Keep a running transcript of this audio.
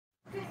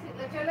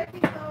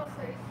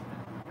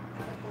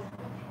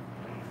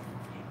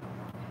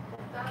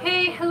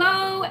Okay,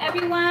 hello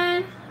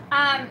everyone.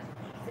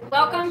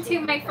 Welcome to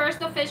my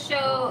first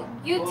official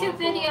YouTube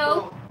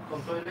video,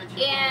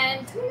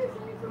 and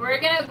we're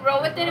gonna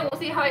grow with it and we'll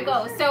see how it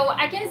goes. So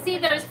I can see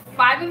there's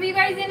 5 of you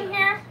guys in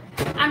here.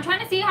 I'm trying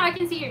to see how I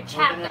can see your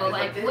chat though,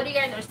 like what you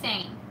guys are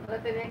saying.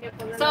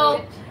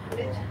 So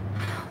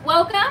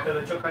welcome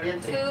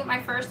to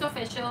my first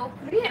official,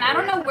 and I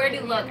don't know where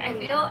to look. I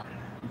feel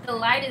the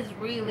light is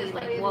really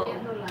like whoa.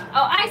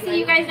 Oh, I see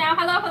you guys now.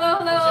 Hello, hello,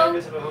 hello.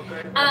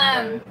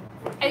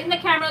 I think the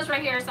camera's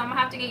right here, so I'm gonna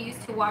have to get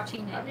used to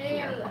watching it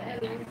here.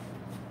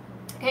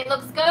 Okay,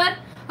 looks good.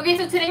 Okay,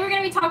 so today we're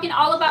gonna be talking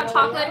all about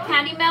chocolate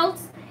candy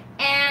melts,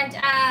 and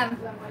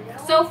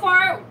so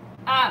far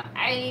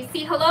I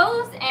see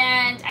hellos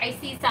and I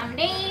see some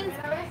names,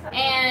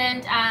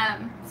 and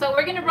so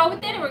we're gonna roll with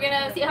it and we're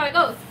gonna see how it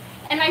goes.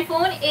 And my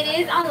phone, it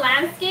is on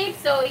landscape,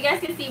 so you guys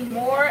can see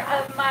more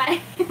of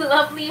my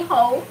lovely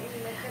home.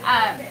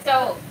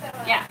 So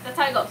yeah, that's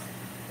how it goes.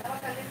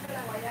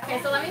 Okay,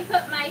 so let me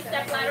put my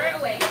stepladder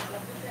away.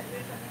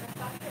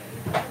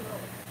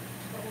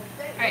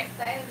 Alright,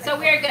 so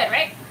we are good,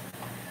 right?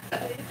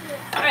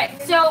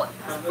 Alright, so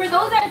for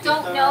those that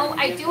don't know,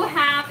 I do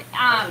have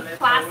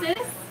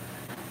classes.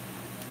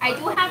 I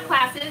do have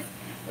classes,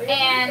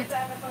 and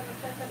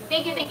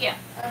thank you.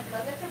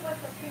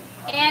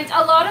 And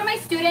a lot of my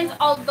students,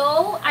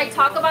 although I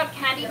talk about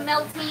candy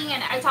melting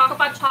and I talk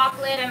about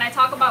chocolate and I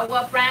talk about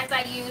what brands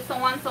I use, so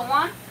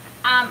on,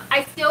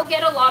 I still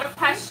get a lot of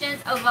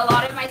questions of a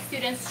lot of my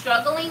students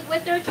struggling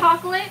with their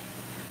chocolate.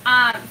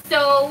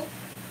 So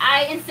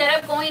instead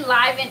of going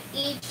live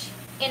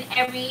in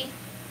every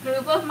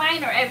group of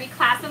mine or every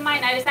class of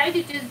mine, I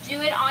decided to just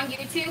do it on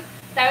YouTube.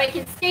 That way it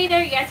can stay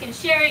there, you guys can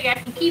share it, you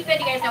guys can keep it,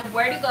 you guys know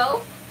where to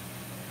go.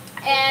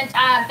 And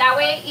that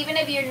way, even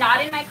if you're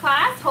not in my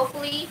class,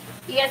 hopefully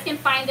you guys can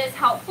find this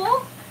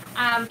helpful.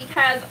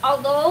 Because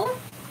although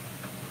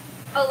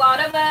a lot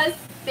of us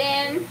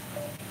been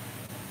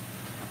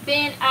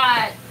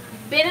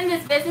in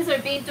this business or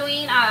been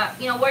doing,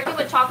 working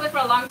with chocolate for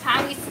a long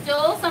time, we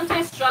still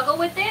sometimes struggle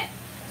with it.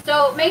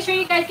 So make sure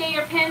you guys get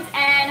your pens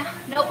and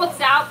notebooks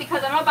out,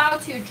 because I'm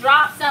about to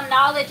drop some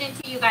knowledge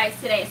into you guys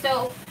today.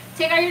 So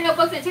take out your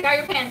notebooks and take out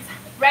your pens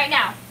right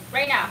now.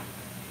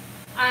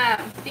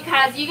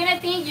 Because you're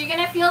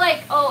gonna feel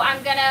like, oh,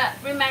 I'm gonna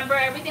remember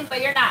everything,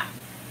 but you're not.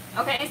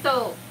 Okay,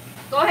 so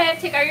go ahead,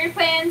 take out your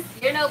pens,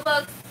 your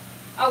notebooks.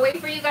 I'll wait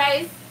for you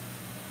guys.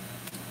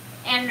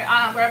 And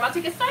we're about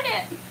to get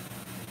started.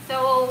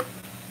 So,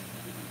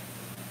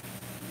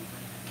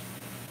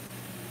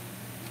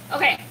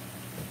 okay.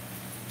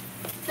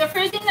 The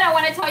first thing that I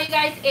want to tell you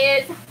guys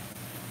is,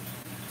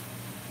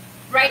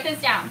 write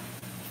this down.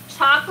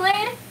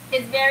 Chocolate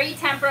is very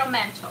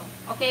temperamental.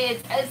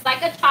 Okay, it's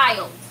like a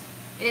child.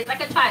 It is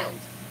like a child.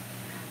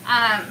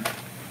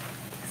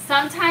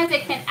 Sometimes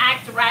it can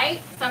act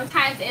right.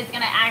 Sometimes it's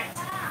gonna act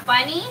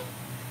funny.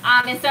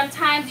 And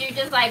sometimes you're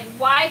just like,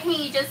 why can't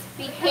you just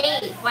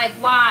behave? Like,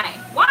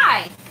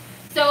 why?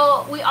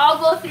 So we all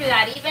go through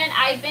that. Even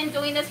I've been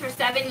doing this for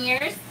 7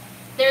 years.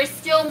 There's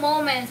still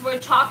moments where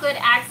chocolate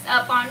acts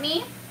up on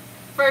me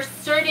for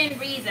certain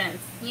reasons,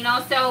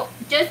 so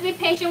just be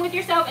patient with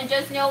yourself and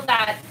just know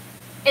that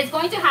it's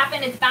going to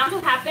happen. It's bound to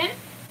happen.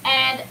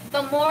 And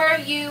the more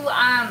you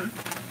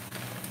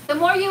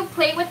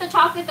play with the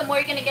chocolate, the more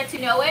you're going to get to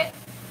know it,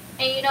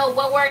 and you know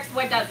what works,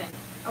 what doesn't.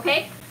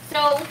 Okay,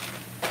 so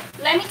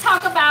let me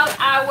talk about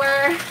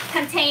our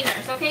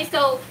containers. Okay,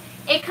 so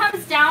it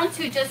comes down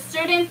to just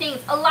certain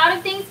things, a lot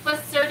of things,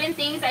 but certain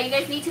things that you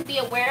guys need to be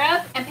aware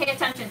of and pay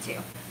attention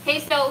to. Okay,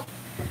 so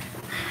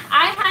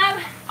I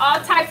have all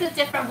types of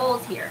different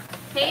bowls here.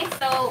 Okay,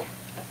 so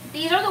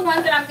these are the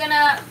ones that I'm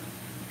gonna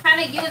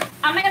kind of use.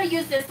 I'm not gonna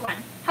use this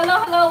one.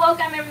 Hello,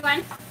 welcome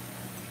everyone.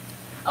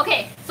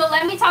 Okay, so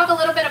let me talk a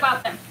little bit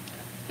about them.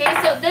 Okay,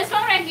 so this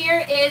one right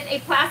here is a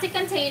plastic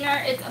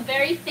container. It's a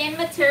very thin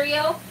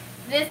material.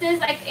 This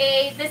is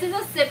a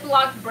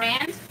Ziploc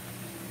brand,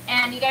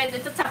 and you guys,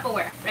 it's a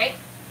Tupperware, right?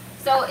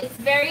 So it's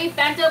very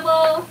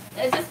bendable.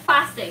 It's just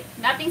plastic,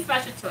 nothing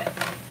special to it.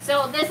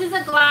 So this is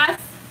a glass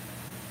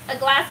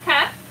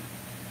cup,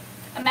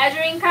 a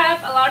measuring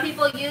cup. A lot of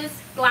people use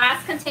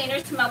glass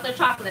containers to melt their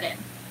chocolate in.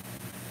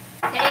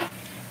 Okay,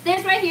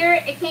 this right here,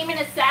 it came in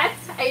a set.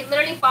 I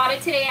literally bought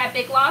it today at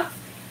Big Lots.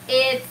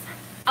 It's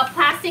a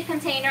plastic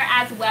container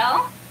as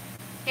well.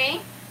 Okay,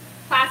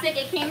 plastic.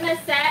 It came in a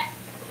set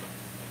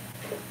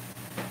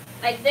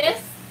like this.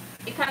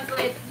 It comes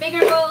with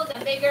bigger bowls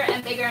and bigger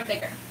and bigger and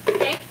bigger.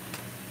 Okay,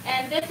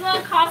 and this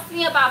one cost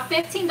me about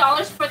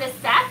 $15 for the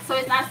set, so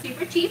it's not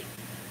super cheap,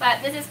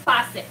 but this is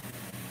plastic.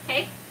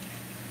 Okay,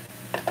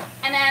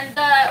 and then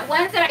the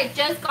ones that I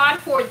just got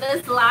for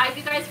this live,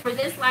 you guys, for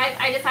this live,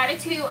 I decided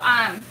to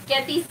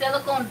get these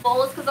silicone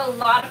bowls because a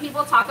lot of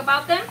people talk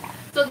about them.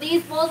 So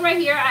these bowls right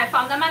here, I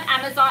found them on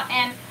Amazon,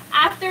 and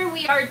after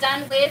we are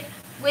done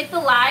with the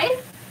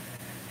live,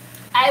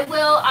 I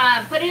will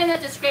put it in the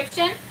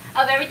description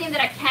of everything that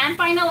I can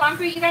find online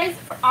for you guys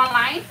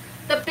online.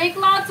 The Big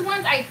Lots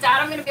ones, I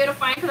doubt I'm going to be able to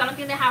find because I don't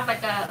think they have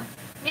like a,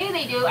 maybe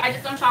they do. I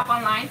just don't shop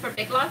online for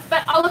Big Lots,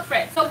 but I'll look for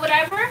it. So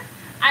whatever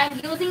I'm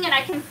using and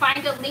I can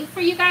find a link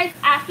for you guys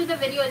after the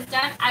video is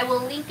done, I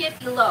will link it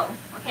below,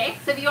 okay?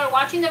 So if you are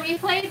watching the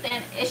replay,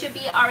 then it should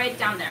be already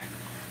down there.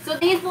 So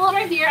these bowls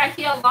right here, I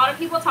hear a lot of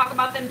people talk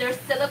about them. They're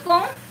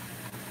silicone.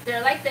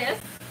 They're like this,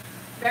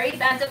 very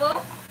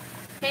bendable,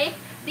 okay?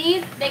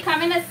 These, they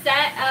come in a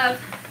set of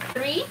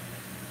 3,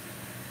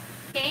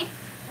 okay?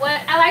 What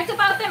I liked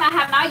about them, I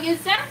have not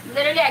used them.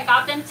 Literally, I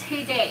got them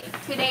today.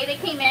 Today they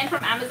came in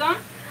from Amazon.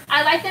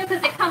 I like them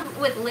because they come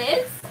with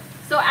lids.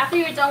 So after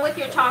you're done with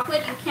your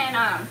chocolate, you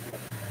can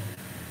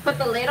put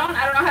the lid on.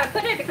 I don't know how to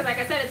put it because, like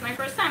I said, it's my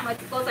first time.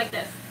 Like, it goes like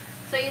this.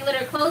 So you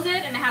literally close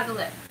it and it has a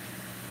lid.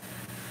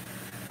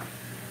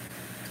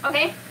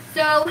 Okay,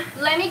 so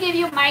let me give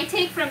you my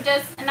take from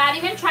just not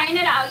even trying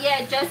it out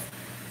yet, just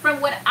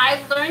from what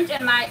I've learned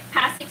in my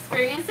past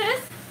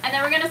experiences. And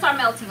then we're going to start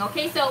melting,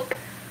 okay? So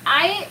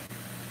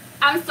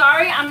I'm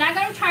sorry, I'm not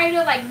going to try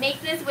to like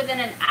make this within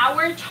an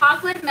hour.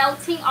 Chocolate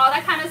melting, all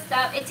that kind of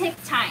stuff, it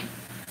takes time.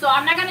 So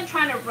I'm not going to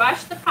try to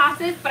rush the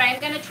process, but I'm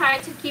going to try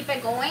to keep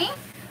it going.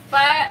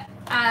 But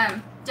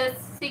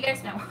just so you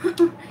guys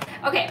know.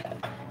 Okay,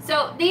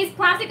 so these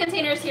plastic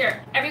containers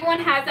here, everyone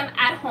has them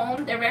at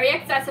home. They're very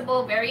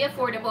accessible, very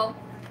affordable.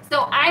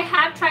 So I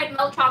have tried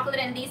milk chocolate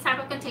in these type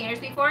of containers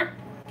before.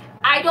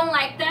 I don't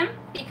like them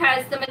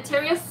because the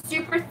material is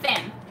super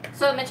thin.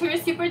 So the material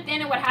is super thin,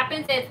 and what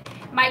happens is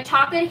my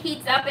chocolate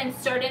heats up in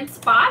certain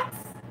spots.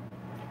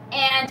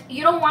 And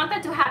you don't want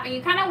that to happen.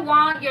 You kind of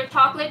want your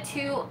chocolate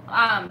to,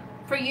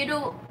 for you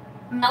to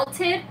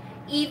melt it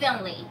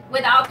evenly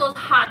without those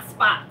hot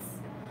spots.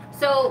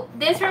 So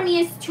this for me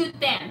is too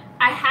thin.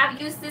 I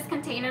have used this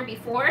container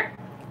before.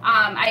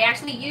 I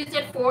actually used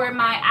it for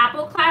my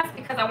Apple class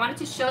because I wanted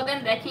to show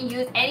them they can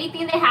use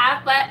anything they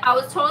have, but I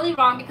was totally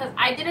wrong because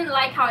I didn't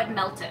like how it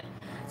melted.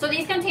 So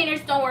these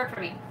containers don't work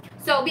for me.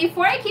 So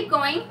before I keep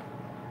going,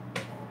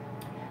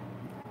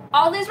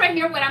 all this right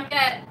here, what I'm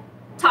gonna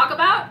talk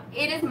about,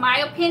 it is my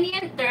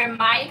opinion. They're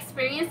my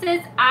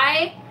experiences.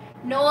 I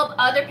know of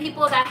other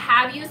people that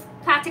have used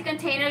plastic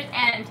containers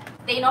and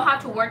they know how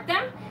to work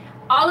them.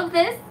 All of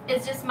this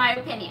is just my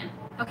opinion.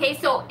 Okay,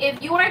 so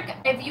if you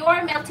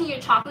are melting your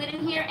chocolate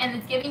in here and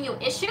it's giving you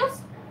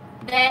issues,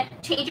 then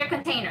change your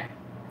container.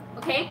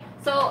 Okay,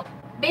 so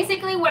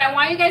basically what I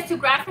want you guys to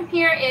grab from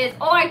here is,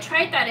 oh, I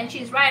tried that and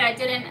she's right,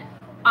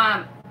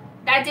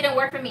 that didn't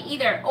work for me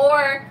either,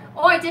 or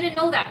oh, I didn't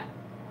know that,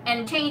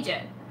 and change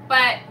it.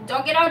 But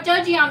don't get all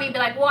judgy on me and be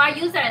like, well, I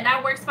use that and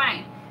that works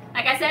fine.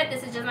 Like I said,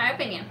 this is just my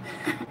opinion.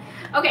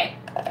 Okay,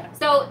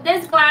 so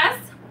this glass,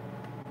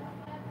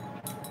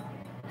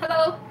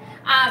 hello,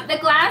 the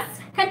glass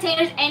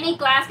containers, any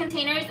glass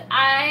containers,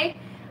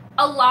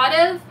 a lot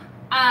of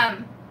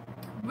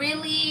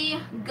really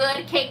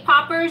good cake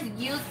poppers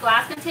use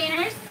glass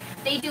containers.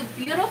 They do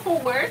beautiful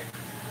work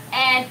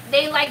and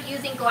they like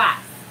using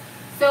glass.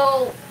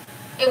 So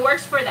it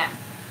works for them.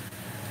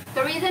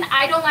 The reason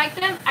I don't like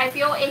them, I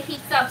feel it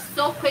heats up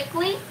so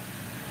quickly.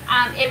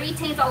 It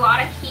retains a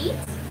lot of heat.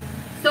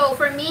 So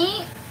for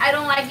me, I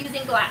don't like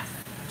using glass,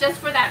 just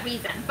for that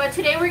reason. But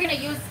today we're going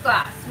to use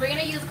glass. We're going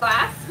to use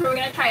glass, so we're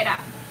going to try it out.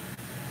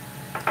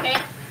 Okay,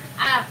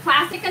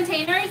 plastic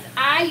containers,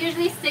 I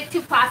usually stick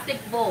to plastic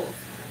bowls.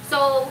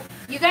 So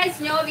you guys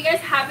know, if you guys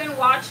haven't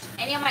watched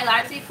any of my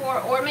lives before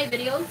or my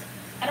videos,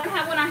 I don't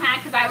have one on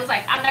hand because I was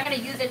like, I'm not going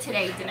to use it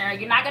today, Danara.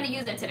 You're not going to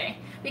use it today.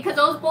 Because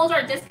those bowls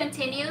are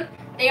discontinued.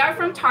 They are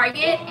from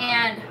Target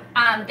and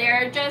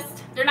they're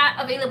not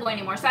available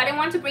anymore. So I didn't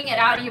want to bring it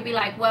out and you'd be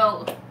like,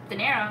 well,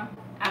 Danara,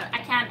 I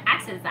can't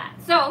access that.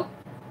 So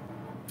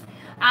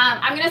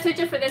I'm going to switch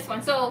it for this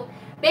one. So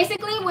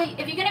basically,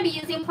 if you're going to be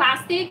using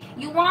plastic,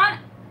 you want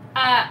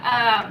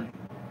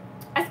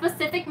a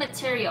specific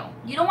material.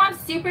 You don't want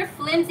super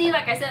flimsy,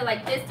 like I said,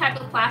 like this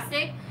type of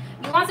plastic.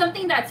 You want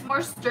something that's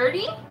more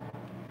sturdy.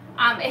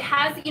 It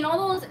has, you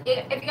know, those,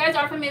 if you guys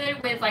are familiar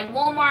with like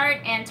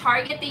Walmart and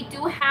Target, they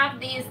do have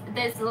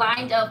this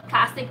line of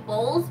plastic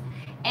bowls,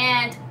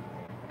 and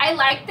I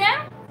like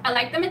them. I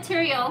like the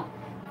material.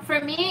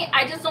 For me,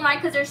 I just don't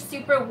like because they're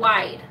super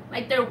wide.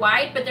 Like, they're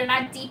wide, but they're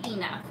not deep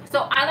enough.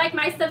 So I like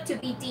my stuff to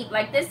be deep.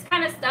 Like this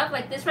kind of stuff,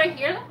 like this right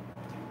here,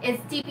 is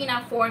deep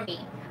enough for me.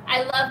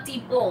 I love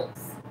deep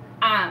bowls.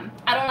 I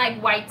don't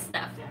like wide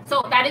stuff.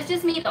 So that is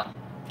just me though,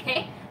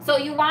 okay? So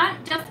you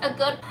want just a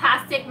good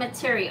plastic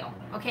material,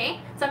 okay?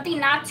 Something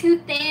not too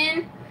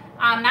thin,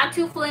 not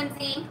too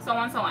flimsy, so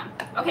on, so on.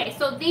 Okay,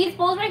 so these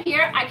bowls right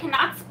here, I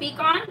cannot speak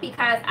on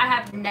because I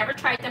have never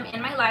tried them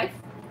in my life.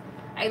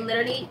 I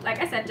literally, like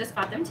I said, just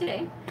got them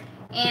today.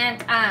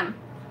 And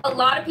a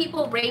lot of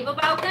people rave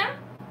about them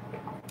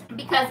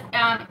because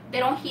they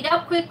don't heat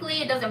up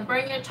quickly, it doesn't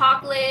burn your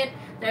chocolate,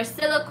 they're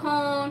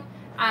silicone,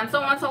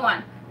 so on, so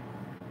on.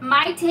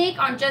 My take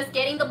on just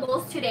getting the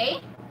bowls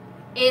today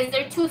is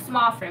they're too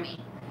small for me.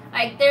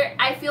 Like,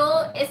 I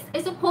feel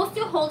it's supposed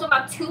to hold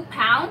about 2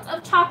 pounds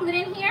of chocolate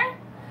in here.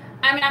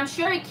 I mean, I'm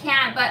sure it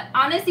can, but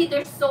honestly,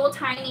 they're so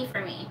tiny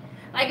for me.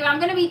 Like if I'm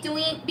gonna be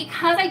doing,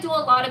 because I do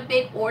a lot of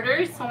big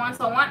orders, so on,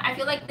 I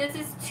feel like this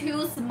is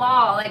too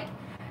small. Like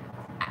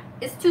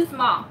it's too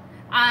small.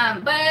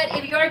 But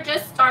if you're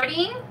just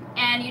starting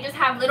and you just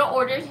have little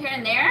orders here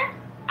and there,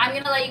 I'm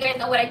gonna let you guys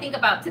know what I think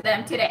about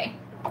them today.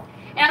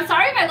 And I'm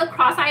sorry if I look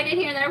cross-eyed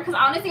here and there, because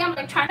honestly I'm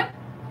like trying to,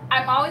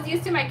 I'm always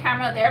used to my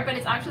camera there, but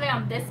it's actually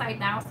on this side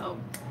now, so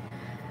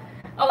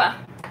oh well.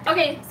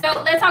 Okay,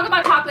 so let's talk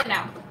about chocolate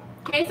now.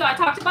 Okay, so I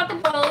talked about the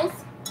bowls.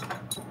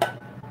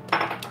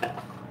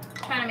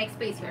 Trying to make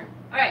space here.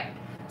 All right,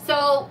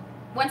 so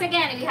once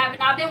again, if you have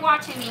not been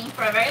watching me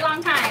for a very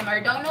long time or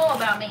don't know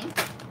about me,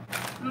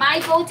 my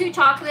go-to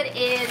chocolate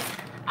is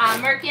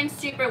Merkin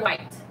Super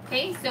White.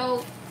 Okay,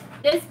 so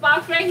this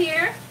box right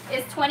here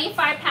is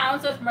 25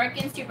 pounds of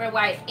Merkin Super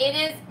White. It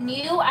is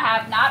new. I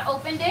have not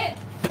opened it.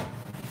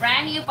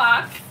 Brand new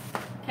box.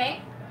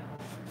 Okay.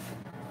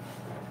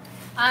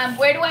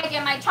 Where do I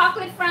get my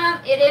chocolate from?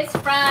 It is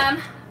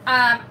from,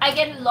 I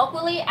get it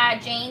locally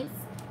at Jane's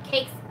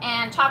Cakes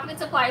and Chocolate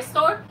Supply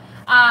Store.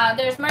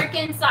 There's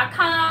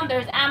Merkins.com,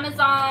 there's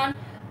Amazon,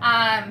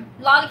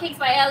 Lolly Cakes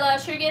by Ella,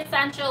 Sugar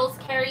Essentials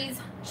carries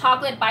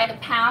chocolate by the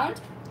pound.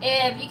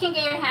 If you can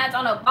get your hands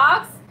on a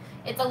box,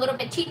 it's a little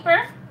bit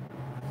cheaper.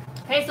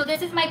 Okay, so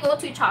this is my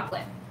go-to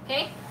chocolate.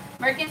 Okay,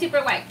 Merkin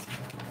Super White.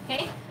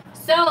 Okay,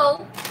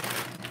 so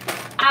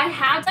I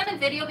have done a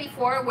video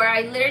before where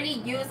I literally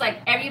used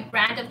like every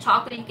brand of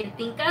chocolate you can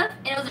think of,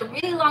 and it was a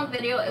really long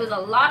video. It was a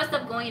lot of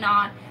stuff going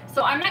on,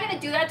 so I'm not going to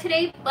do that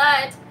today,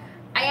 but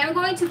I am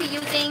going to be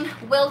using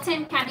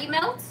Wilton Candy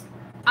Melt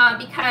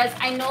because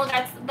I know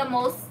that's the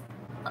most,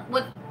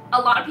 what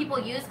a lot of people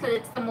use because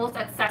it's the most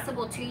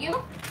accessible to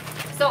you.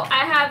 So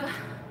I have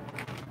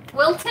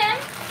Wilton,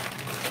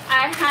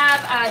 I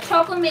have a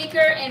chocolate maker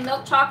and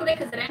milk chocolate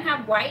because I didn't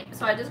have white,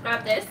 so I just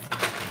grabbed this.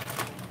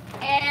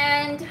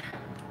 And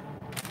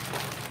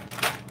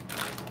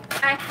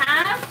I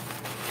have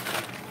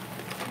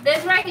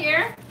this right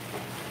here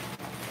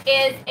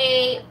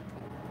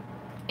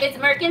it's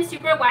Merkin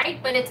Super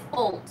White, but it's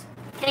old.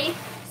 Okay,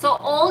 so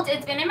old,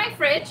 it's been in my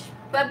fridge,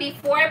 but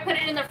before I put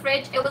it in the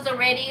fridge, it was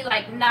already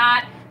like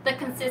not the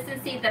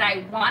consistency that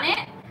I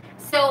wanted.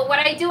 So what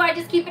I do, I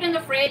just keep it in the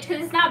fridge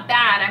because it's not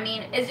bad. I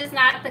mean, it's just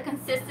not the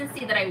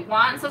consistency that I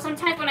want. So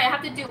sometimes when I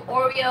have to do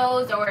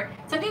Oreos or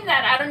something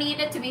that I don't need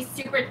it to be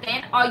super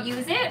thin, I'll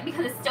use it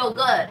because it's still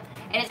good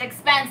and it's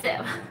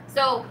expensive.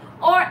 So,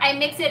 or I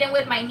mix it in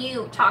with my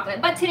new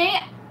chocolate. But today,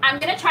 I'm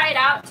going to try it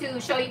out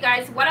to show you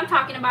guys what I'm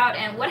talking about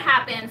and what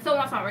happened. So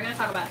on, we're going to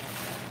talk about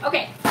it.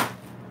 Okay.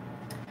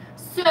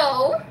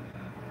 So,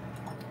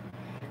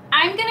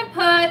 I'm going to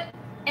put,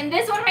 in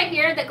this one right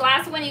here, the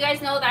glass one, you guys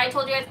know that I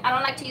told you guys I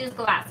don't like to use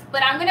glass.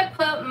 But I'm going to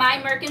put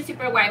my Merkin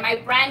Super White, my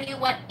brand new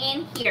one,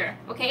 in here.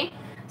 Okay.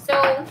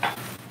 So,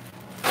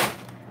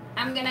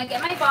 I'm going to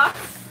get my box.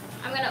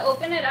 I'm going to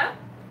open it up.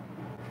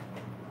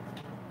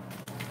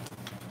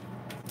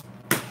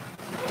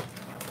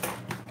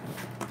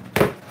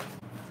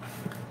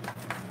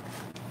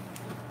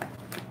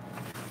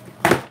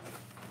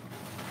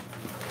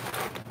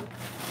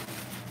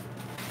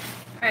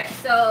 Alright,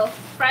 so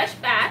fresh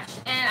batch,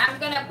 and I'm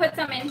going to put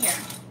some in here.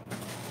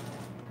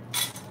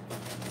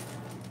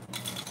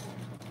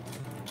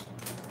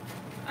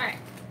 Alright,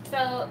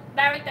 so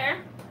that right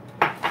there.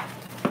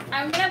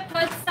 I'm going to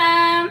put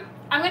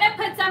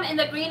some in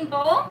the green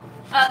bowl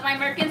of my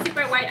Merkin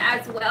Super White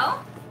as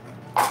well.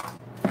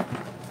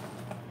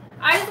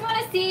 I just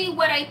want to see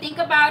what I think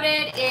about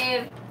it,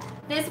 if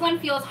this one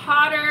feels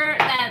hotter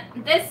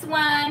than this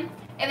one,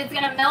 if it's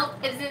going to melt,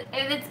 if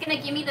it's going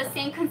to give me the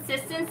same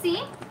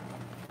consistency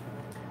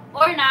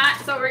or not.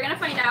 So we're going to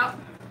find out.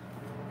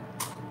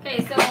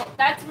 Okay, so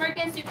that's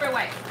Merkin Super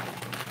White.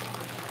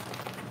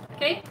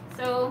 Okay,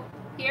 so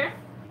here.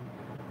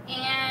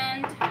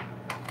 And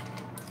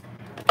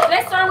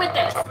let's start with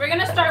this. We're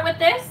going to start with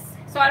this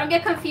so I don't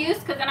get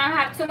confused because then I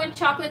have too much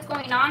chocolates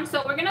going on.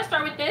 So we're going to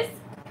start with this.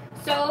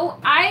 So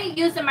I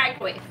use the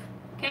microwave.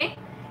 Okay.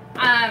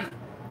 I'm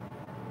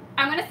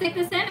going to stick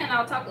this in and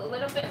I'll talk a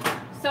little bit.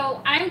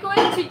 So I'm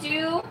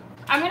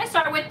going to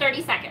start with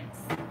 30 seconds.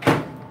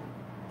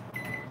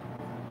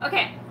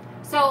 Okay,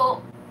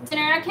 so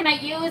Janera, can I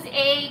use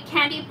a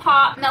candy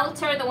pop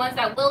melter, the ones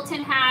that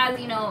Wilton has?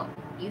 You know,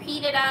 you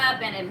heat it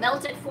up and it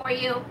melts it for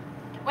you.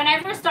 When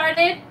I first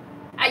started,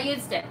 I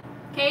used it,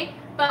 okay?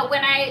 But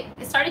when I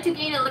started to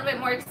gain a little bit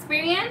more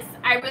experience,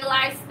 I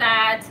realized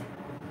that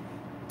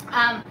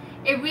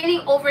it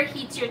really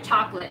overheats your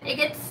chocolate. It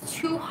gets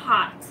too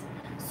hot.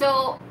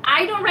 So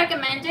I don't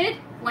recommend it.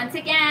 Once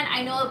again,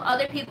 I know of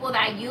other people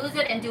that use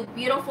it and do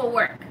beautiful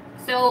work.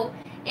 So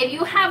if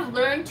you have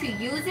learned to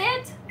use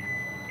it,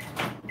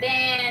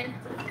 then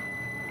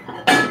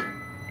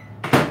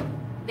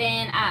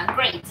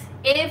great.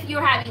 If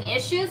you're having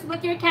issues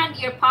with your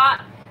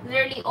pot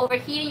literally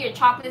overheating, your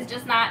chocolate is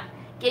just not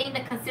getting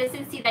the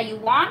consistency that you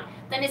want,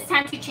 then it's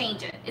time to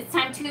change it. It's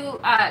time to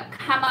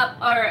come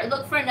up or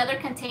look for another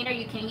container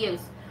you can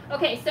use.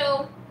 Okay,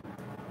 so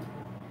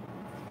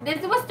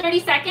this was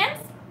 30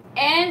 seconds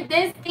and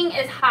this thing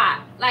is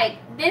hot. Like,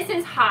 this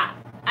is hot.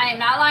 I am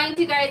not lying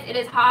to you guys, it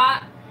is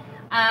hot.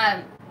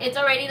 It's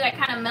already like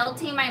kind of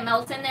melting my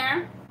melts in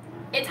there.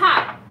 It's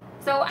hot.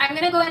 So I'm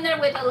going to go in there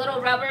with a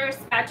little rubber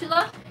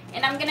spatula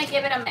and I'm going to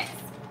give it a mix.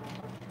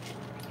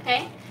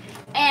 Okay?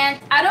 And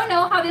I don't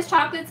know how this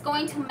chocolate's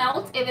going to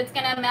melt, if it's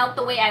going to melt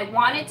the way I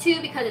want it to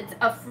because it's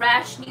a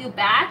fresh new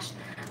batch.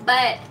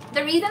 But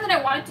the reason that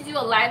I wanted to do a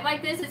live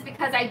like this is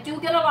because I do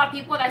get a lot of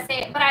people that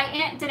say, but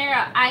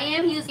Danira, I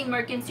am using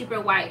Merkin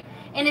Super White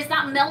and it's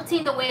not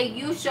melting the way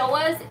you show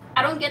us.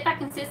 I don't get that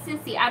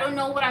consistency. I don't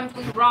know what I'm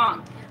doing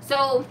wrong.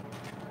 So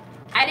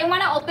I didn't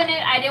want to open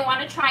it. I didn't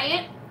want to try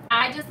it.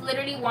 I just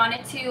literally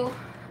wanted to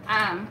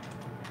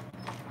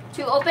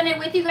open it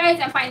with you guys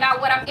and find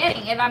out what I'm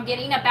getting. If I'm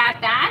getting a bad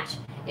batch,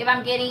 if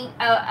I'm getting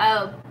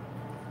a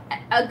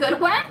good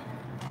one.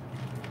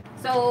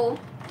 So,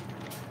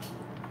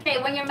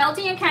 okay, when you're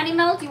melting your candy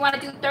melt, you want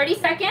to do 30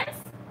 seconds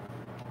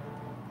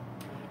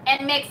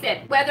and mix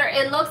it. Whether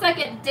it looks like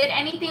it did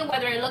anything,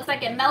 whether it looks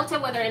like it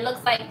melted, whether it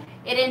looks like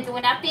it didn't do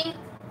nothing,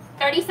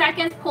 30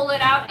 seconds, pull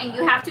it out, and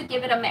you have to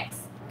give it a mix,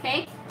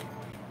 okay?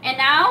 And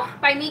now,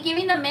 by me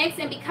giving the mix,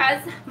 and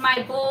because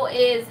my bowl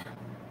is,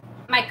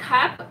 my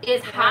cup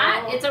is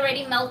hot, it's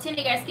already melting.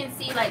 You guys can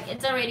see, like,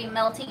 it's already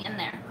melting in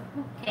there,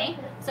 okay?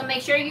 So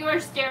make sure you are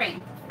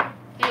stirring,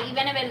 okay?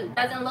 Even if it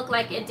doesn't look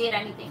like it did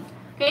anything,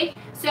 okay?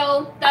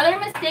 So the other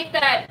mistake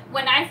that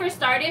when I first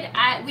started,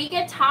 we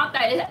get taught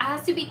that it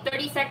has to be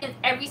 30 seconds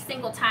every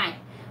single time.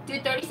 Do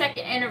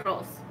 30-second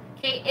intervals,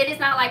 okay? It is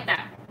not like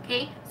that.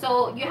 Okay,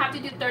 so you have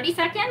to do 30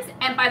 seconds,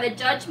 and by the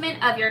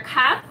judgment of your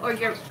cup or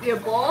your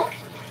bowl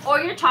or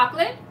your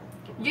chocolate,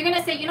 you're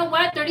gonna say, you know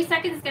what, 30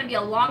 seconds is gonna be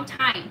a long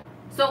time,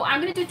 so I'm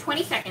gonna do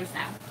 20 seconds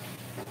now.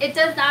 It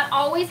does not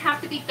always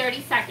have to be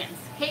 30 seconds,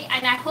 okay?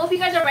 And I hope you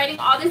guys are writing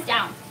all this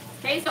down,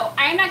 okay? So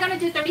I'm not gonna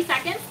do 30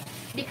 seconds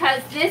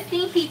because this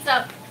thing heats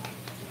up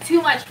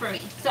too much for me.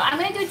 So I'm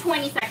gonna do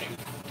 20 seconds.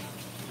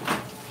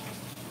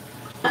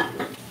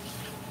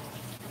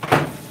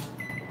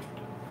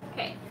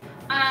 Okay.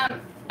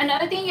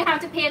 Another thing you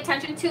have to pay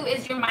attention to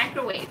is your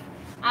microwave.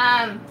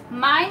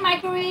 My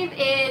microwave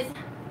is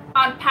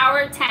on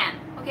power 10.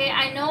 Okay,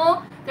 I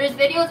know there's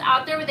videos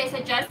out there where they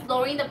suggest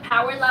lowering the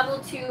power level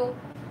to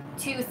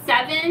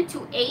 7,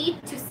 to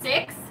 8, to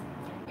 6.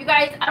 You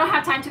guys, I don't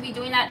have time to be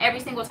doing that every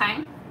single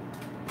time.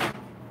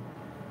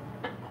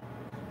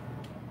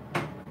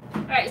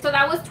 Alright, so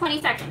that was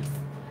 20 seconds.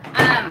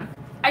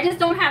 I just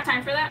don't have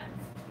time for that.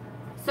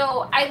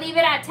 So I leave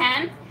it at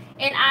 10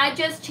 and I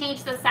just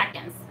change the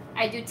seconds.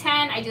 I do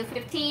 10, I do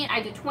 15,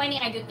 I do 20,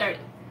 I do 30.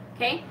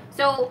 Okay?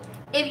 So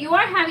if you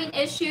are having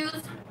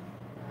issues,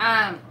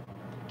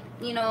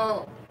 you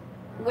know,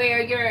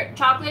 where your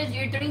chocolate,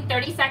 you're doing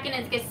 30 seconds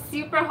and it gets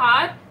super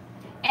hot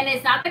and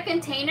it's not the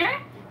container,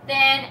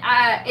 then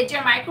it's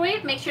your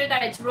microwave. Make sure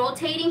that it's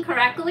rotating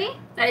correctly,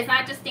 that it's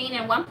not just staying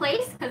in one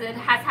place, because it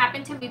has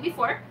happened to me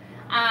before.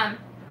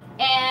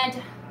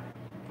 And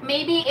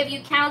maybe if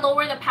you can't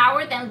lower the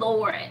power, then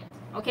lower it.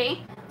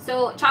 Okay?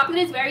 So chocolate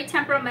is very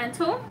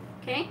temperamental.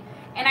 Okay?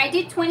 And I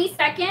did 20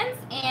 seconds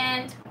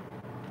and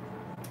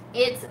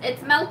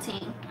it's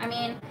melting. I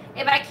mean,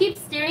 if I keep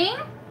stirring,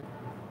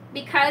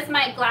 because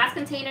my glass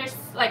container is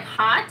like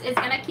hot, it's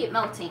gonna keep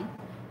melting.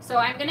 So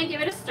I'm gonna give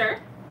it a stir.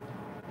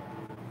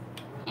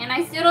 And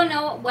I still don't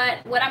know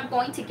what I'm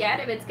going to get,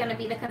 if it's gonna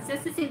be the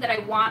consistency that I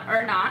want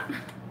or not.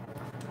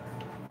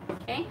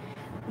 Okay?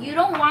 You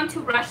don't want to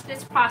rush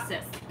this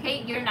process.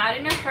 Okay? You're not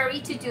in a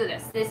hurry to do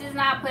this. This is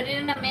not put it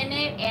in a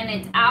minute and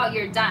it's out,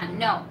 you're done.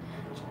 No.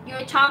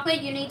 Your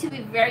chocolate, you need to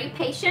be very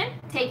patient.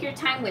 Take your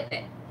time with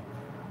it.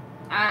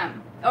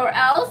 Or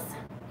else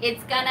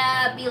it's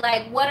gonna be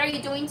like, what are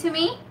you doing to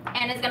me?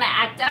 And it's gonna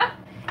act up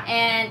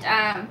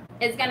and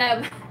it's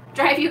gonna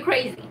drive you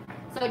crazy.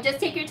 So just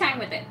take your time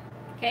with it.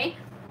 Okay?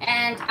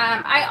 And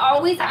I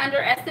always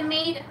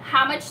underestimate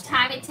how much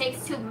time it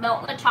takes to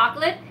melt a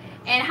chocolate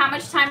and how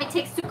much time it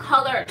takes to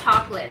color a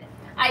chocolate.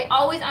 I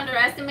always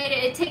underestimate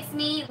it. It takes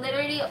me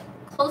literally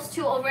close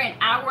to over an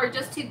hour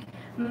just to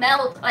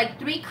melt like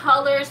 3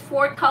 colors,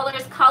 4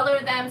 colors, color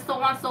them, so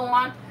on, so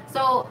on.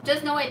 So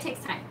just know it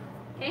takes time.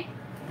 Okay?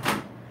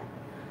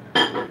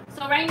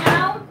 So right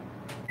now,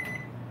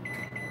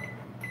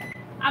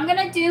 I'm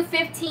gonna do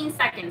 15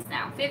 seconds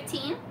now.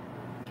 15.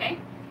 Okay?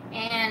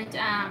 And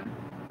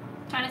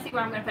trying to see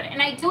where I'm gonna put it.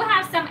 And I do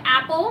have some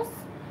apples,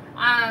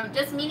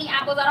 just mini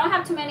apples. I don't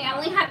have too many. I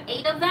only have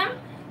 8 of them.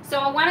 So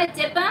I want to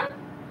dip them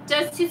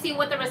just to see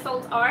what the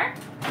results are.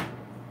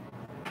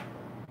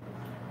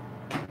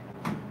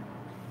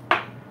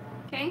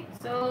 Okay,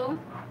 so,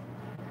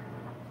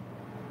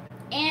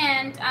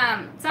 and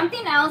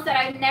something else that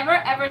I've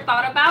never ever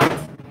thought about,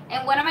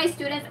 and one of my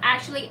students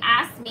actually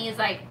asked me, is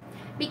like,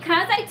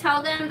 because I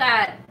tell them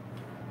that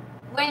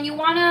when you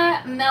want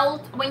to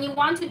melt, when you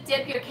want to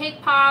dip your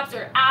cake pops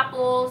or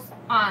apples,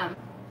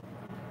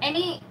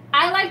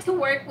 I like to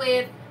work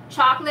with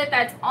chocolate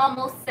that's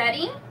almost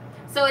setting.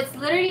 So it's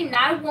literally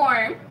not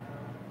warm.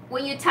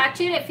 When you touch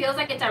it, it feels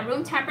like it's at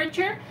room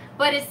temperature,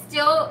 but it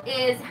still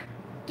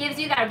gives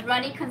you that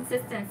runny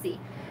consistency.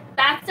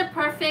 That's the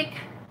perfect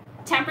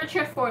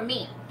temperature for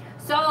me.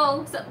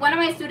 So one of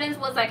my students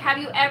was like, have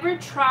you ever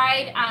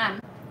tried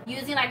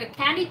using like a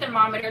candy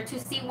thermometer to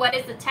see what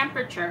is the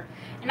temperature?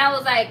 And I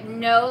was like,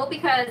 no,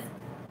 because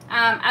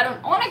I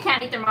don't own a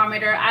candy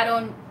thermometer. I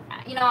don't,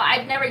 you know,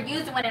 I've never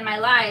used one in my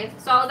life.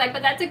 So I was like,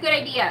 but that's a good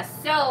idea.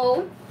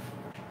 So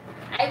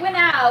I went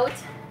out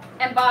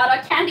and bought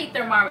a candy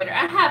thermometer.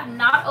 I have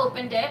not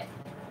opened it.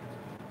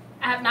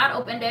 And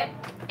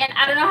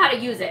I don't know how to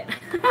use it.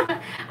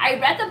 I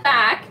read the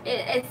back.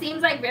 It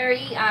seems like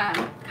very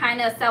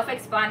kind of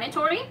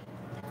self-explanatory.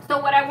 So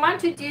what I want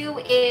to do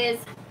is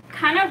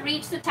kind of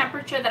reach the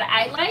temperature that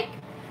I like,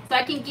 so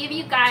I can give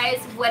you guys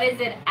what is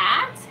it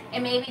at,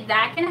 and maybe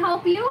that can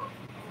help you.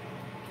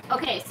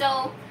 Okay,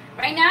 so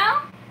right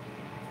now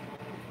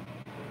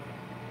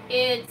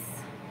it's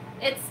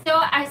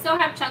still, I still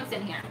have chunks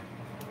in here,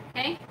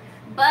 okay,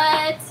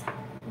 but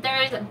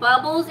there's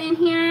bubbles in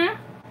here.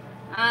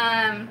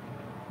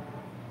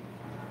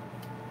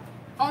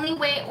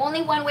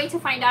 Only one way to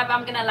find out if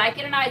I'm gonna like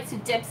it or not is to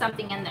dip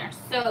something in there.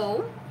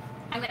 So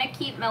I'm gonna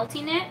keep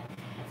melting it,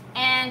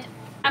 and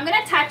I'm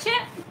gonna touch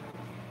it.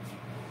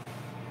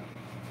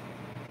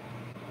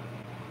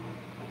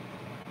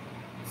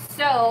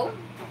 So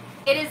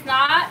it is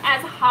not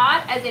as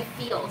hot as it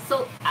feels.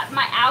 So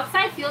my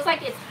outside feels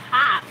like it's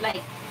hot,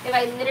 like if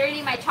I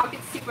literally, my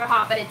chocolate's super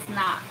hot, but it's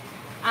not.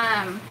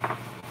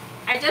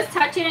 I just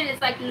touch it and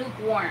it's like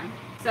lukewarm,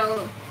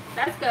 so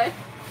that's good.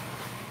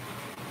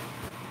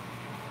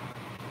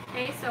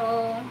 Okay,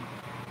 so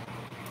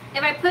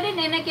if I put it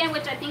in again,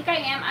 which I think I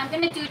am, I'm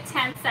gonna do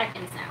 10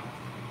 seconds now.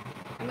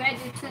 I'm gonna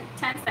do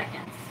 10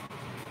 seconds.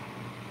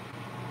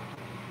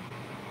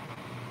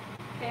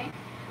 Okay.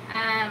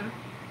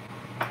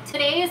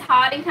 Today is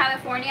hot in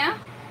California.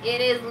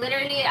 It is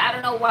literally, I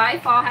don't know why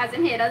fall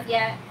hasn't hit us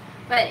yet,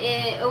 but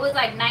it was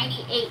like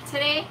 98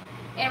 today.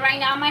 And right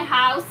now my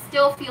house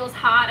still feels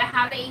hot. I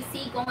have the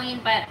AC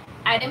going, but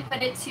I didn't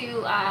put it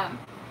to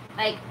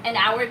like an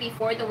hour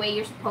before the way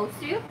you're supposed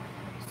to.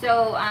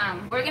 So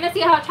we're gonna see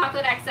how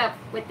chocolate acts up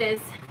with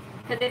this,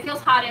 because it feels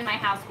hot in my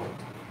household.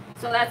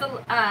 So that's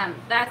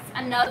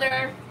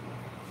another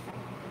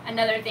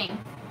thing.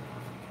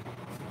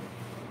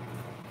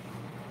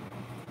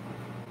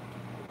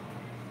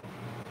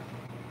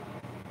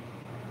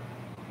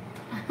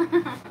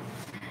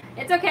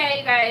 It's okay,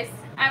 you guys.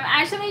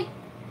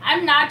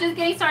 I'm not just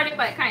getting started,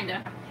 but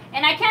kinda.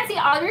 And I can't see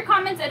all your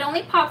comments. It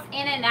only pops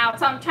in and out.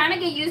 So I'm trying to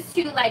get used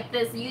to like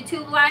this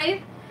YouTube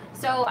live.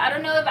 So I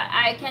don't know if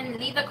I can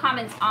leave the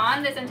comments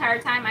on this entire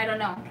time. I don't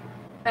know.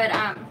 But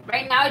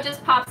right now it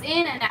just pops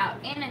in and out,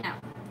 in and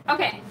out.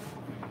 Okay.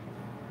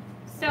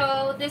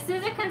 So this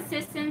is a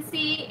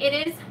consistency.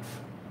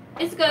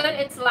 It's good.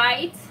 It's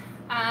light.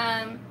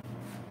 I'm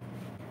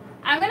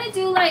gonna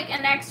do like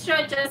an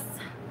extra just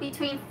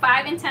between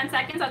 5 and 10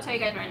 seconds. I'll tell you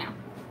guys right now.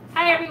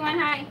 Hi everyone.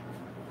 Hi.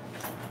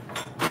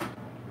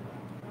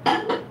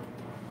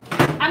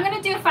 I'm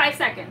gonna do 5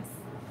 seconds.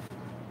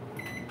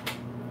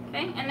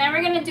 Okay, and then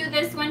we're gonna do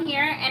this one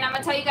here, and I'm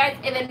gonna tell you guys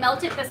if it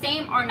melted the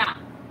same or not.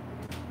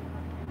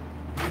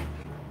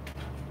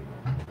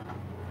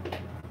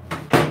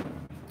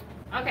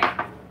 Okay.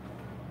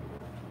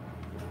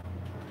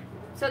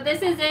 So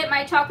this is it.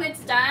 My chocolate's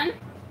done.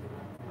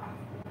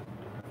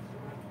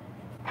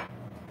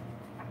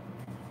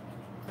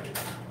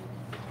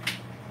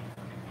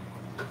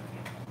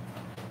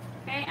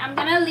 Okay, I'm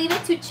gonna leave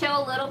it to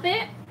chill a little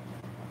bit,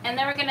 and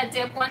then we're gonna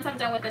dip once I'm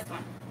done with this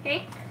one.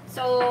 Okay,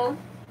 so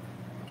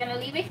gonna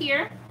leave it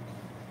here,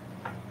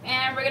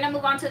 and we're gonna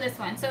move on to this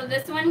one. So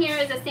this one here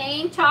is the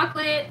same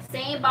chocolate,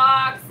 same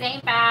box,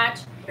 same batch,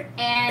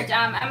 and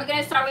I'm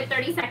gonna start with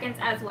 30 seconds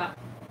as well.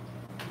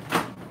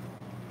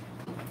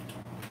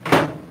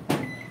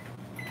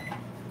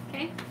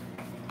 Okay,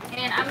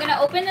 and I'm gonna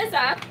open this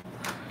up.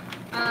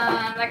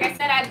 Like I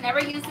said, I've never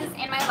used this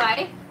in my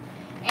life,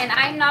 and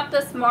I'm not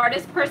the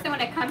smartest person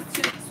when it comes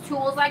to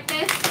tools like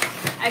this.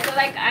 I feel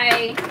like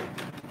I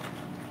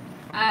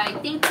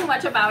think too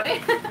much about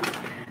it.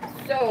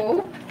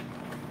 So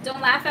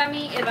don't laugh at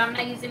me if I'm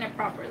not using it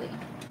properly.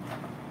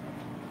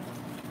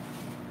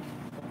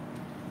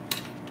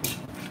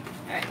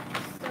 Alright,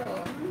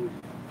 so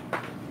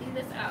leave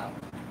this out.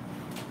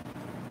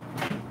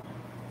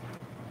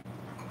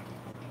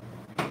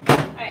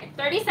 Alright,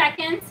 30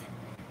 seconds.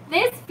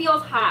 This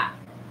feels hot.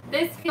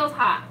 This feels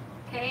hot.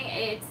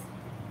 Okay,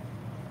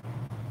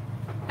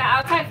 the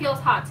outside feels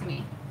hot to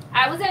me.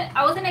 I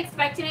wasn't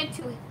expecting it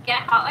to get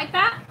hot like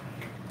that,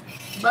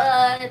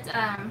 but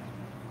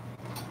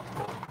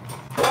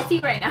we'll see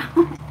right now.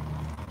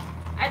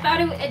 I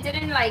thought it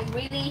didn't like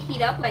really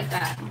heat up like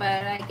that,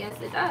 but I guess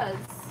it does.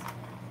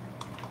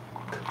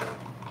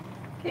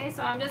 Okay,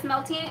 so I'm just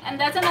melting, and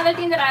that's another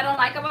thing that I don't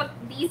like about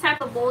these type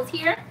of bowls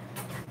here,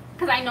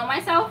 because I know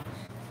myself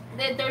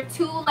that they're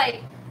too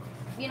like,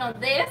 you know,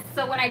 this.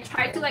 So when I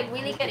try to like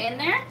really get in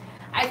there,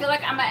 I feel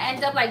like I'm gonna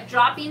end up like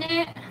dropping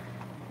it.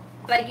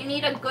 Like you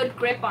need a good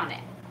grip on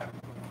it.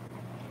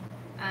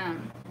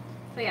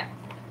 So yeah.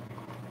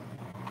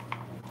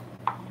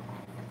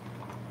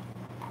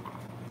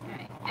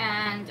 Alright,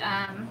 and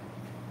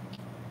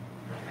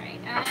alright.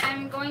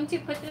 I'm going to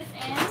put this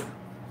in.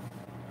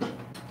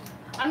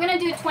 I'm going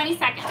to do 20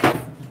 seconds.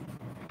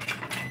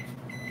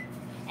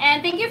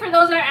 And thank you for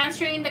those that are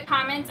answering the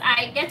comments.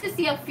 I get to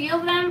see a few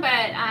of them, but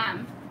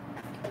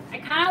I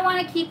kind of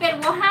want to keep it.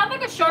 We'll have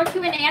like a short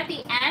Q&A at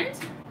the end.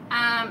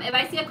 If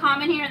I see a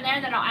comment here and there,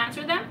 then I'll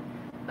answer them.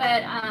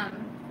 But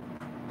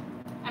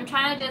I'm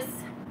trying to just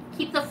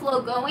keep the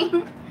flow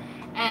going.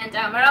 And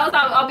or else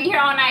I'll be here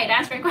all night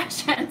answering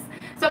questions.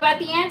 So at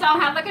the end, I'll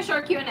have like a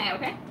short Q&A,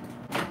 okay?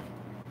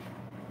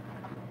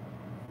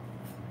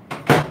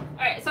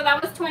 Alright, so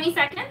that was 20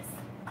 seconds.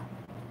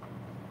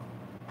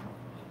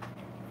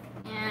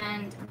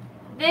 And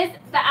this,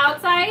 the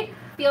outside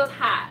feels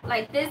hot.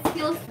 Like this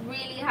feels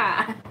really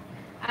hot.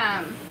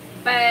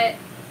 But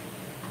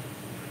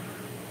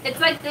it's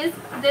like this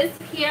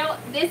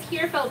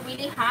here felt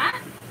really hot.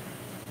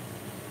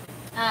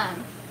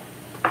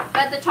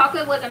 But the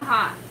chocolate wasn't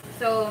hot.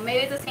 So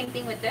maybe it's the same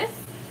thing with this,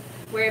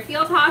 where it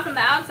feels hot from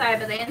the outside,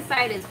 but the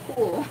inside is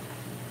cool.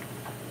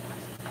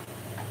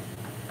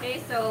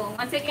 Okay, so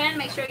once again,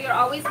 make sure you're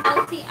always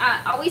melting,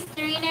 always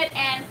stirring it.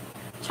 And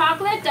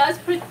chocolate does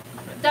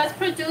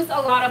produce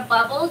a lot of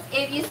bubbles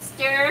if you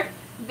stir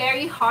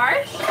very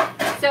harsh.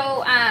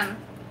 So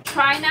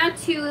try not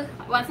to,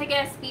 once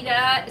again, speed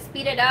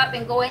it up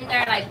and go in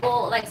there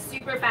like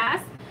super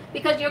fast,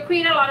 because you'll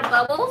create a lot of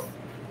bubbles,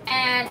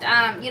 and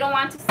you don't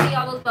want to see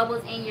all those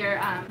bubbles in your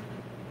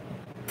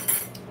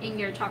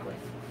chocolate.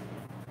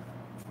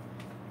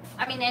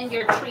 I mean, in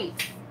your treat.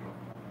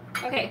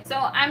 Okay, so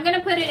I'm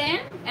gonna put it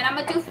in, and I'm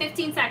gonna do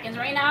 15 seconds.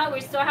 Right now,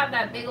 we still have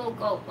that big old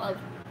gulp of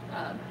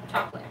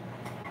chocolate.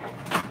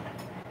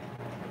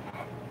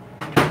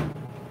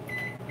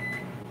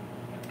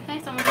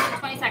 Okay, so I'm gonna do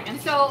 20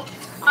 seconds. So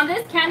on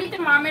this candy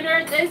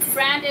thermometer, this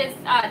brand is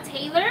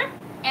Taylor,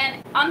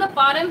 and on the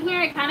bottom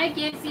here, it kind of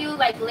gives you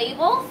like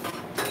labels,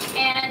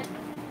 and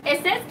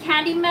it says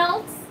candy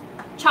melts,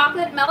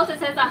 chocolate melts. It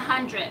says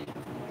 100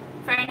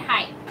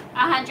 Fahrenheit.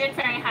 100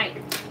 Fahrenheit.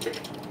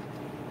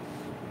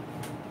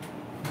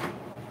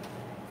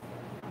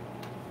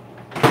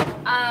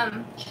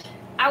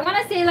 I want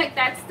to say like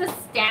that's the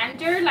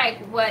standard,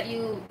 like what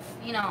you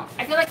know,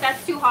 I feel like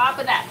that's too hot,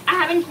 but that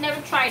I never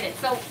tried it,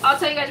 so I'll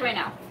tell you guys right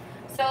now.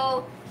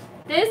 So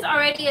this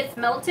already is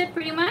melted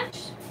pretty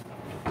much.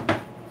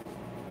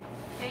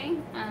 Okay,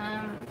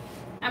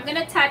 I'm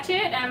gonna touch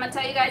it, and I'm gonna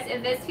tell you guys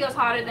if this feels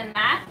hotter than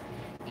that,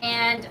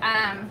 and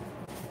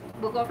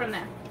we'll go from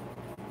there.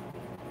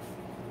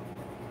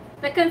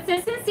 The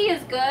consistency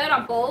is good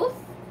on both,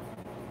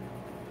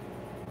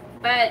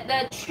 but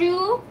the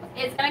true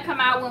is gonna come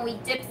out when we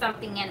dip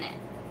something in it.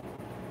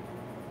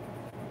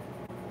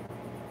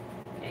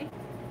 Okay.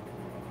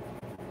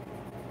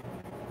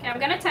 Okay, I'm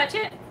gonna touch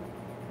it.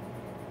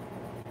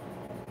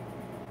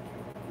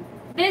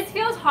 This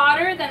feels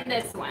hotter than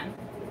this one.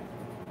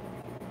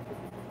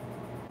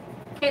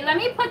 Okay, let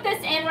me put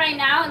this in right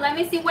now and let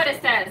me see what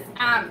it says.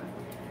 I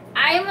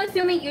am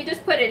assuming you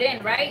just put it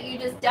in, right? You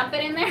just dump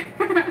it in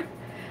there.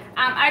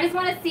 I just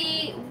want to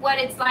see what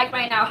it's like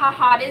right now. How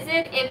hot is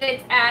it? If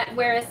it's at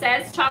where it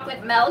says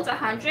chocolate melt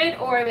 100,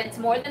 or if it's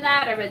more than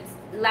that, or if it's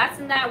less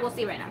than that, we'll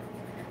see right now.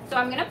 So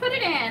I'm going to put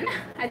it in.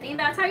 I think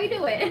that's how you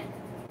do it.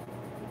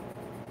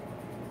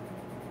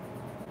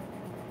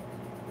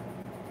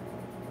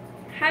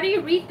 How do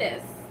you read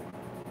this?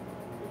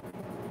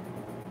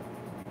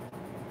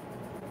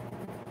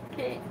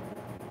 Okay.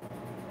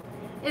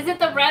 Is it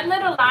the red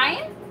little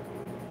line?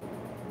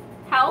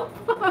 Help?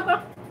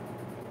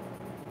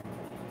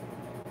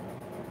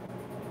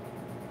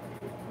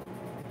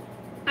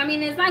 I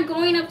mean, it's not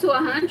going up to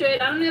 100.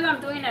 I don't know if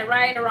I'm doing it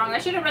right or wrong. I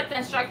should have read the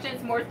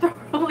instructions more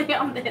thoroughly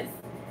on this.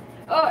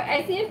 Oh,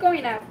 I see it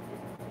going up.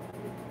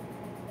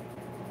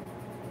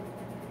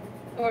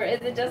 Or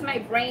is it just my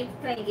brain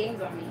playing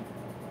games on me?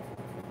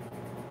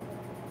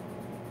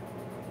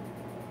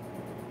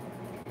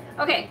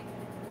 Okay.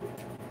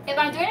 If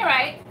I'm doing it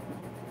right,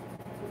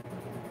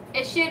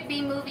 it should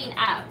be moving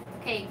up.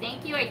 Okay,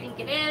 thank you. I think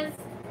it is.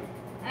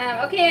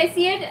 Okay, I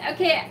see it.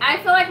 Okay, I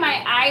feel like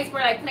my eyes were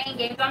like playing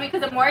games on me,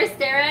 because the more I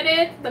stare at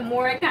it, the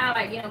more it kind of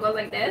like, you know, goes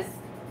like this.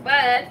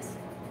 But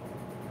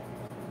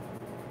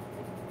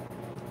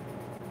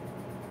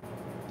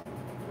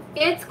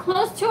it's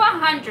close to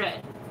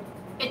 100.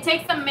 It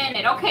takes a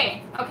minute.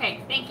 Okay,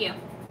 okay, thank you.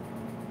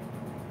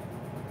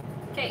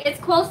 Okay, it's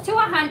close to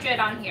 100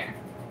 on here.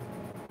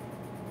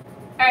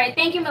 All right,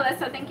 thank you,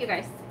 Melissa. Thank you,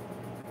 guys.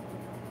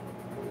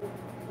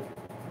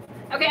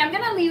 Okay, I'm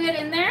gonna leave it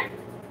in there.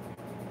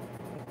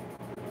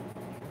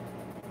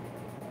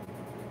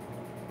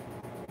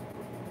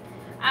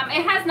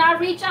 It has not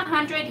reached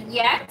 100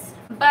 yet,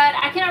 but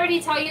I can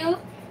already tell you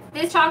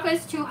this chocolate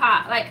is too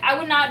hot. Like, I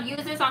would not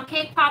use this on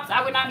cake pops.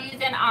 I would not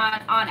use it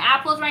on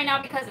apples right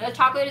now, because the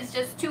chocolate is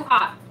just too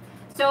hot.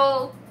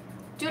 So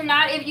do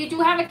not, if you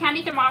do have a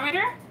candy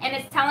thermometer and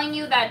it's telling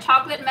you that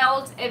chocolate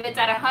melts, if it's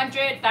at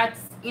 100, that's,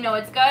 you know,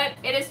 it's good.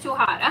 It is too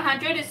hot.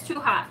 100 is too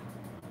hot.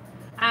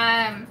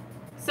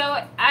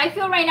 So I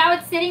feel right now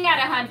it's sitting at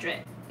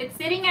 100. It's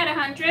sitting at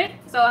 100,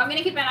 so I'm going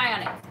to keep an eye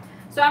on it.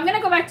 So I'm going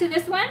to go back to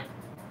this one.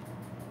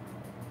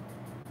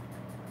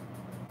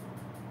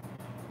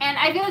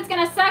 I feel it's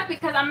gonna suck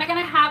because I'm not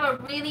gonna have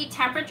a really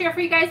temperature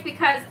for you guys,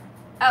 because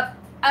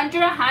under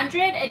 100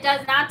 it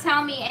does not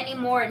tell me any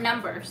more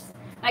numbers.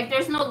 Like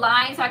there's no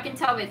line, so I can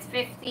tell if it's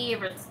 50,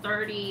 if it's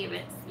 30, if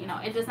it's, you know,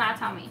 it does not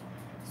tell me.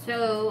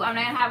 So I'm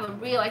not gonna have a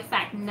real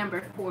exact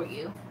number for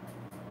you.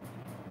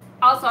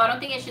 Also, I don't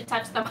think it should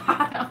touch the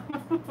bottom.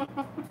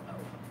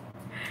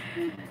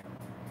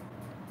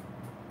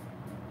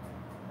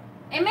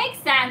 It makes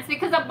sense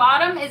because the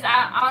bottom is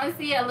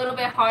honestly a little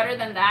bit harder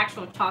than the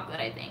actual chocolate,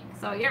 I think.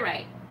 So you're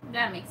right.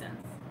 That makes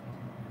sense.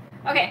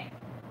 Okay.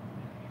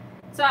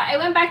 So I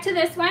went back to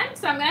this one,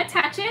 so I'm going to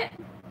touch it.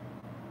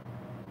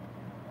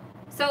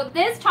 So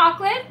this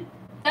chocolate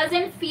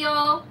doesn't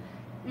feel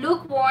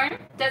lukewarm,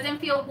 doesn't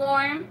feel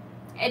warm,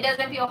 it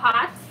doesn't feel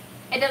hot,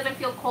 it doesn't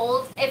feel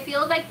cold. It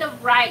feels like the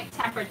right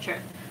temperature.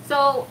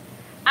 So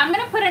I'm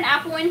going to put an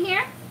apple in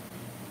here.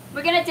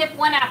 We're going to dip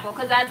one apple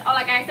because that's all,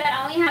 like I said,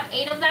 I only have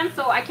 8 of them,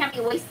 so I can't be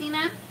wasting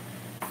them.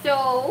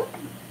 So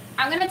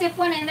I'm going to dip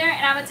one in there,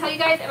 and I'm going to tell you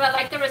guys if I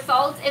like the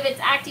results, if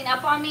it's acting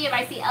up on me, if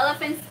I see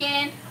elephant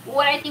skin,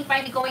 what I think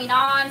might be going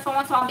on, so on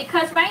and so on.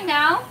 Because right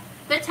now,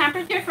 the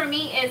temperature for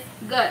me is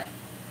good.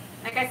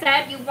 Like I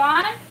said, you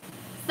want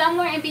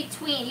somewhere in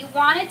between. You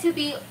want it to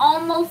be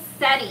almost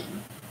setting.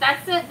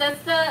 That's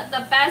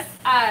the best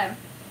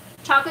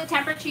chocolate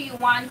temperature you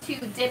want to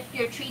dip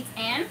your treats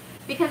in,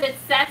 because it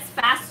sets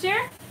faster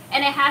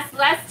and it has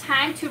less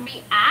time to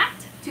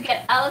react, to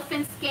get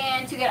elephant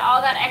skin, to get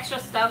all that extra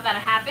stuff that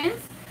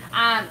happens.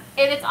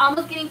 If it's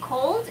almost getting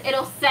cold,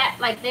 it'll set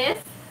like this,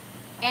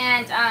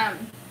 and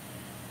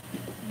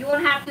you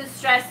won't have to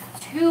stress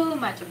too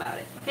much about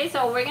it. Okay,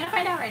 so we're gonna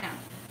find out right now.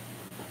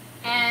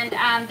 And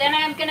then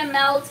I'm gonna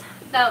melt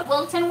the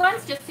Wilton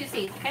ones just to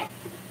see, okay?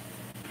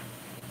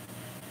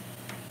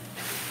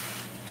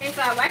 Okay,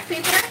 so I have wax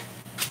paper.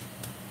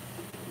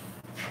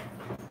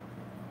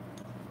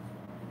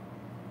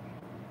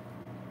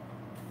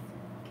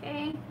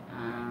 Okay,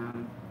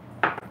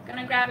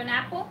 gonna grab an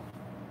apple.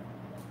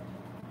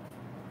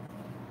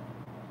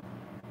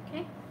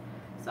 Okay,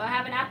 so I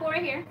have an apple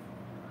right here.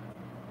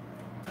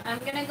 I'm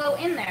gonna go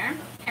in there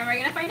and we're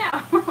gonna find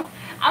out.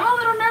 I'm a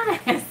little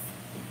nervous.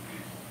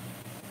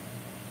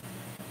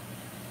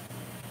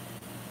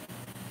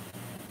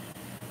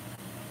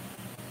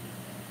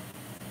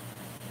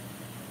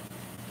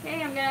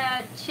 Okay, I'm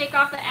gonna shake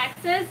off the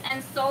excess,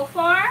 and so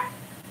far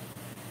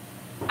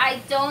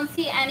I don't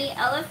see any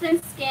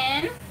elephant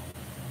skin.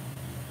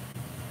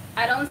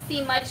 I don't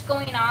see much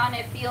going on.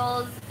 It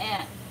feels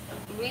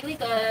really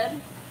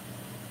good.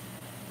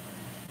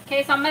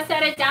 Okay, so I'm gonna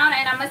set it down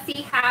and I'm gonna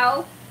see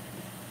how,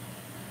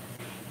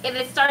 if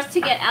it starts to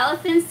get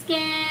elephant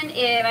skin,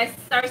 if I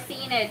start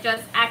seeing it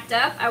just act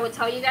up, I will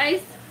tell you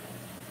guys.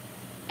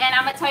 And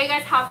I'm gonna tell you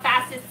guys how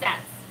fast it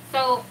sets.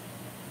 So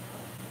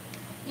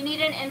you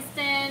need an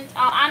instant.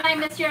 I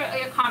missed your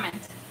comment.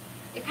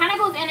 It kind of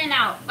goes in and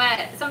out,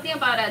 but something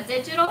about a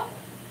digital,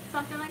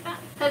 something like that.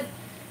 Because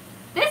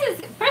this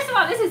is, first of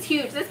all, this is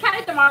huge. This kind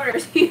of thermometer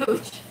is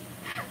huge.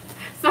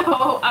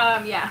 So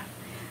yeah.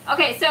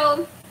 Okay,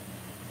 so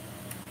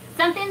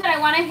something that I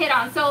want to hit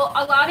on. So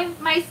a lot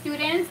of my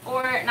students,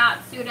 or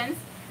not students,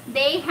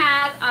 they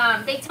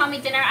have, they tell me,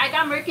 dinner, I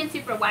got Merkin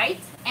Super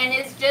White, and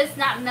it's just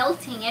not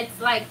melting. It's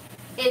like,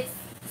 it's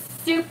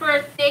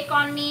super thick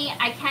on me.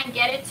 I can't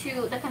get it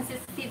to the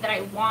consistency that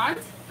I want.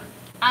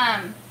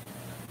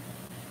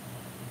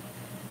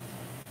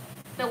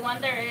 The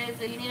one there is,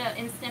 you need an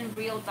instant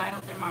real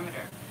dial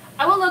thermometer.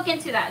 I will look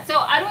into that. So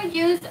I don't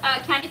use a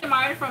candy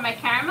thermometer for my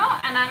caramel,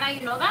 and I know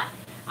you know that.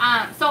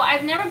 So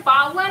I've never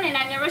bought one, and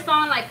I never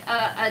saw like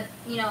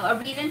a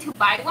reason to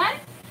buy one.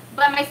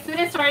 But my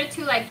students started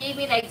to like give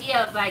me the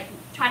idea of like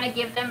trying to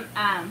give them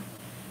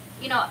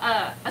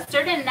a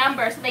certain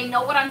number so they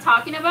know what I'm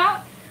talking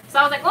about. So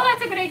I was like, oh,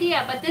 that's a good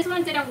idea, but this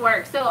one didn't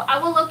work. So I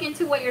will look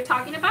into what you're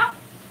talking about,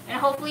 and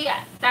hopefully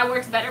that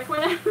works better for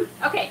them.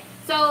 Okay,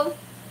 so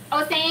I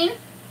was saying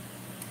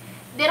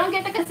they don't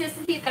get the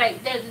consistency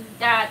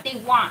that they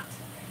want,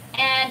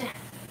 and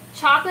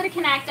chocolate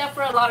can act up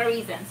for a lot of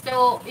reasons.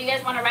 So you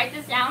guys want to write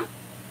this down.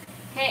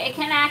 Okay, it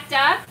can act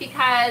up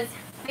because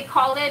they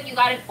call it, you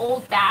got an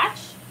old batch,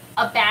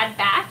 a bad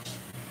batch,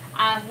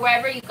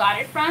 wherever you got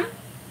it from.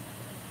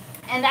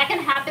 And that can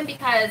happen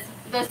because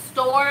the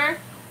store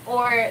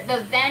or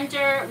the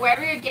vendor,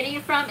 wherever you're getting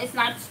it from, is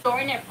not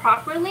storing it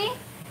properly,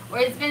 or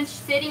it's been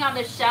sitting on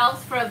the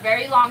shelves for a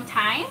very long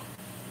time.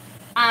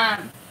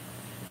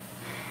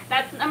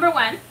 That's number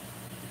one.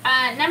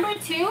 Number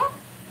two,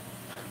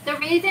 the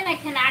reason it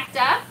can act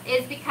up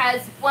is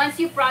because once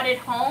you brought it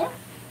home,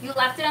 you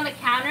left it on the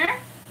counter.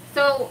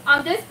 So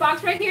on this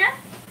box right here,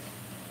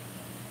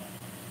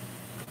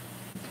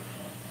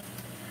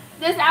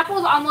 this apple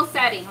is almost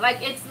setting.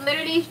 Like, it's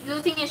literally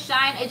losing its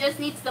shine. It just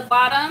needs the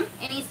bottom.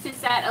 It needs to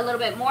set a little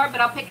bit more,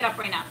 but I'll pick it up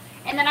right now.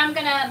 And then I'm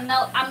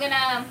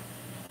gonna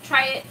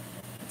try it,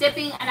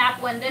 dipping an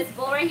apple in this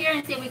bowl right here,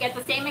 and see if we get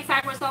the same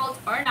exact results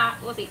or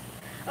not. We'll see.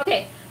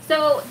 Okay,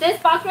 so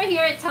this box right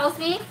here, it tells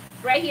me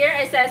right here,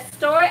 it says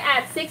store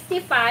at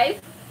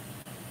 65,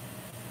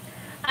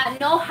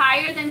 no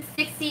higher than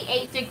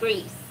 68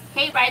 degrees.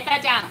 Okay, write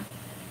that down.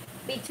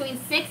 Between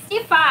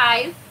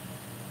 65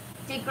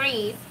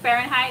 degrees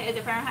Fahrenheit, is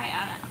it Fahrenheit?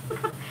 I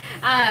don't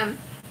know.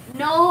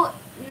 No,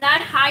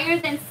 not higher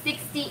than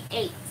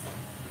 68.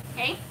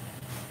 Okay?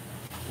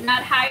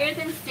 Not higher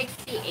than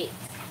 68.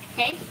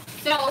 Okay?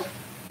 So,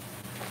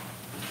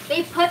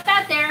 they put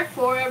that there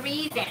for a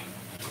reason.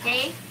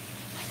 Okay?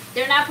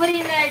 They're not putting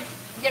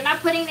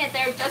it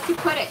there just to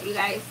put it, you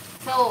guys.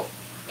 So,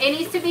 it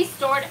needs to be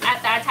stored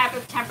at that type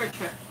of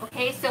temperature.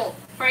 Okay? So,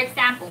 for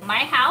example, my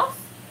house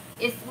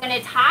is, when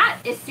it's hot,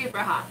 it's super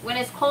hot. When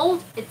it's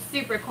cold, it's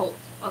super cold.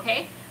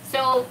 Okay?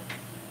 So,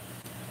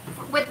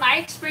 with my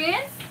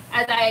experience,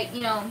 as I,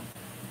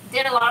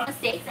 did a lot of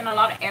mistakes and a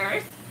lot of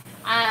errors,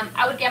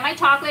 I would get my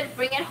chocolate,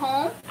 bring it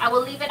home. I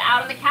would leave it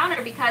out on the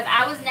counter because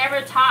I was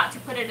never taught to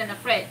put it in the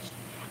fridge.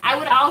 I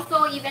would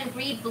also even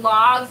read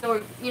blogs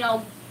or,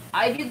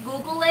 if you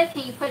Google it,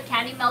 can you put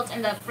candy melt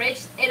in the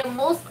fridge?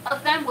 Most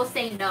of them will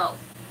say no.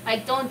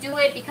 Like, don't do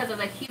it because of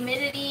the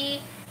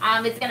humidity.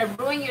 It's going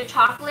to ruin your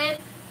chocolate.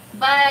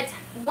 But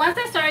once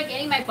I started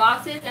getting my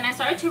boxes and I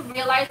started to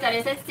realize that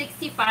it said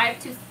 65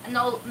 to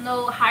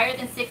no higher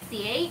than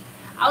 68,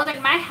 I was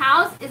like, my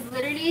house is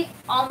literally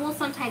almost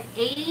sometimes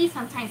 80,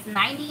 sometimes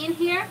 90 in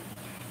here.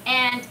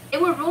 And it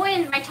would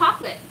ruin my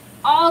chocolate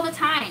all the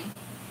time.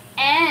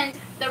 And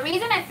the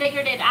reason I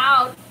figured it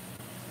out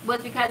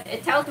was because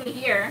it tells me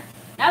here.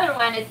 Another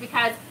one is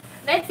because,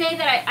 let's say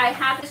that I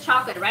have this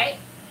chocolate, right?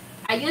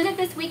 I use it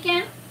this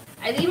weekend.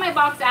 I leave my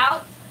box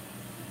out.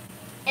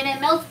 And it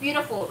melts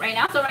beautiful right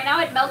now. So right now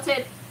it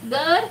melted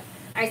good.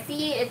 I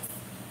see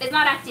it's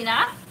not acting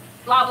up.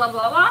 Blah, blah,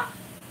 blah, blah.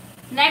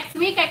 Next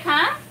week I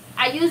come.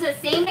 I use the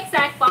same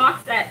exact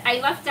box that I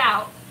left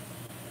out.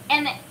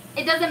 And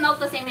it doesn't melt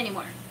the same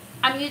anymore.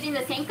 I'm using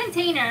the same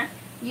container.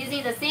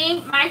 Using the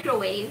same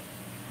microwave.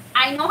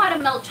 I know how to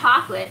melt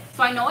chocolate.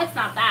 So I know it's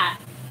not that.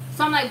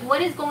 So I'm like,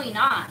 what is going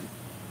on?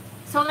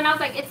 So then I was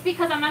like, it's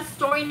because I'm not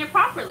storing it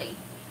properly.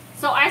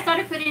 So I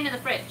started putting it in the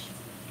fridge.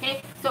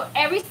 Okay. So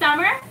every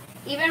summer,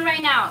 even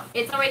right now,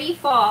 it's already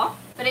fall,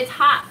 but it's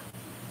hot.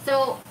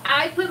 So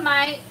I put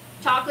my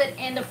chocolate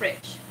in the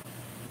fridge.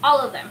 All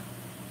of them.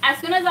 As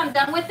soon as I'm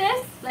done with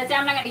this, let's say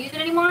I'm not going to use it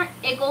anymore,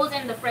 it goes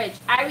in the fridge.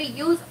 I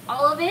reuse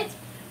all of it.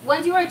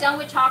 Once you are done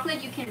with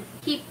chocolate, you can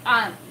keep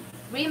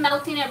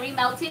remelting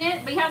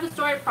it, but you have to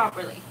store it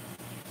properly.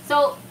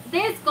 So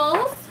this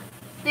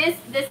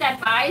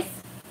advice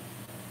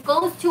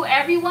goes to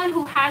everyone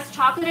who has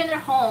chocolate in their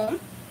home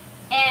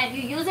and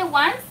you use it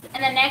once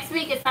and the next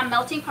week it's not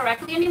melting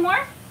correctly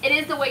anymore. It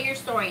is the way you're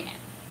storing it.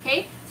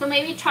 Okay, so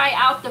maybe try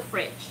out the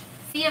fridge,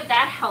 see if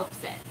that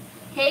helps it.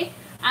 Okay,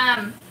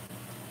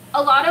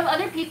 a lot of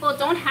other people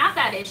don't have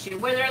that issue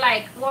where they're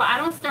like, well, I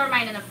don't store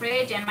mine in the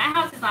fridge and my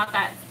house is not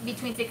that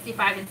between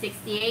 65 and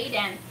 68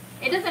 and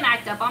it doesn't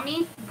act up on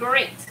me.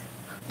 Great,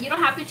 you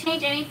don't have to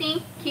change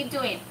anything. Keep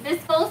doing it.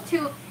 This goes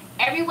to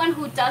everyone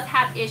who does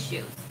have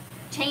issues.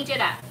 Change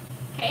it up.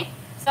 Okay,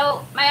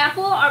 so my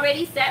apple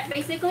already set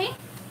basically.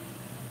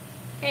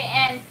 Okay,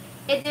 and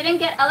it didn't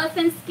get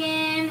elephant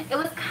skin. It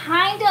was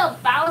kind of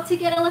about to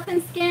get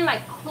elephant skin,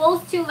 like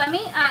close to.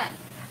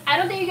 I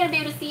don't think you're gonna be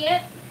able to see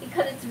it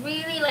because it's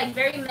really like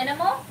very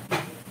minimal.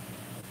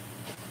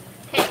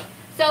 Okay,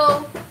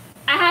 so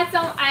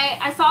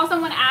I saw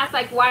someone ask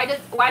like, why do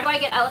I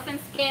get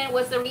elephant skin?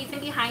 What's the reason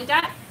behind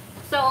that?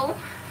 So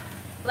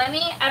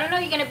I don't know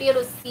if you're gonna be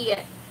able to see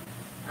it.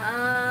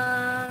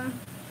 I'm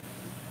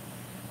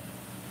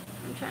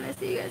trying to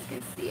see if you guys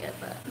can see it,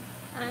 but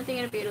I don't think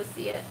you're gonna be able to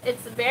see it.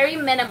 It's very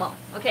minimal.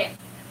 Okay,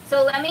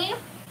 so let me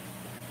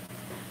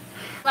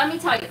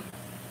tell you.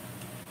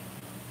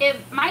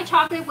 If my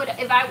chocolate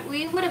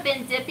we would have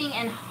been dipping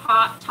in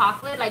hot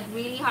chocolate, like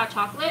really hot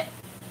chocolate,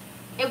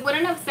 it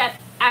wouldn't have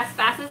set as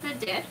fast as it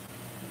did.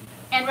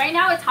 And right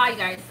now it's hot, you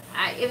guys.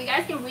 If you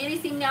guys can really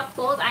see me up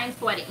close, I am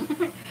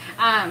sweating.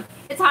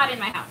 It's hot in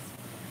my house.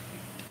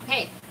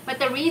 Okay, but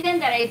the reason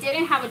that I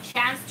didn't have a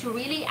chance to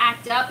really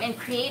act up and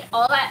create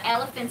all that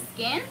elephant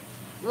skin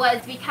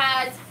was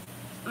because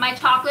my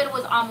chocolate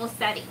was almost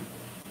setting.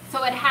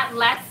 So it had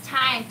less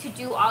time to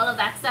do all of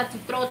that stuff, to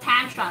throw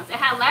tantrums. It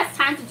had less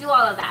time to do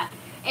all of that.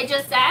 It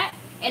just sat,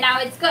 and now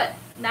it's good.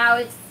 Now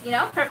it's,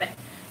 perfect.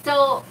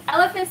 So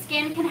elephant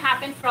skin can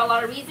happen for a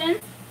lot of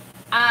reasons.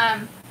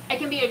 It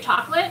can be your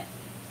chocolate.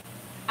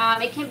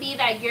 It can be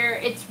that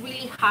it's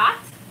really hot.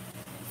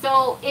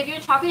 So if your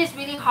chocolate is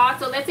really hot,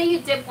 so let's say you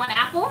dip one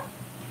apple,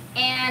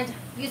 and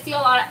you see a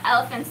lot of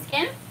elephant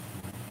skin,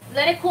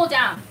 let it cool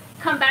down.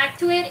 Come back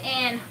to it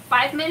in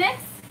 5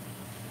 minutes.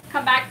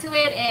 Come back to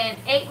it in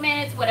 8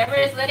 minutes, whatever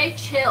it is, let it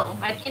chill.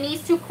 Like, it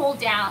needs to cool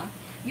down.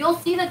 You'll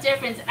see the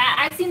difference.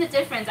 I've seen the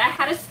difference. I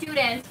had a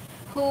student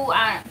who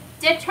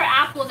dipped her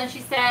apples and she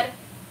said,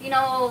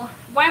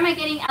 why am I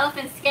getting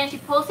elephant skin? She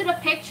posted a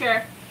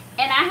picture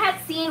and I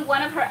had seen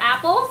one of her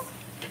apples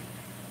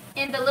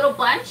in the little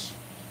bunch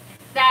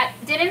that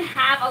didn't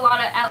have a lot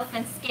of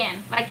elephant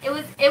skin. Like, it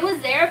was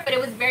there, but it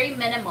was very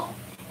minimal.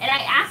 And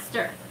I asked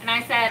her and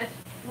I said,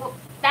 well,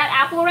 that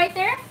apple right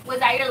there, was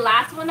that your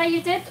last one that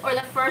you dipped or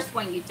the first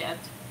one you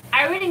dipped?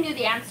 I already knew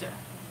the answer.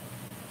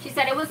 She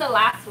said it was the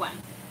last one.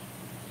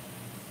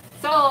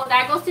 So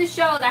that goes to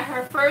show that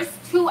her first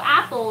 2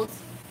 apples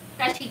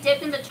that she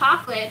dipped in the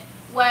chocolate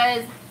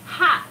was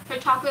hot. Her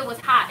chocolate was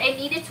hot. It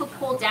needed to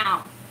cool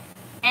down.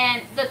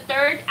 And the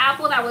 3rd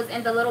apple that was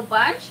in the little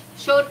bunch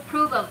showed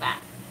proof of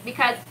that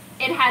because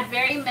it had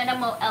very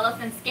minimal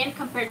elephant skin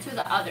compared to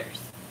the others.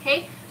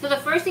 Okay, so the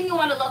first thing you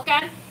want to look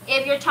at,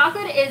 if your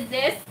chocolate is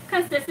this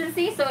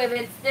consistency, so if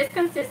it's this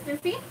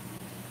consistency,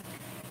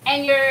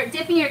 and you're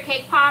dipping your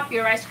cake pop,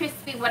 your Rice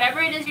Krispie, whatever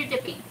it is you're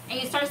dipping,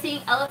 and you start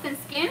seeing elephant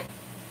skin,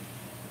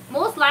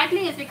 most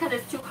likely it's because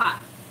it's too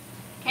hot.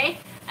 Okay,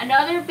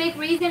 another big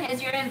reason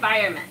is your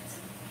environment.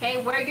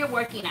 Okay, where you're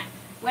working at.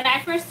 When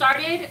I first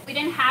started, we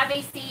didn't have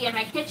AC in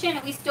my kitchen,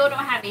 and we still don't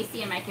have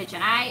AC in my kitchen.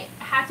 I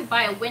had to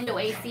buy a window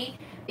AC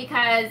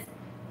because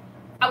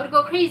I would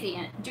go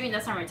crazy during the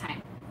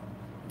summertime.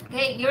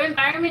 Okay, your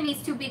environment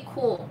needs to be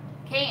cool.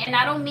 Okay, and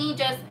I don't mean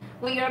just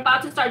when you're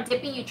about to start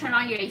dipping, you turn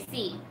on your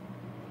AC.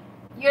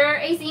 Your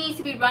AC needs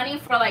to be running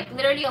for like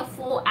literally a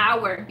full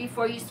hour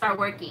before you start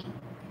working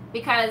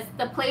because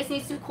the place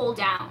needs to cool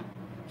down.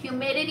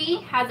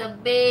 Humidity has a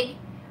big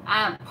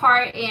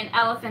part in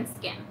elephant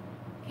skin.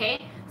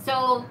 Okay,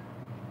 so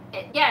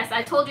yes,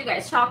 I told you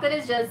guys, chocolate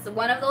is just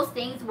one of those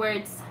things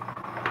where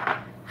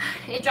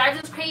it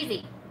drives us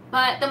crazy.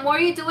 But the more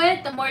you do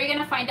it, the more you're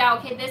gonna find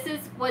out, okay, this is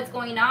what's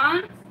going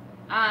on.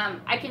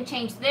 I can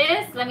change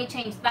this, let me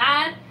change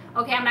that.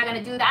 Okay, I'm not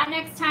gonna do that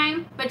next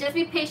time, but just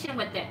be patient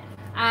with it.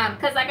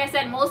 Because like I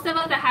said, most of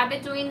us that have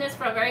been doing this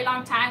for a very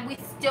long time, we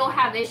still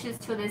have issues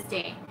to this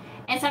day.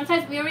 And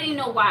sometimes we already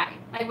know why.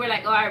 Like we're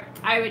like, oh,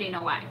 I already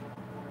know why.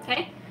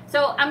 Okay,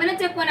 so I'm gonna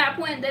dip one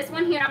apple in this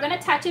one here. I'm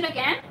gonna touch it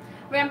again.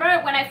 Remember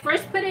when I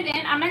first put it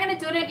in, I'm not gonna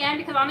do it again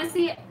because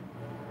honestly,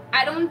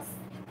 I don't,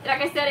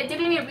 like I said, it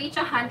didn't even reach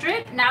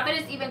 100. Now that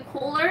it's even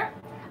cooler,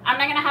 I'm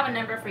not gonna have a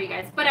number for you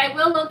guys, but I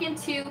will look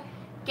into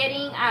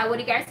getting what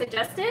you guys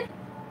suggested.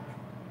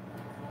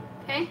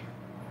 Okay.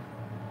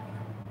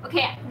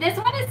 Okay, this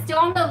one is still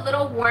on the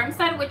little warm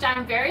side, which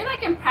I'm very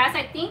like impressed.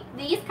 I think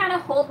these kind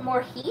of hold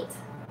more heat.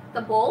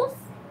 The bowls,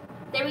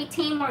 they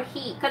retain more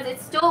heat because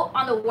it's still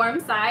on the warm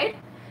side.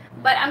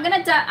 But I'm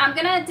gonna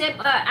dip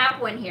an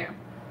apple in here.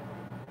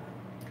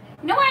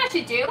 You know what I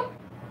should do?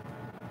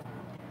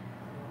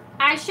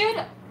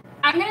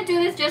 I'm gonna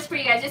do this just for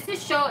you guys, just to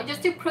show,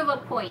 just to prove a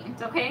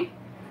point. Okay,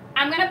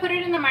 I'm gonna put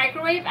it in the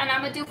microwave and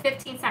I'm gonna do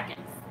 15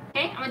 seconds.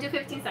 Okay, I'm gonna do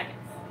 15 seconds.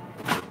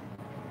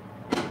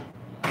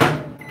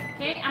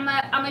 Okay, I'm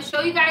gonna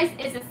show you guys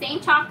it's the same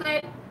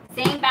chocolate,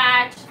 same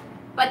batch,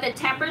 but the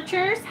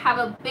temperatures have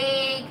a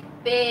big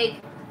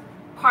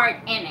part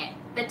in it.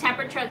 The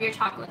temperature of your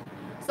chocolate.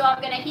 So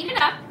I'm gonna heat it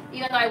up,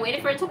 even though I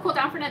waited for it to cool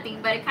down for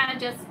nothing, but it kind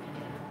of just,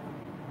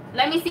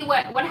 let me see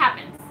what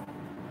happens.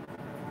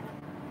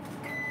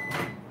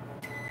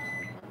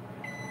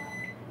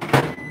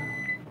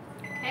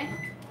 Okay.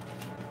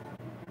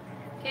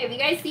 Okay, if you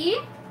guys see,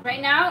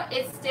 right now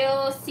it's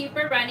still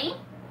super runny.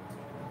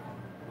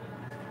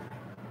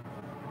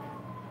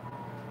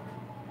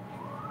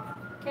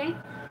 Okay,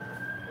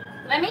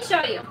 let me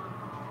show you.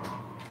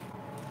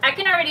 I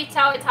can already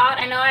tell it's hot.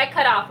 I know I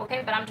cut off,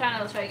 okay, but I'm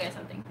trying to show you guys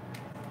something.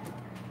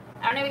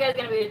 I don't know if you guys are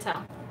gonna be able to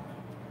tell.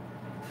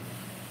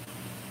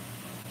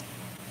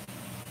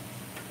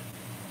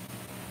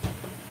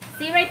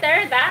 See right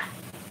there, that?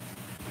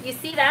 You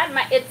see that?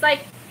 It's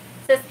like,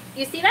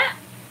 you see that?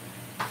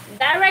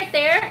 That right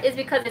there is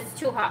because it's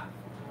too hot.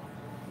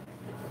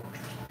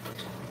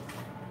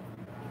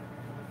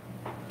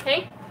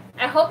 Okay,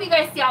 I hope you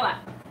guys see all that.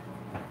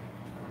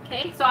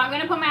 Okay, so I'm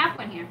going to put my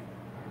apple in here.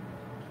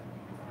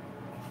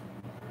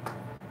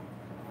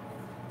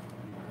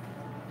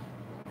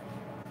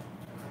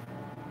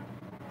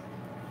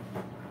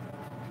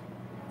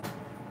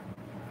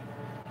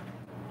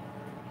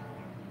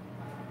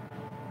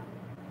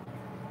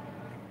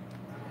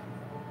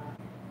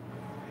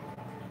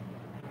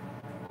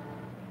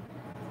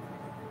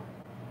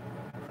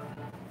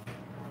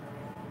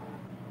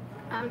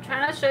 I'm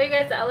trying to show you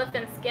guys the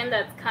elephant skin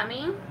that's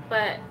coming,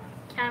 but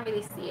can't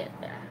really see it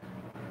there.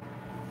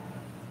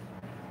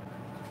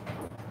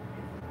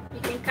 You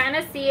can kind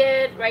of see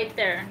it right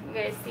there. You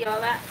guys see all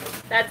that?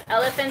 That's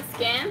elephant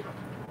skin.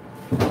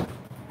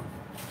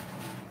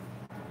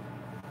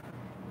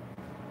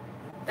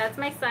 That's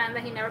my son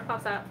that he never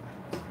pops out.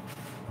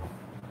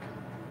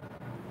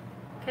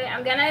 Okay,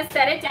 I'm gonna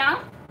set it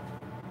down.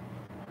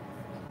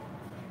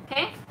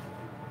 Okay,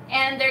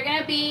 and they're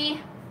gonna be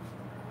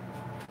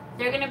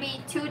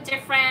two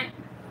different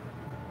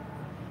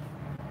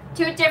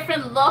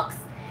looks,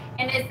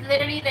 and it's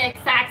literally the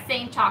exact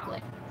same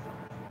chocolate.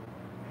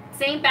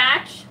 Same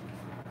batch,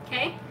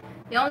 okay?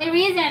 The only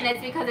reason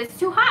is because it's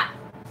too hot.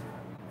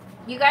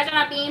 You guys are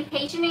not being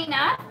patient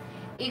enough.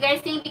 You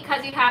guys think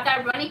because you have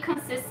that runny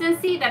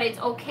consistency that it's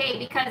okay,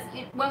 because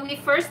when we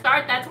first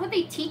start, that's what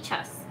they teach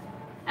us.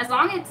 As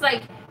long as it's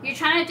like you're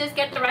trying to just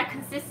get the right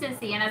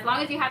consistency, and as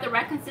long as you have the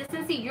right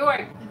consistency, you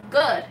are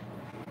good.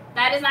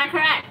 That is not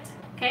correct,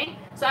 okay?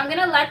 So I'm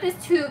gonna let this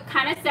to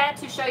kind of set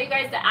to show you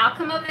guys the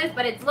outcome of this,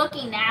 but it's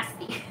looking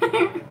nasty.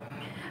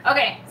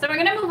 Okay, so we're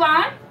gonna move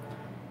on.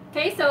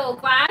 Okay, so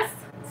glass,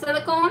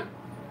 silicone.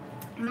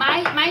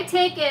 My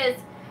take is,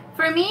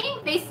 for me,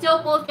 they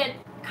still both get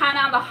kind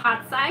of on the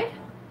hot side.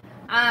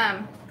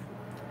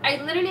 I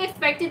literally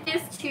expected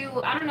this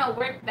to, I don't know,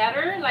 work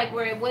better, like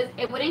where it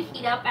wouldn't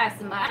heat up as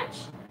much,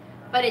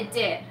 but it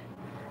did.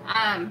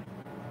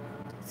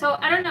 So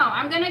I don't know.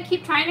 I'm gonna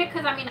keep trying it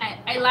because I mean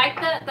I like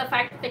the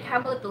fact that they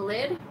come with the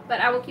lid,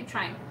 but I will keep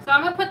trying. So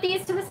I'm gonna put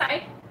these to the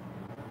side.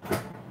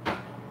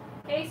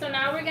 Okay, so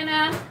now we're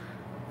gonna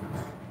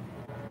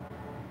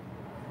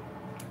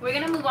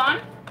move on,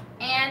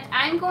 and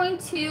I'm going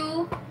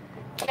to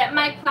get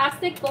my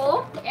plastic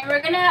bowl, and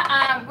we're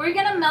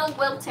gonna melt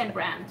Wilton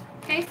brand.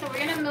 Okay, so we're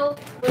gonna melt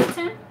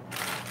Wilton.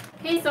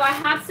 Okay, so I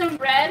have some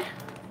red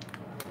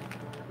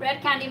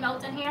candy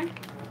melt in here.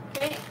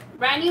 Okay,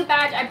 brand new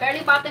batch. I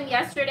barely bought them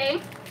yesterday,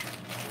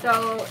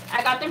 so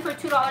I got them for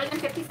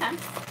 $2.50.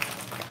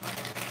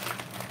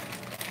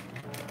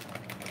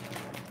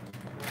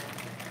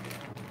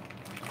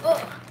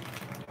 Oh.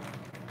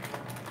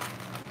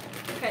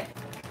 Okay,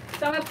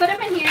 so I'm gonna put them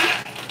in here.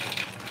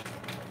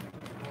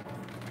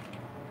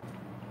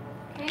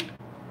 Okay.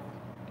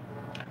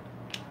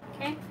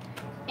 Okay,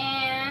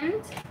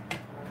 and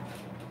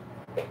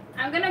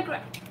I'm gonna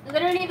grab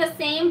literally the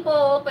same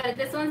bowl, but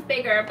this one's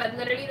bigger, but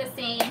literally the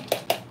same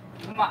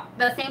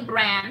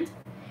brand.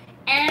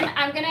 And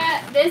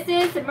this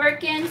is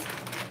Merkin's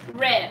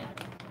Red.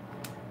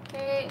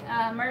 Okay,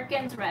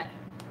 Merkin's Red.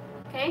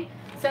 Okay,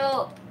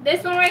 so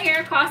this one right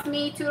here cost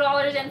me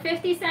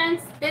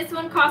 $2.50. This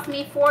one cost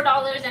me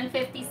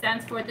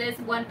 $4.50 for this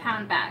 1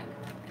 pound bag.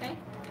 Okay,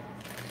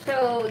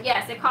 so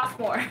yes, it costs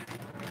more.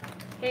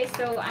 Okay,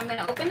 so I'm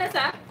gonna open this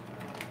up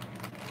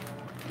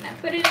and I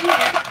put it in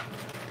here.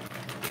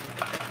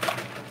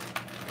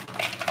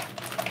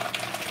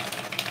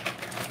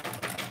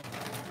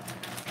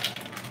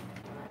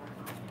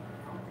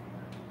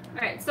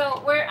 Alright,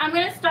 so I'm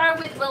gonna start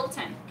with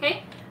Wilton,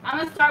 okay? I'm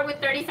gonna start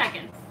with 30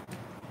 seconds.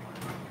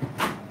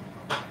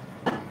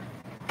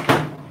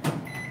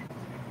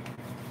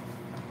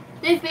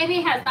 This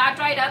baby has not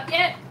dried up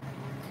yet.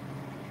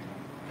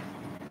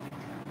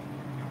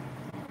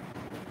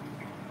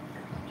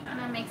 I'm trying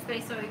to make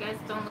space so you guys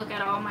don't look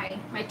at all my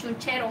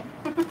chunchero.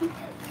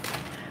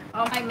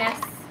 All my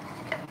mess.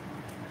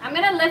 I'm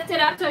gonna lift it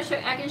up so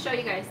I can show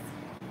you guys.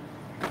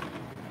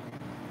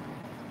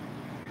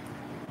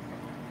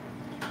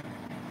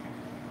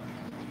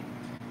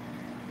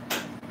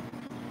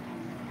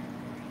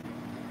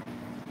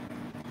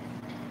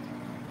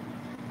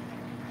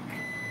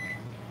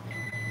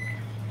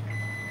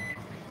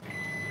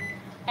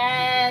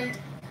 And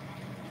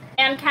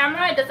on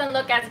camera, it doesn't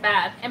look as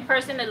bad. In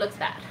person, it looks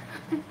bad.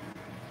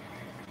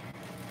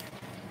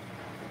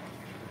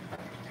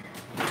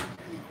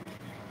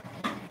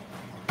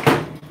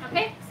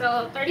 Okay,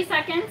 so 30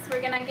 seconds.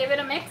 We're gonna give it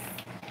a mix.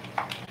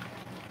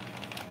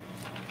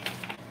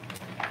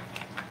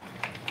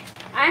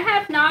 I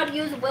have not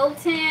used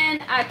Wilton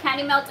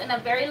candy melt in a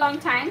very long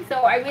time,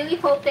 so I really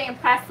hope they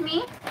impress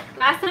me.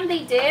 Last time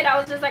they did, I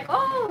was just like,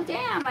 oh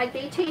damn, like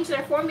they changed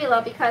their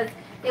formula because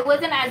it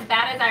wasn't as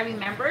bad as I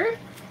remembered.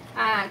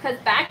 Because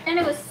back then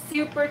it was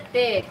super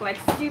thick, like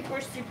super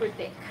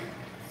thick.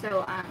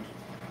 So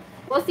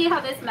we'll see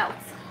how this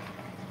melts.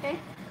 Okay,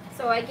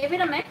 so I give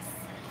it a mix.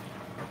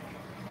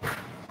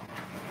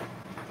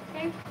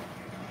 Okay,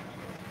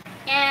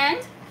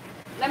 and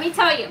let me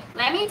tell you,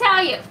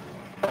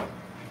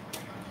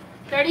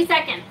 30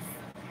 seconds.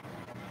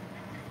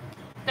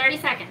 30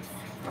 seconds.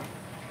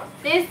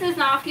 This does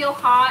not feel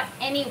hot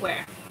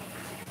anywhere.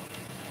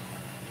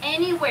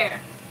 Anywhere.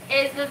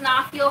 It does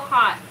not feel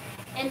hot.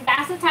 And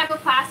that's the type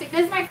of plastic.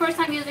 This is my first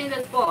time using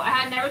this bowl. I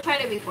had never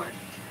tried it before.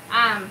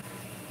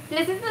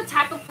 This is the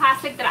type of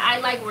plastic that I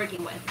like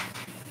working with.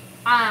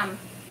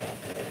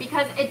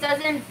 Because it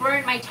doesn't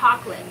burn my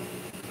chocolate.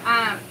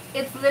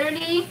 It's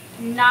literally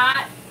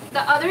not...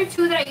 The other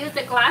two that I used,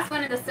 the glass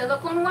one and the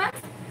silicone ones,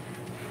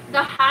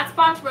 the hot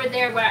spots were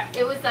there where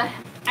it was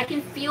I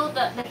can feel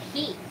the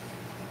heat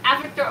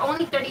after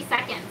only 30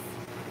 seconds.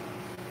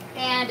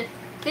 And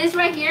this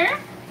right here,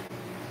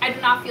 I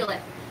do not feel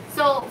it.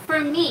 So for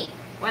me,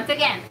 once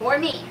again, for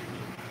me,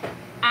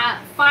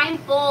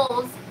 find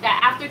bowls that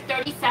after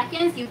 30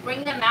 seconds, you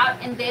bring them out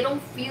and they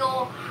don't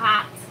feel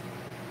hot.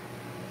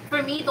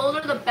 For me, those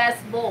are the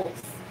best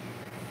bowls.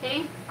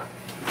 Okay?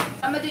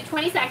 I'm gonna do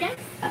 20 seconds.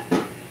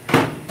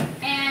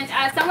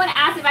 And someone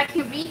asked if I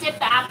can re-dip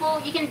the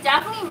apple. You can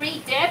definitely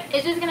re-dip.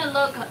 It's just gonna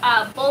look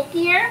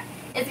bulkier.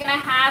 It's gonna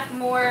have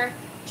more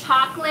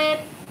chocolate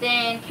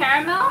than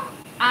caramel.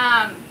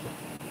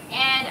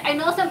 And I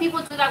know some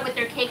people do that with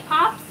their cake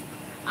pops.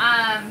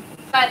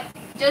 But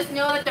just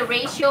know that the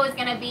ratio is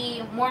gonna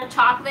be more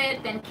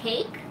chocolate than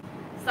cake.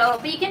 So,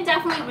 but you can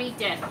definitely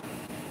re-dip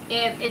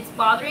if it's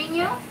bothering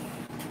you.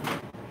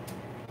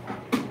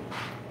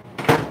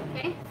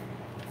 Okay.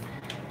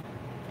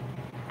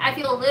 I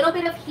feel a little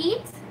bit of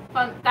heat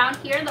from down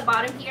here in the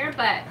bottom here,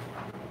 but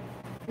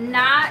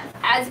not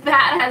as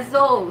bad as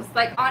those.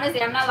 Like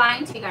honestly, I'm not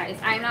lying to you guys.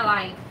 I'm not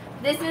lying.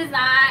 This is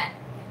not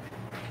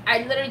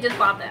I literally just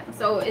bought them.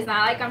 So it's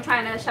not like I'm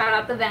trying to shout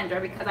out the vendor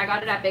because I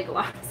got it at Big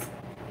Lots.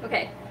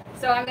 Okay,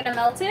 so I'm gonna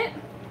melt it.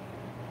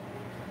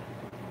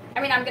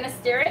 I'm gonna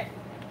stir it.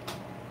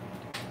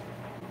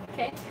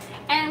 Okay,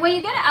 and when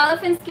you get an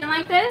elephant skin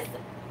like this,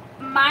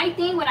 my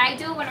thing, what I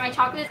do when my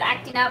chocolate is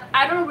acting up,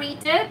 I don't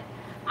re-dip.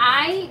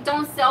 I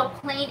don't sell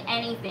plain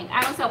anything.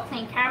 I don't sell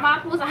plain caramel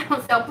apples. I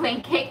don't sell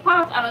plain cake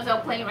pops. I don't sell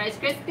plain Rice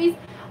Krispies.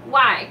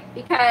 Why?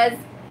 Because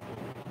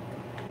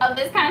of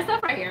this kind of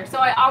stuff right here. So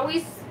I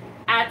always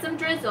add some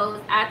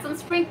drizzles, add some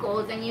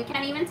sprinkles, and you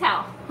can't even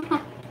tell.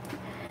 All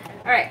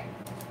right.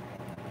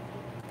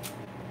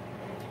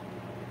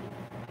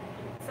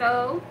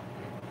 So,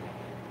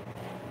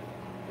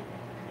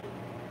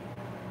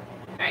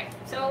 all right.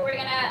 So we're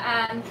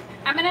gonna,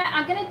 I'm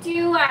gonna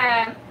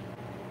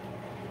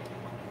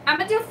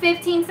do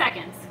 15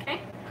 seconds.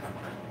 Okay.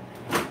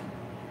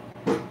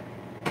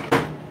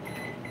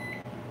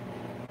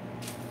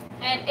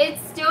 And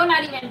it's still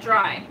not even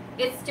dry.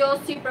 It's still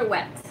super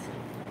wet.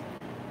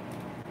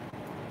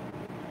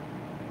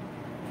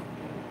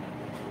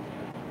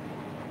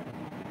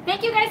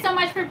 Thank you guys so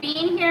much for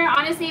being here.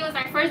 Honestly, it was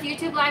my first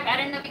YouTube live. I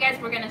didn't know if you guys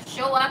were going to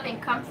show up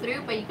and come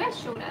through, but you guys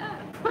showed up.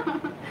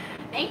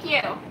 Thank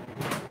you.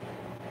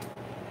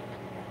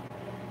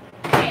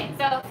 Okay,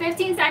 so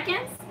 15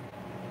 seconds.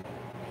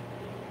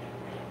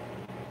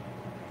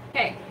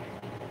 Okay.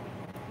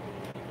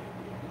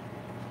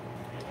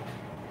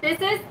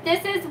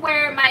 This is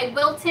where my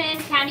Wilton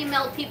candy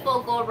melt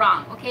people go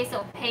wrong. Okay,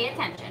 so pay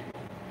attention.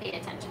 Pay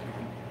attention.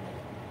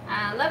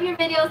 Love your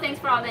videos. Thanks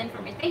for all the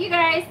information. Thank you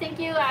guys. Thank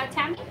you,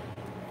 Tammy.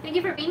 Thank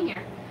you for being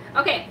here.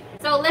 Okay,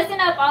 so listen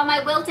up, all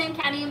my Wilton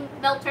candy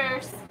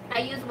melters. I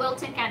use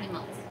Wilton candy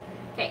melts.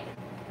 Okay,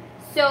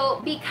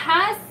 so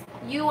because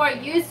you are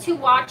used to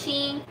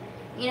watching,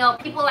 you know,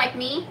 people like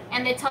me,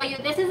 and they tell you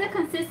this is a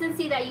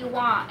consistency that you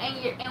want,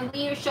 and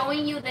we are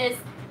showing you this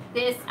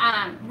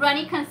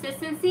runny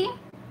consistency.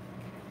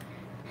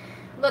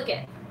 Look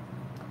it.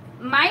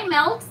 My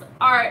melts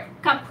are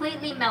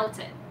completely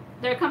melted.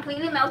 They're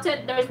completely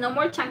melted. There's no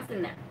more chunks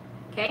in there.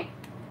 Okay.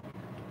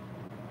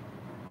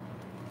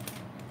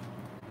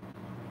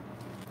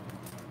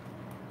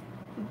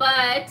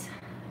 But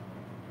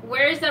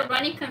where's the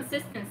runny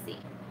consistency?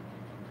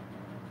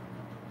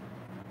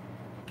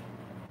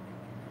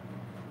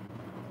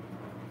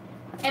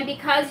 And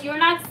because you're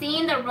not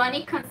seeing the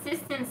runny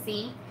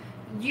consistency,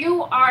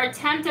 you are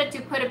tempted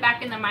to put it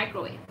back in the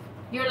microwave.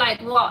 You're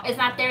like, well, it's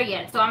not there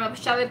yet, so I'm going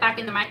to shove it back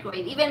in the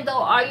microwave, even though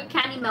all your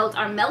candy melts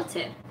are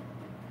melted.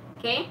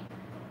 Okay?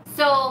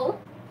 So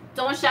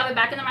don't shove it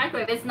back in the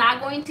microwave. It's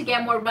not going to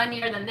get more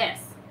runnier than this.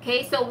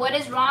 Okay? So what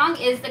is wrong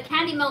is the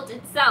candy melt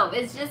itself.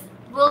 It's just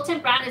Wilton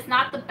brand is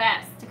not the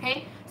best.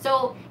 Okay?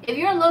 So if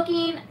you're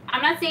looking,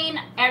 I'm not saying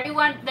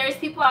everyone, there's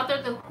people out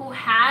there who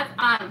have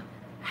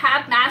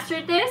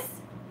mastered this,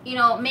 you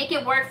know, make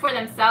it work for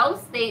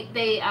themselves. They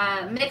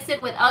mix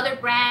it with other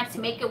brands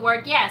to make it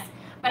work. Yes.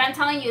 But I'm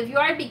telling you, if you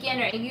are a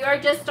beginner, if you are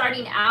just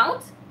starting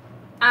out,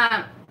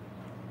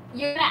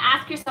 you're going to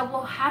ask yourself,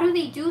 well, how do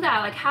they do that?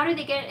 Like, how do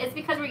they get it? It's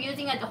because we're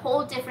using a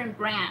whole different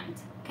brand.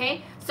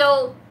 Okay?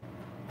 So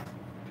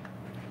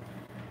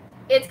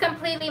it's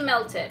completely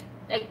melted.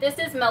 Like, this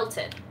is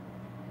melted.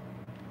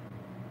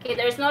 Okay,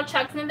 there's no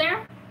chunks in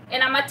there.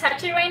 And I'm going to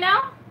touch it right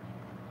now.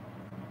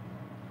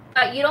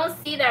 But you don't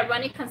see that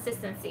runny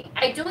consistency.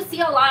 I do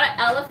see a lot of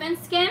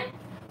elephant skin.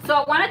 So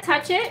I want to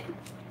touch it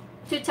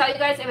to tell you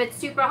guys if it's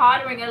super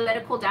hot, and we're going to let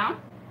it cool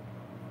down.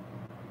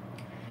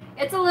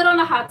 It's a little on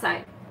the hot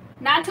side.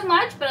 Not too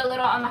much, but a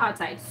little on the hot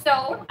side.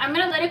 So I'm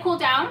going to let it cool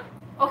down.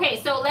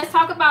 Okay, so let's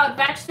talk about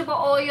vegetable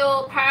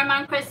oil,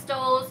 paramount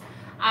crystals,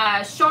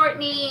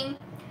 shortening,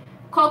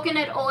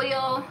 coconut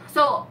oil.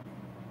 So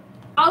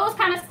all those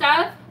kind of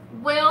stuff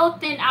will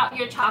thin out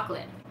your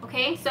chocolate.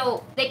 Okay,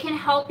 so they can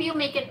help you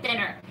make it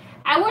thinner.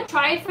 I would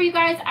try it for you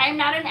guys. I'm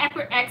not an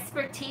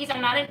expertise.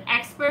 I'm not an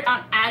expert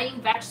on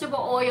adding vegetable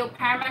oil,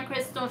 paramount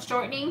crystal,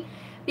 shortening,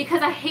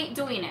 because I hate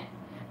doing it.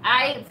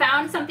 I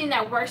found something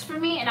that works for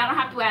me, and I don't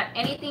have to add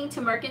anything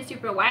to Merkin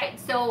Super White,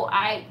 so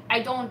I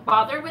don't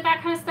bother with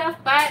that kind of stuff.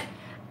 But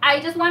I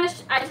just want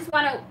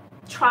to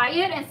try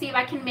it and see if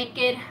I can make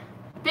it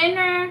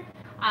thinner,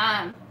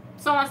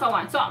 so on, so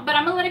on. So, but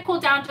I'm gonna let it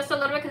cool down just a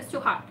little bit because it's too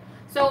hot.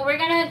 So we're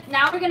gonna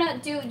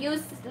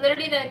use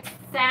literally the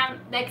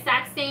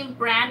exact same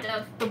brand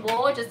of the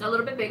bowl, just a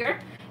little bit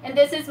bigger. And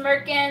this is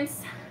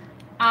Merkin's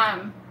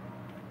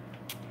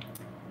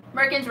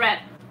Red.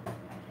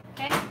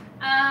 Okay.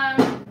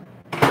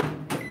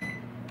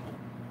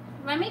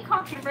 Let me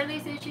call Kimberly,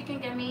 see if she can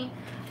get me.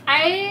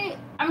 I'm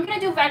gonna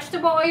do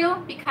vegetable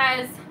oil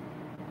because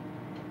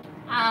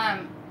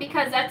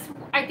that's,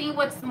 I think,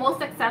 what's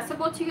most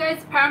accessible to you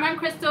guys. Paramount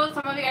crystals,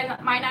 some of you guys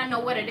might not know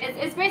what it is.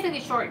 It's basically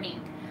shortening.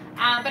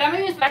 But I'm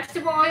going to use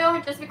vegetable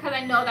oil just because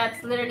I know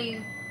that's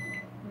literally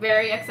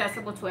very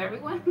accessible to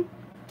everyone.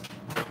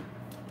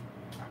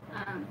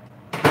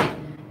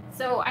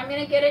 So I'm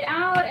going to get it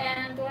out,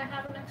 and do I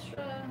have an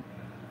extra?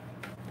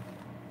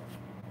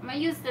 I'm going to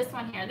use this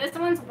one here. This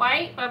one's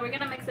white, but we're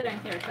going to mix it in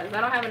here because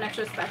I don't have an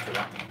extra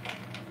spatula.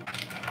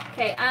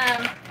 Okay,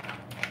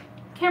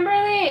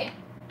 Kimberly.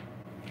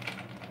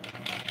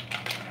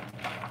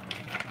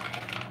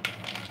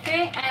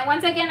 Okay, and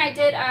once again, I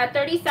did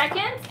 30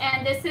 seconds,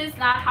 and this is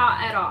not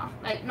hot at all.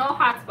 Like, no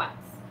hot spots.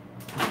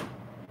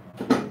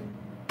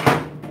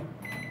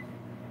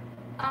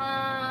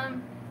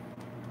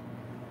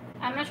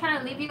 I'm not trying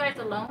to leave you guys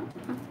alone,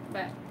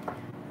 but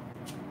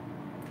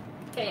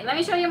okay, let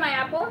me show you my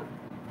apple.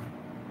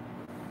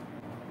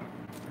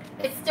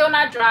 It's still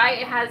not dry.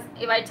 It has,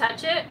 if I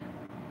touch it,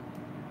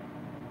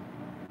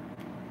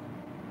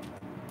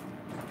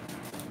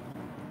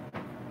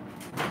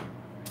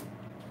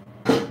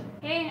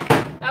 okay,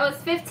 that was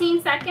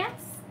 15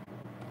 seconds.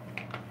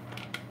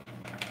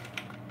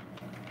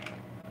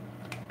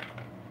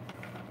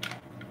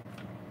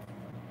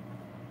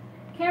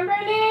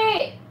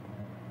 Kimberly!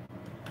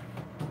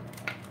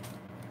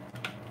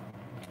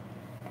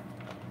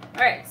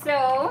 Alright,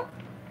 so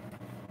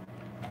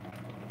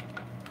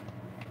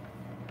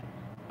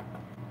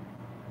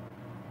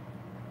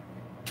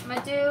I'm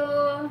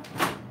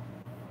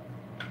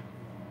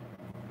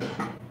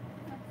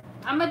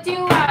gonna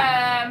do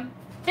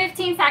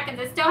 15 seconds.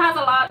 It still has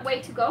a lot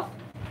way to go.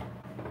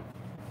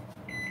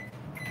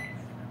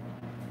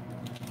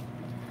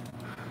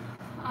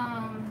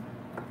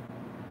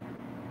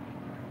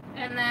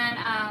 And then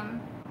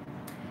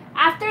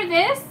after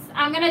this,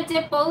 I'm gonna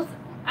dip both.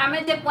 I'm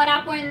gonna dip one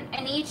apple in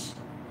each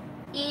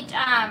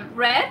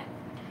red,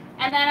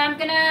 and then I'm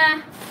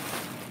gonna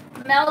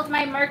melt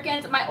my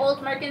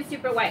old Merkin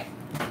Super White.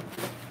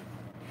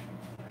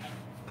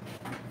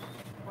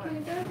 Can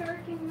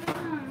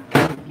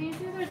you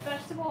do the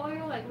vegetable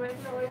oil, like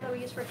regular oil that we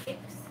use for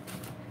cakes?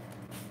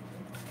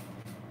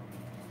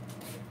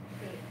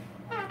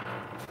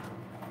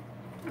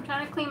 I'm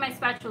trying to clean my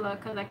spatula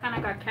because I kind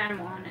of got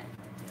caramel on it.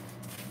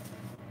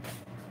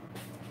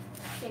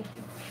 Thank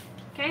you.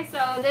 Okay,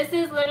 so this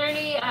is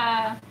literally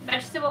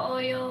vegetable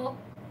oil.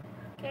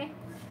 Okay.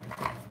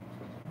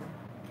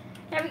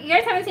 You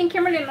guys haven't seen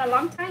Kimberly in a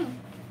long time.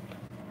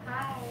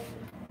 Hi.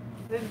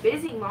 Been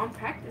busy, Mom,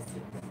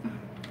 practices.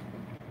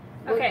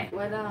 Okay.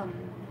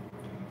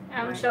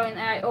 I'm showing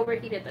that I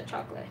overheated the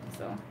chocolate.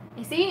 So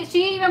you see,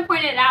 she even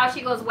pointed it out.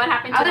 She goes, "What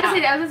happened to that?"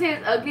 I was gonna say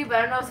it's ugly, but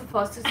I don't know if I'm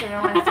supposed to, so I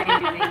don't want to say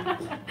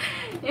anything.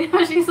 You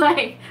know, she's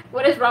like,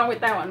 "What is wrong with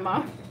that one,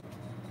 Mom?"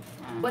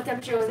 What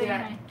temperature was it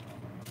at?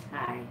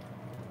 Hi.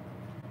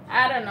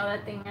 I don't know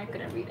that thing. I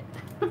couldn't read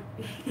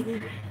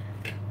it.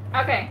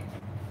 Okay.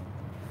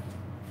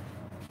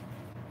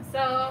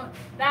 So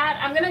that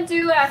I'm gonna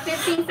do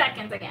 15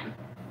 seconds again.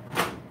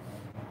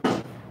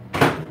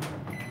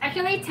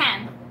 Actually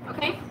 10.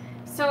 Okay.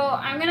 So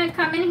I'm gonna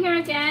come in here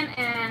again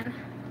and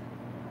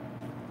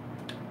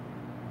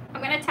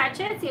I'm gonna touch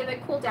it, see if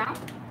it cool down.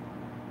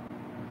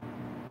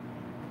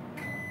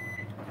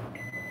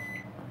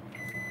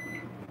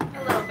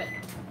 A little bit.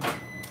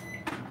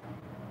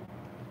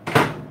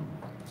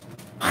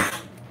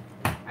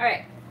 All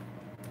right.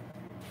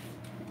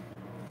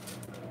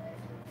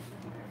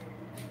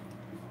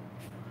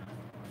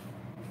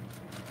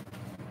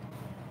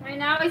 Right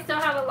now I still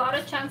have a lot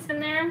of chunks in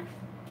there.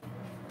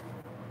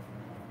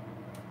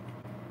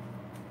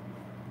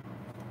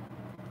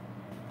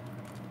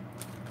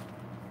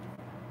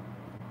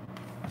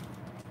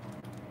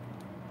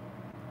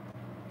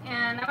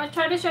 And I'm going to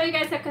try to show you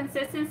guys the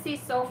consistency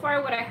so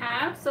far, what I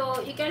have.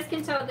 So you guys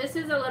can tell this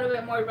is a little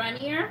bit more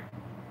runnier.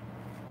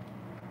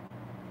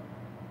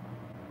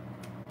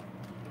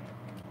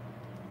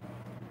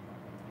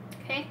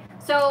 Okay,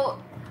 so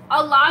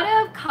a lot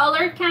of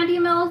colored candy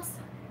melts,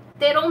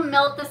 they don't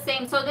melt the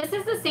same. So this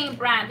is the same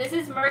brand. This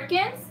is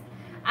Merkin's.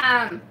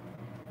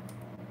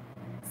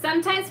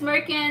 Sometimes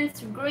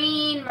Merkin's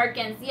green,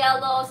 Merkin's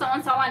yellow, so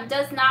on,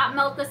 does not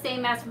melt the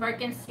same as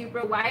Merkin's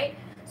Super White.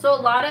 So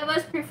a lot of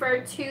us prefer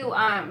to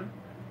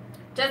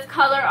just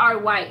color our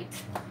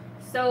white.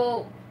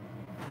 So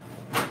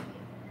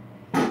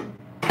I'm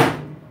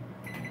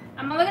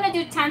only going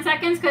to do 10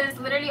 seconds because it's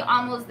literally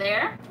almost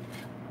there.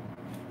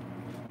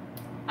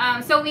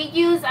 So we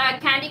use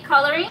candy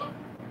coloring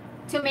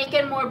to make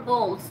it more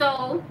bold.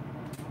 So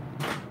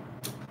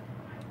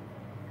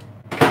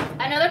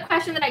another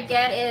question that I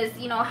get is,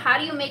 you know, how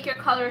do you make your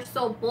color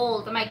so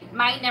bold? It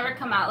might never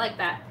come out like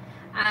that.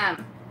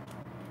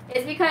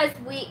 It's because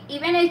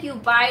even if you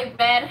buy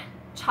red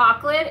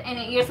chocolate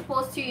and you're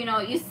supposed to, you know,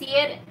 you see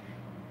it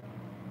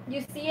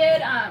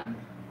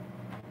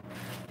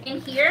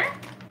in here,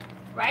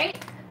 right?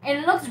 And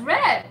it looks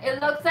red. It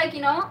looks like,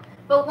 you know,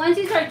 but once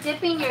you start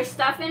dipping your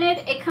stuff in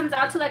it, it comes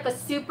out to like a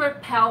super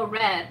pale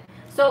red.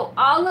 So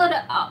all of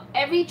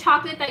every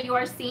chocolate that you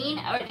are seeing,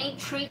 or any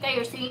treat that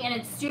you're seeing, and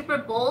it's super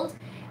bold,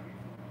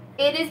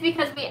 it is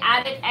because we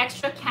added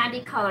extra candy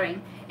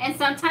coloring, and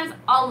sometimes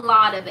a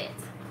lot of it,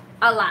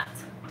 a lot.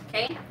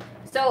 Okay,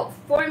 so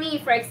for me,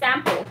 for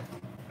example,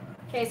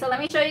 okay, so let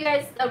me show you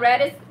guys. The red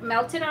is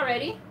melted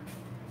already.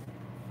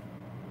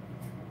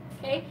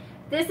 Okay,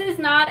 this is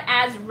not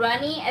as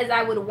runny as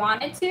I would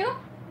want it to.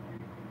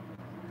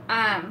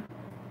 I'm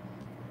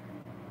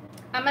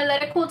gonna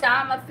let it cool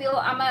down. I'm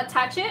gonna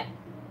touch it,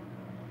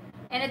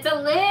 And it's a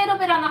little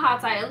bit on the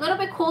hot side, a little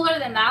bit cooler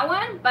than that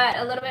one, but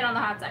a little bit on the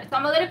hot side. So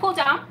I'm gonna let it cool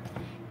down.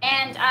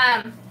 And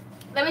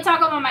let me talk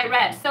about my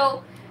red.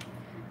 So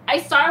I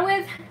start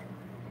with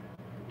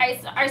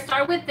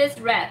this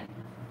red,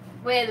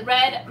 with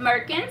red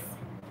Merkins,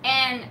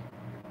 and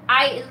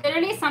I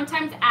literally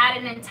sometimes add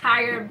an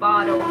entire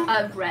bottle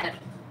of red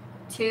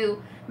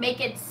to make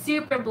it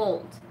super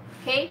bold.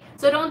 Okay,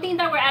 so don't think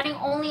that we're adding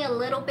only a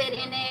little bit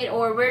in it,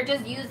 or we're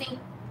just using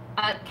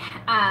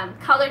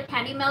colored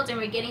candy melts and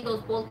we're getting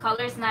those bold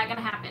colors. Not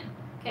gonna happen.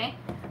 Okay,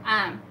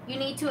 you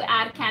need to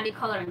add candy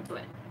color into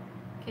it.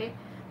 Okay,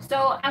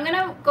 so I'm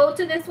gonna go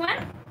to this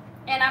one,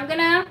 and I'm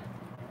gonna,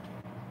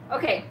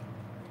 okay,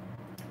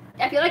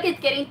 I feel like it's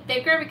getting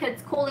thicker because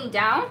it's cooling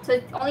down, so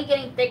it's only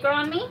getting thicker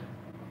on me.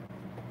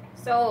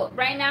 So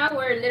right now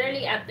we're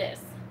literally at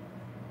this.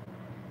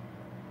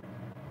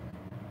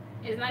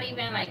 It's not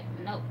even like,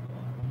 nope.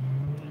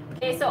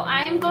 Okay, so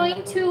I'm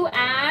going to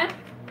add,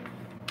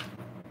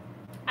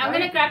 I'm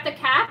going to grab the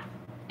cap,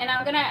 and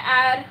I'm going to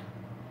add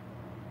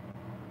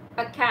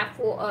a cap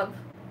full of,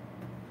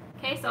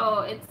 okay,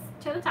 so it's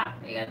to the top.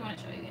 You guys want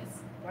to show you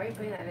guys. Why are you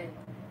putting that in?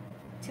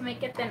 To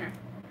make it thinner.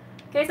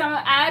 Okay, so I'm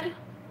going to add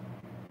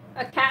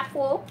a cap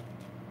full,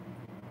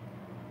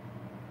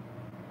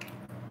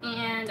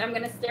 and I'm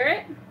going to stir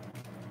it.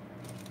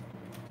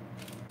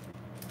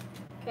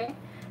 Okay.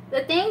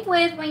 The thing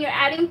with when you're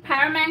adding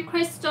Paramount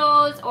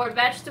crystals or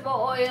vegetable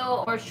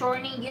oil or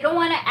shortening, you don't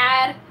want to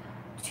add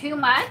too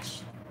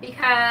much,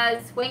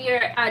 because when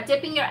you're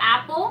dipping your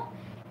apple,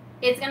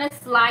 it's going to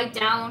slide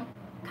down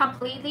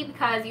completely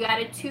because you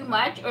added too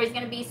much, or it's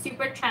going to be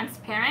super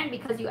transparent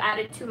because you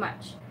added too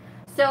much.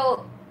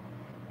 So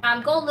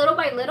go little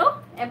by little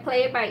and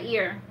play it by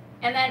ear.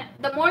 And then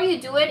the more you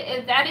do it,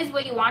 if that is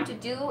what you want to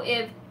do,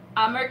 if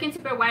American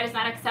Super White is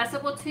not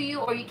accessible to you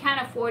or you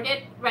can't afford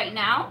it right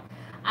now,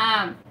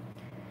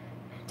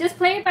 just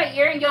play it by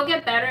ear and you'll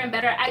get better and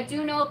better. I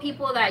do know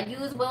people that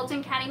use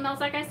Wilton candy melts,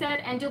 like I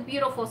said, and do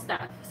beautiful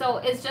stuff. So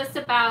it's just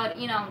about,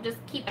 you know, just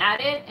keep at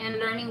it and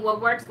learning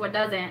what works, what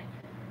doesn't.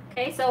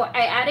 Okay, so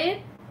I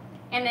added,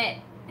 and it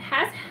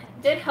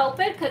did help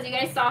it because you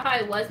guys saw how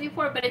it was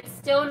before, but it's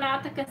still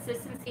not the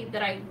consistency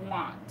that I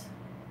want.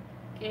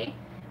 Okay,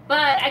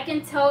 but I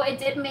can tell it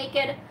did make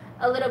it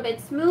a little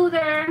bit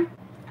smoother.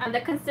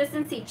 The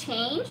consistency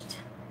changed.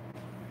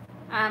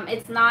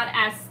 It's not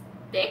as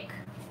thick.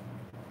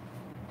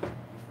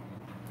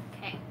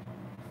 Okay,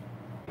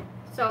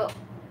 so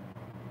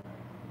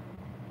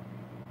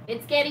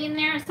it's getting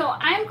there. So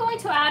I'm going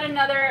to add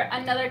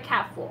another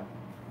capful.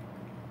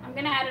 I'm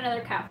gonna add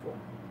another capful.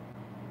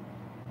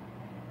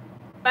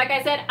 Like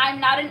I said, I'm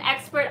not an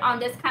expert on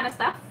this kind of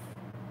stuff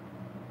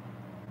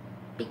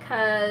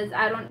because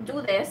I don't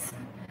do this.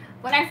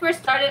 When I first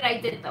started,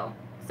 I did though.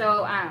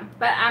 So,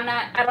 but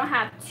I don't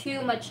have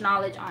too much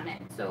knowledge on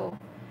it. So,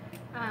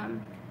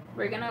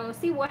 we're gonna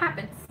see what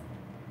happens.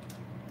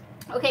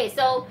 Okay,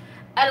 so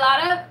a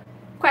lot of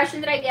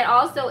questions that I get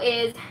also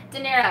is,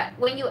 Danira,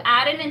 when you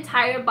add an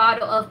entire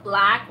bottle of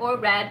black or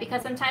red,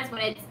 because sometimes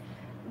when it's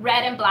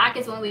red and black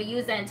is when we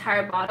use the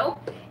entire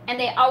bottle,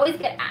 and I always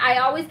get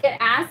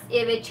asked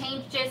if it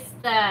changes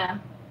the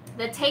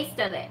taste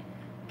of it.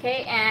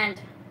 Okay, and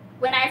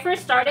when I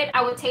first started,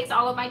 I would taste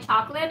all of my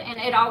chocolate and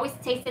it always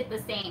tasted the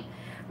same.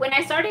 When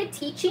I started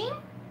teaching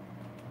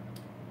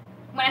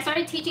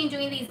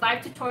doing these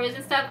live tutorials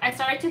and stuff, I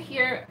started to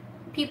hear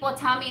people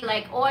tell me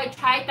like, oh, I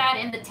tried that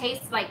and the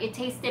taste, like, it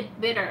tasted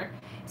bitter.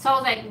 So I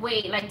was like,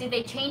 wait, like, did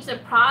they change the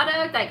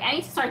product? Like, I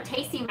need to start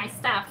tasting my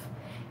stuff,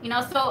 you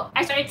know? So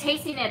I started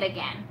tasting it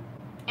again.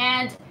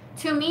 And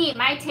to me,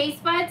 my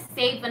taste buds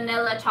say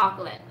vanilla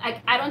chocolate.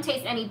 Like, I don't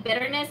taste any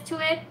bitterness to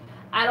it.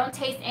 I don't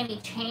taste any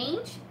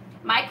change.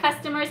 My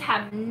customers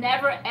have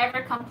never,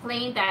 ever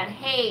complained that,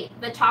 hey,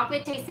 the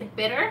chocolate tasted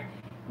bitter.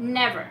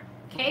 Never.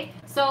 Okay?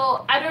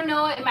 So I don't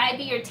know, it might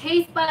be your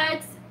taste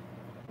buds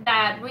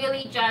that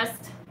really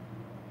just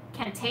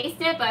can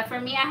taste it, but for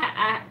me,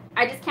 I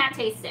just can't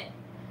taste it.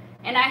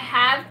 And I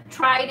have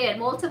tried it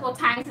multiple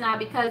times now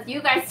because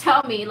you guys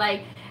tell me,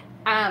 like,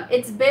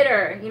 it's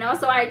bitter, you know?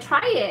 So I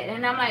try it,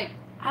 and I'm like,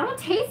 I don't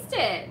taste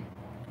it.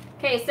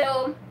 Okay,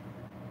 so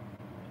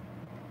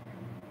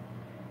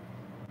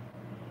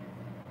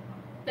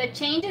the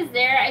change is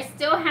there. I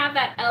still have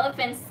that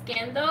elephant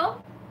skin,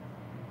 though.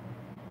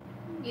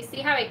 You see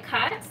how it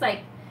cuts?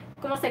 Like,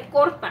 como se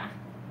corta.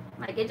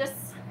 Like, it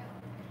just,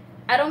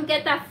 I don't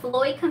get that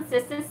flowy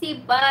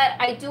consistency, but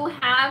I do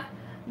have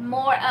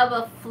more of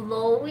a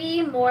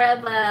flowy, more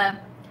of a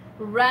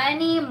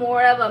runny,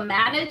 more of a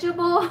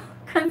manageable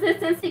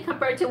consistency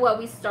compared to what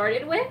we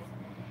started with.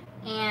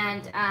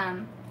 And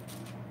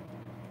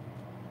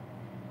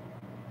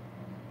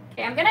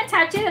okay, I'm gonna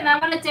touch it and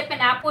I'm gonna dip an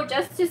apple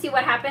just to see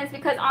what happens,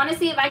 because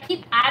honestly, if I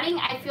keep adding,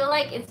 I feel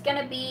like it's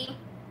gonna be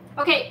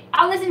okay.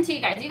 I'll listen to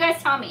you guys. You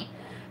guys tell me.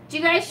 Do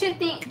you guys should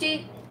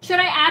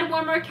I add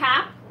one more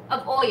cap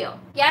of oil?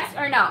 Yes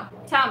or no?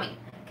 Tell me.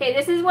 Okay,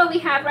 this is what we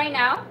have right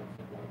now.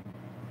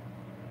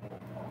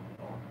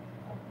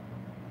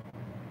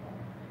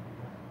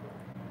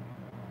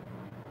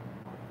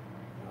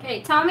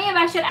 Okay, tell me if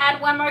I should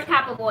add 1 more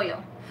cup of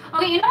oil.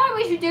 Okay, you know what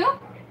we should do?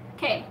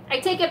 Okay, I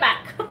take it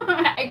back.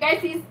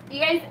 You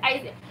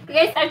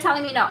guys are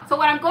telling me no. So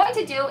what I'm going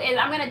to do is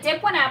I'm going to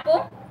dip 1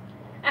 apple.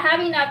 I have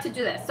enough to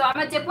do this. So I'm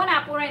going to dip 1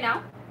 apple right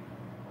now.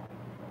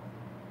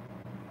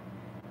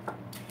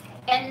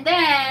 And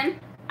then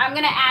I'm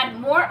going to add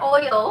more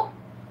oil.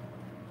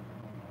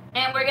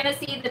 And we're going to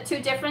see the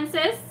 2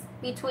 differences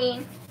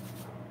between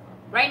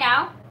right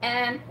now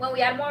and when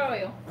we add more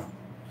oil.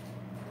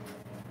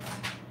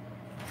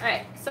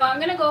 Alright, so I'm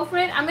going to go for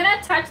it. I'm going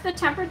to touch the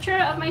temperature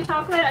of my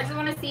chocolate. I just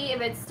want to see if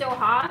it's still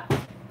hot.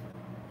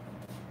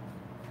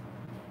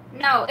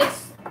 No,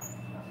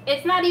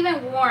 it's not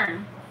even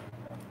warm.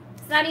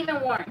 It's not even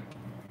warm.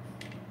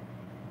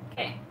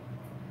 Okay.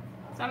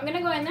 So I'm going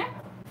to go in there.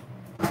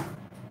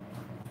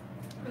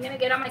 I'm going to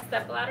get on my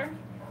stepladder.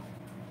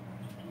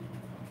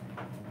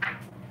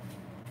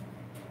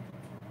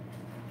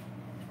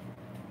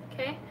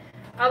 Okay.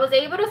 I was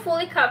able to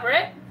fully cover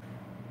it.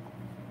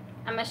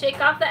 I'm going to shake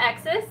off the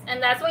excess,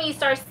 and that's when you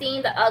start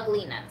seeing the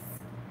ugliness.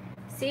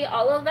 See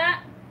all of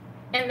that?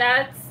 And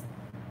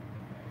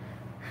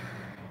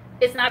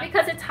it's not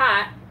because it's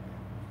hot.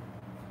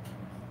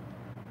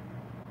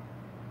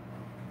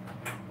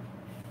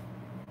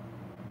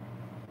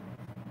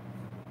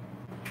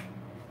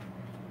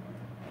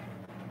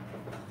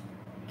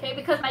 Okay,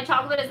 because my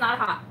chocolate is not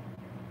hot.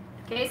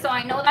 Okay, so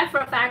I know that for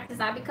a fact. It's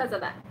not because of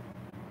that.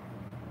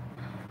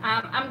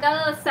 I'm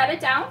going to set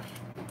it down.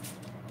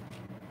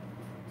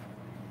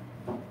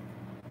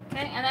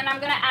 Okay, and then I'm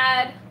not gonna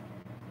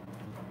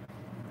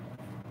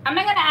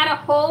add a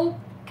whole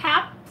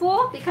cap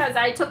full because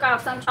I took out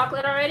some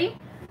chocolate already.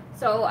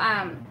 So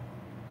I'm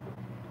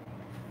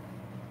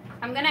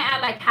gonna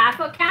add like half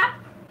a cap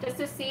just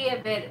to see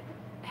if it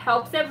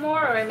helps it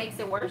more or it makes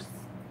it worse.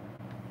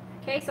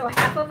 Okay, so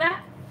half of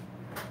that.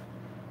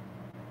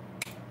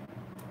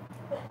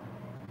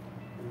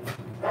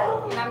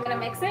 And I'm gonna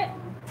mix it.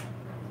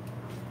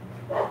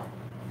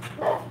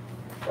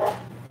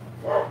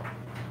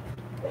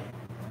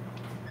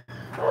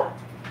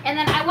 And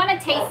then I want to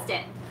taste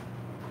it.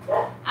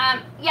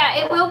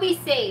 Yeah, it will be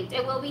saved.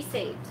 It will be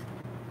saved.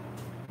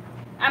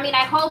 I mean,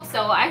 I hope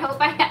so. I hope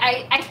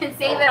I can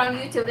save it on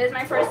YouTube. This is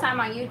my first time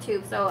on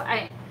YouTube, so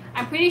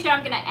I'm pretty sure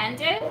I'm going to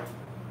end it.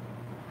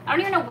 I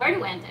don't even know where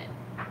to end it.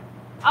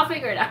 I'll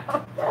figure it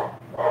out.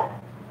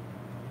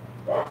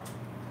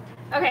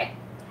 Okay.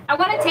 I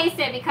want to taste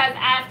it because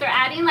after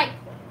adding like,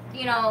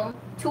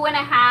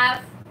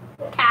 2.5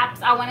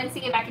 caps, I want to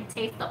see if I can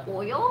taste the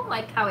oil,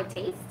 like how it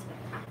tastes.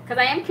 Because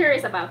I am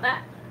curious about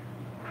that.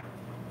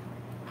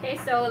 Okay,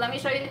 so let me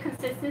show you the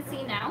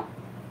consistency now.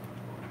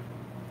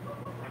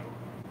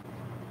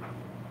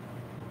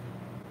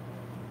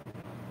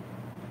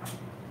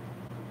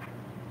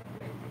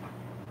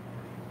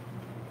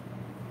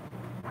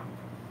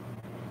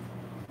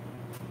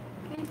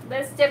 Okay,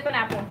 let's dip an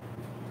apple.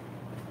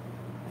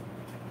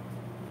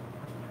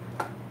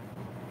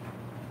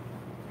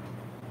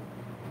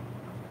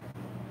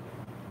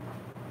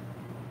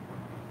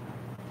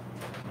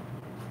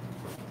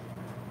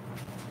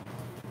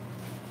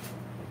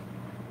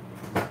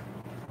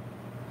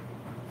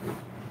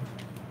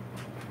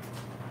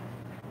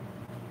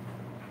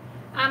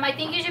 I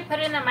think you should put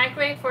it in the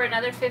microwave for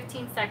another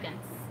 15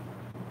 seconds.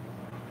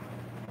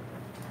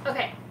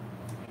 Okay.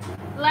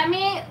 Let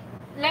me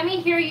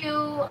hear you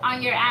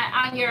on your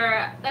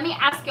let me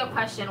ask you a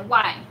question.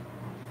 Why?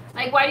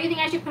 Like, why do you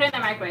think I should put it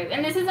in the microwave?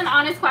 And this is an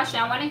honest question.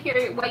 I want to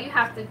hear what you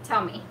have to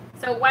tell me.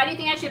 So why do you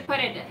think I should put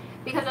it in?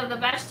 Because of the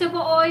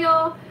vegetable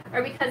oil,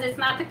 or because it's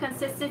not the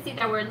consistency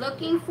that we're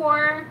looking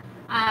for?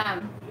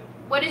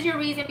 What is your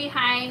reason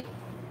behind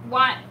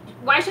why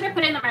should I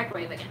put it in the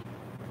microwave again?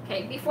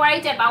 Okay, before I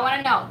dip, I want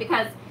to know,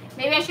 because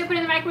maybe I should put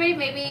it in the microwave.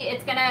 Maybe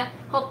it's going to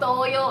help the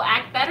oil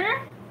act better.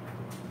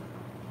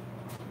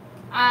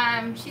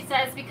 She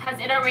says because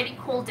it already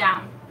cooled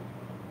down.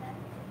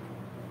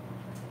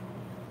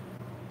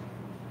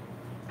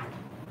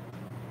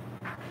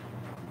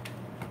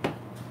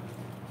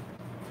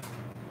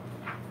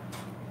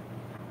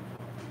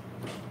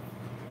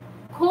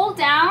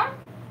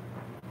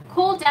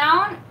 Cool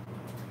down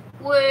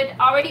would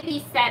already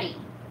be setting.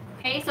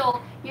 Okay,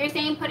 so you're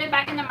saying put it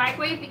back in the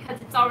microwave because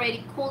it's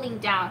already cooling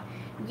down.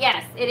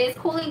 Yes, it is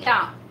cooling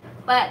down,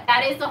 but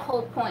that is the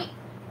whole point.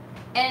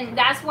 And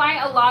that's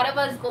why a lot of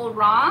us go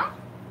wrong,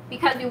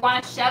 because we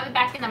want to shove it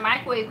back in the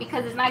microwave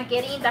because it's not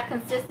getting the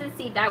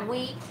consistency that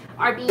we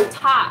are being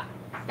taught,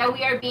 that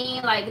we are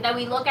being like, that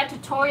we look at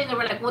tutorials and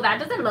we're like, well, that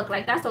doesn't look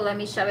like that, so let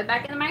me shove it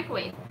back in the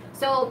microwave.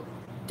 So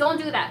don't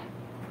do that.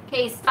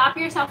 Okay, stop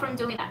yourself from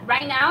doing that.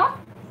 Right now,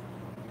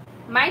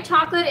 my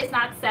chocolate is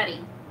not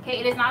setting. Okay,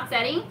 it is not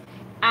setting.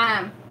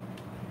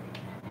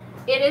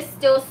 It is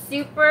still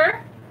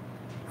super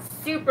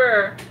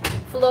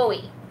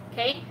flowy.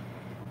 Okay,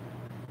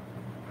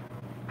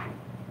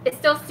 it's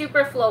still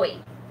super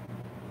flowy.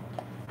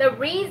 The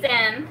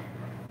reason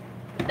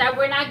that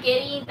we're not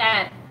getting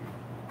that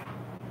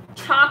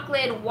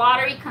chocolate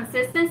watery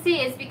consistency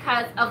is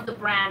because of the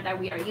brand that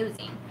we are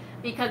using.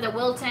 Because the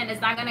Wilton is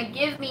not going to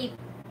give me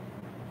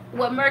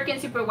what Merkin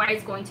Super White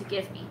is going to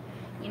give me,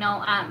 you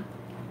know.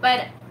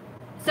 But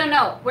so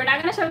no, we're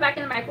not gonna shove it back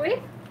in the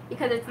microwave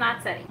because it's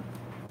not setting.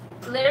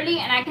 Literally,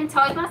 and I can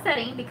tell it's not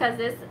setting because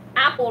this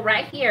apple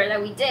right here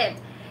that we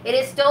dipped, it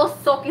is still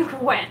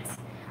soaking wet.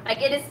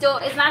 Like it is still,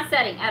 it's not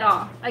setting at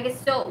all. Like it's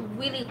still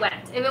really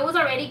wet. If it was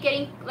already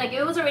getting, like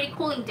it was already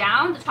cooling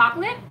down, the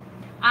chocolate,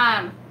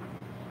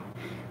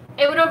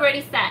 it would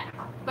already set,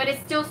 but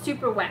it's still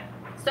super wet.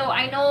 So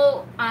I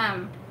know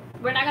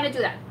we're not gonna do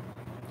that.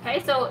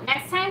 Okay, so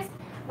next time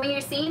when you're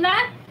seeing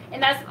that,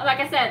 and that's, like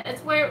I said,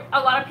 that's where a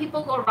lot of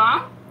people go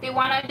wrong. They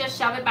want to just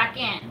shove it back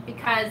in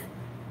because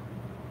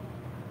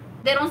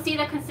they don't see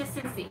the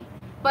consistency.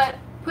 But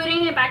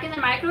putting it back in the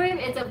microwave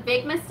is a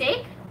big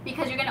mistake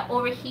because you're gonna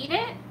overheat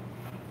it,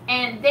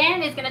 and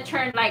then it's gonna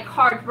turn like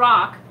hard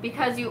rock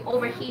because you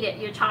overheated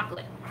your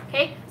chocolate.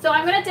 Okay, so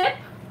I'm gonna dip.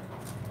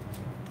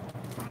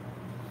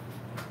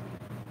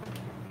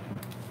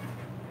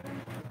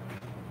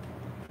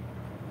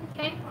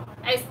 Okay,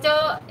 I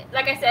still,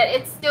 like I said,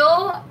 it's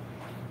still,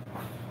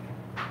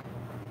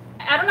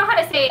 I don't know how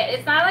to say it.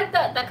 It's not like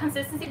the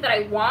consistency that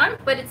I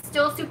want, but it's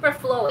still super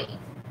flowy.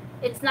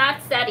 It's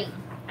not setting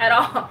at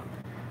all.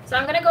 So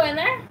I'm gonna go in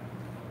there.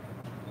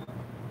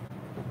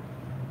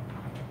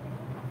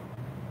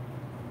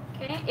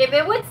 Okay, if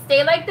it would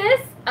stay like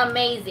this,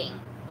 amazing.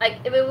 Like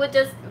if it would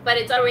just, but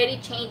it's already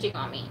changing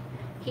on me.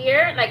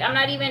 Here, like I'm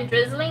not even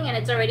drizzling and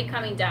it's already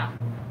coming down.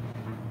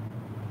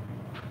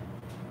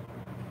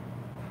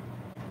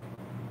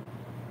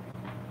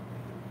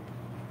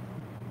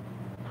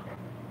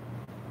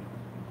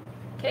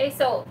 Okay,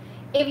 so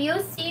if you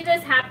see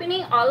this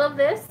happening, all of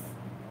this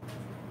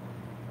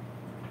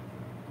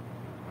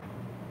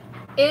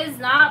is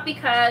not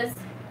because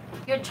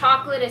your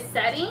chocolate is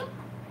setting.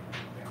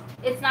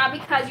 It's not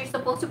because you're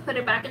supposed to put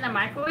it back in the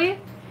microwave.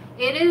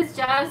 It is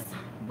just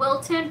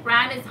Wilton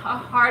brand is a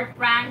hard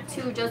brand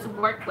to just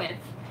work with.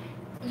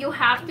 You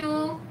have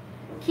to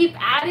keep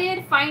at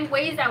it, find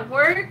ways that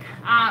work.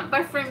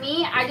 But for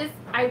me,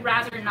 I'd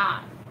rather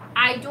not.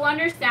 I do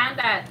understand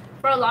that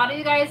for a lot of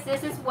you guys,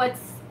 this is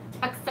what's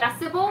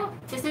accessible.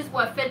 This is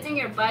what fits in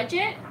your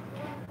budget.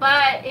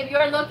 But if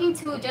you're looking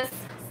to just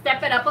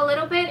step it up a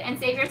little bit and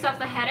save yourself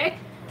the headache,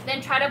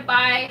 then try to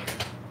buy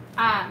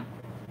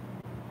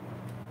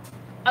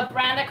a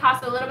brand that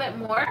costs a little bit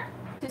more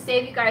to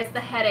save you guys the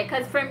headache.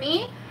 Because for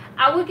me,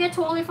 I would get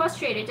totally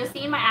frustrated just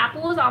seeing my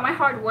apples, all my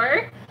hard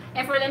work,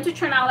 and for them to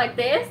turn out like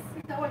this,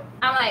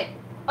 I'm like,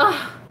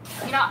 oh,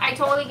 you know, I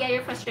totally get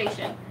your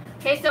frustration.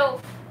 Okay, so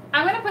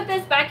I'm gonna put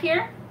this back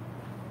here.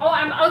 Oh,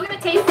 I was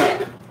gonna taste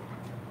it.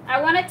 I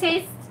want to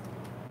taste,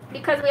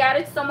 because we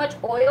added so much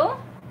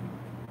oil,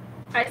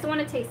 I just want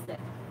to taste it.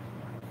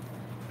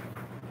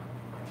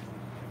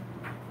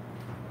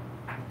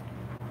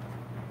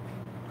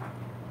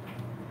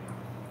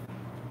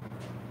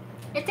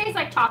 It tastes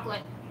like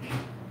chocolate.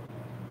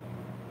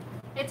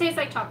 It tastes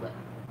like chocolate.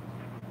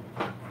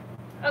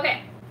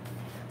 Okay,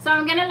 so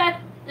I'm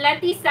gonna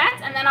let these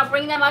set, and then I'll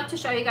bring them up to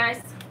show you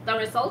guys the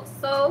results.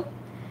 So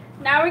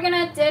now we're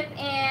gonna dip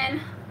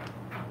in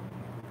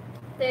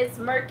this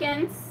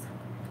Merkin's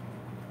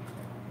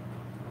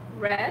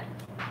red.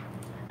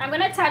 I'm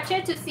gonna touch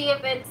it to see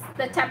if it's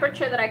the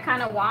temperature that I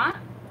kind of want.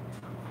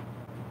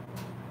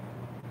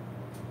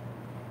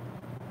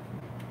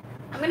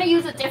 I'm gonna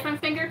use a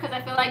different finger because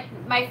I feel like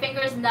my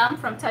finger is numb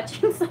from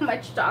touching so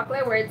much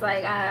chocolate, where it's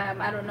like,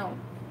 I don't know.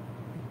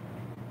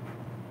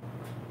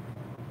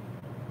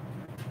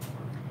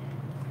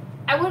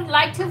 I would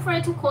like for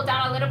it to cool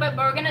down a little bit,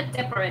 but we're gonna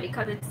dip already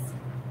because it's,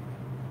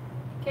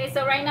 okay,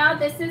 so right now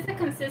this is the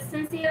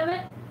consistency of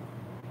it.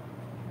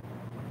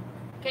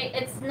 Okay,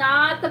 it's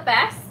not the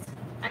best.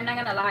 I'm not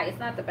gonna lie, it's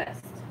not the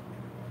best.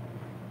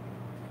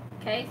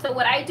 Okay, so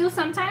what I do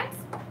sometimes,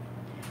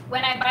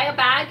 when I buy a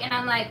bag and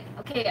I'm like,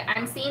 okay,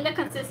 I'm seeing the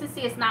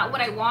consistency is not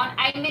what I want,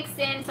 I mix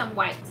in some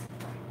white.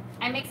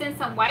 I mix in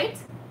some white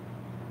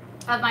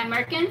of my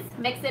Merkins,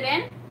 mix it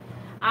in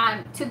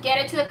to get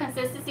it to the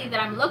consistency that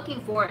I'm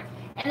looking for.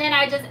 And then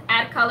I just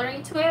add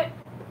coloring to it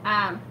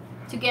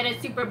to get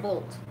it super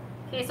bold.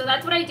 Okay, so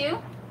that's what I do.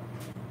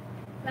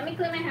 Let me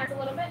clean my hands a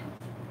little bit.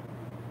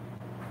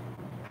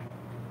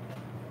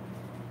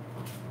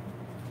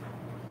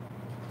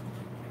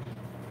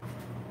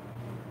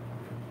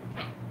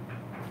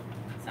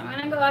 So I'm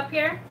gonna go up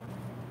here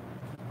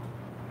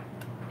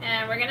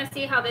and we're gonna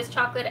see how this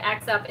chocolate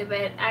acts up, if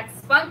it acts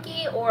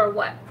funky or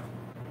what.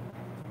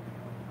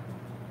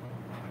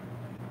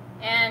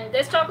 And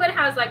this chocolate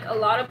has like a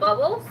lot of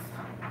bubbles.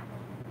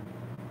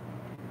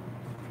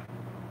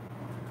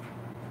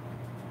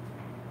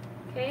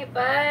 Okay,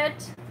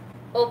 but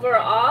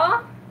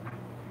overall,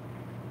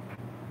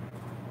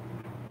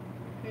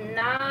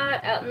 no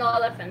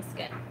elephant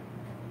skin.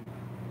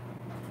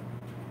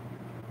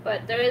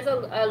 But there is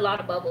a lot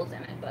of bubbles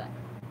in it, but.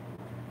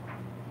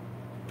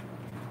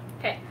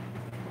 Okay.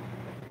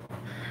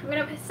 I'm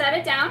gonna set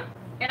it down,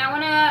 and I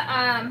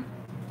wanna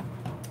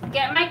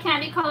get my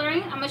candy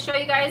coloring. I'm gonna show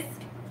you guys.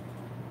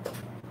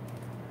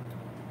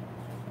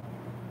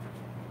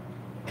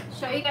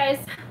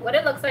 What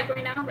it looks like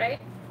right now, right?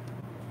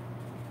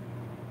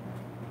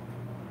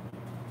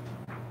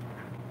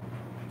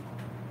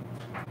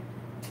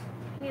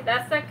 See,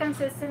 that's the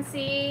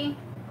consistency.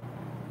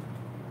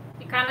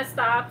 It kind of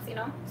stops, you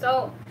know.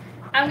 So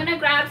I'm gonna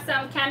grab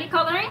some candy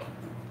coloring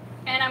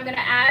and I'm gonna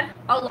add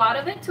a lot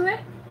of it to it.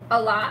 A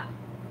lot.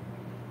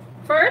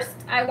 First,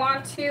 I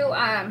want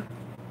to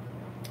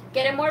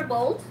get it more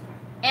bold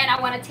and I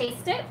want to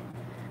taste it.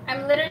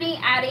 I'm literally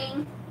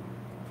adding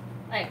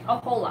like a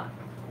whole lot.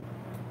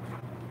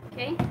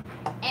 Okay,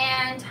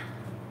 and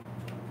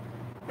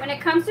when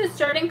it comes to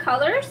certain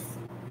colors,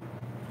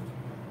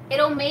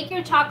 it'll make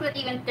your chocolate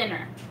even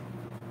thinner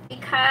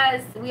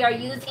because we are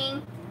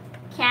using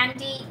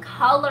candy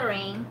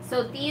coloring.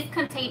 So these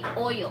contain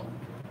oil.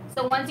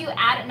 So once you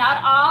add,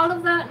 not all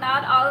of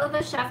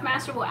the Chef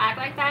Master will act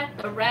like that.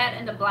 The red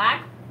and the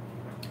black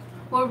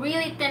will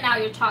really thin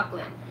out your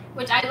chocolate,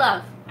 which I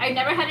love. I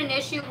never had an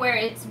issue where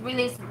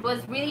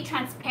was really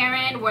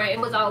transparent, where it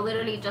was all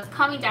literally just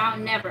coming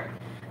down, never.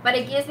 But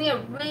it gives me a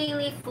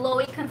really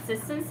flowy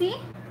consistency.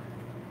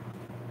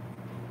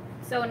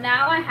 So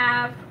now I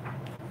have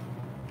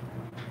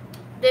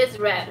this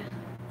red,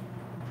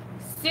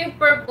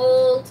 super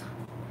bold.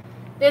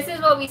 This is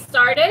what we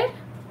started.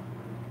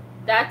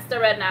 That's the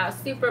red now,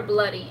 super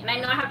bloody. And I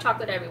know I have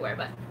chocolate everywhere,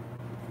 but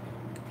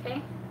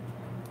okay.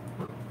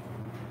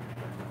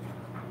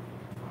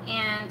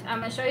 And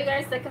I'm gonna show you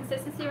guys the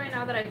consistency right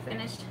now that I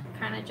finished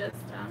kind of just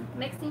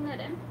mixing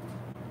it in.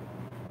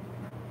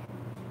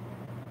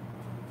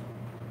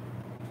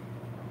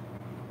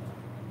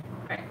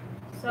 Alright,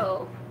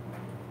 so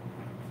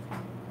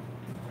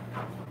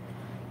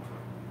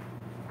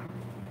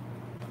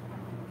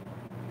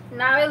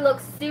now it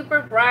looks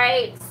super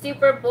bright,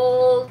 super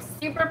bold,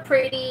 super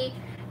pretty.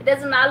 It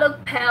does not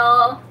look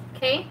pale,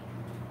 okay?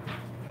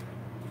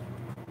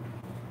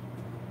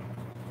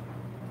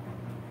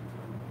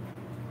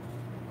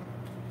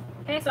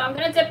 Okay, so I'm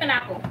gonna dip an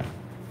apple.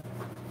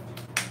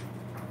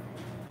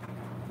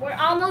 We're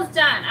almost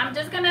done. I'm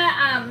just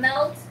gonna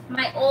melt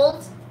my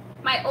old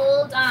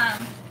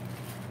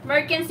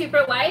Merkin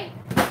Super White.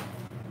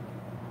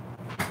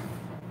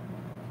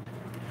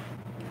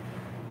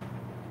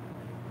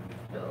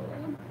 So,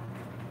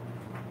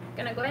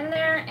 gonna go in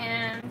there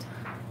and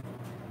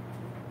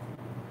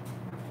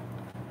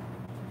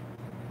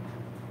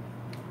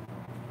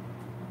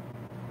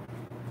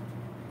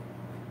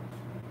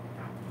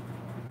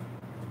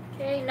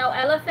okay, no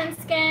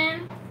elephant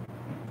skin.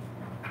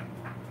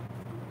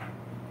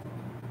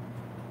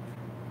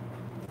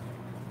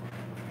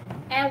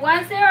 And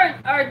once they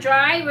are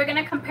dry, we're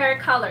gonna compare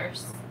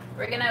colors.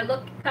 We're gonna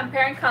look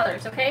comparing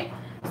colors, okay?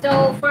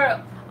 So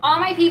for all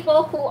my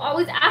people who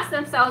always ask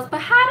themselves, but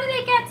how do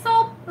they get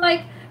so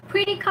like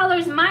pretty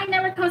colors? Mine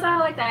never comes out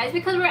like that. It's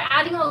because we're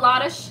adding a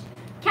lot of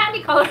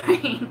candy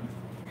coloring.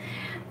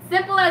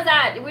 Simple as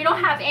that. We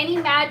don't have any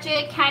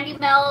magic candy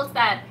melts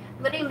that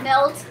literally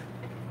melt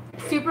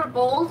super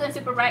bold and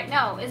super bright.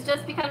 No, it's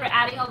just because we're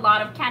adding a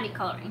lot of candy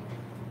coloring.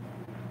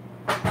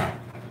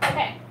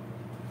 Okay.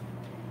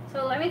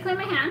 So let me clean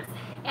my hands,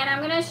 and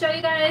I'm gonna show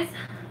you guys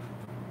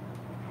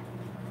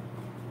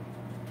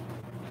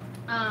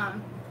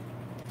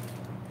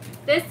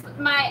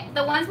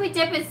the ones we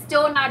dip is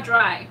still not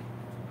dry.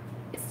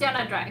 It's still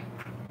not dry.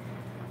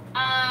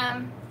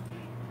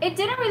 It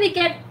didn't really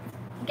get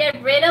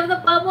rid of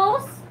the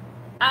bubbles.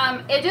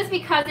 It just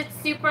because it's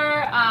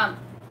super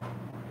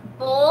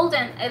bold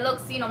and it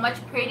looks, you know,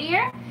 much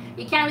prettier.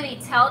 You can't really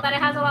tell that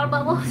it has a lot of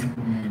bubbles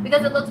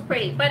because it looks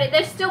pretty, but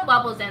there's still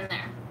bubbles in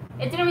there.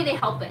 It didn't really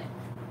help it.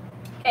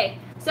 Okay,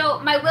 so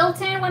my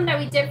Wilton one that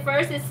we did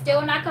first is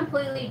still not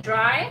completely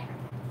dry.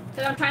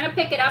 So I'm trying to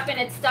pick it up and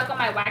it's stuck on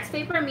my wax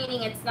paper,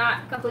 meaning it's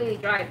not completely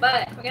dry,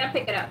 but we're gonna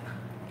pick it up.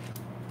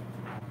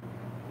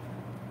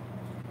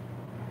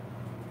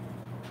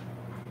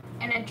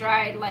 And it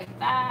dried like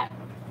that.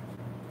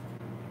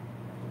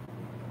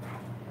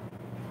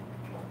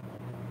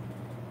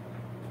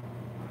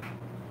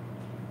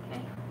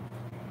 Okay.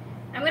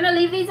 I'm gonna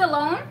leave these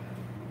alone.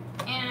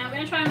 And I'm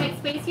going to try and make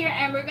space here,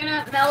 and we're going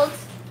to melt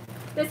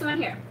this one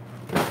here.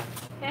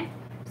 Okay,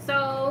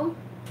 so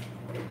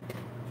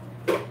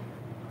I'm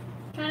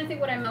trying to think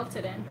what I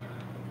melted in.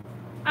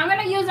 I'm going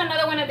to use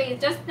another one of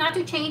these, just not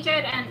to change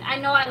it, and I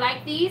know I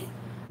like these.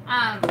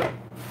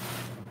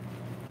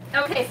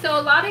 Okay, so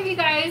a lot of you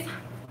guys,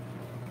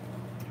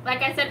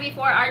 like I said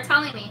before, are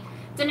telling me,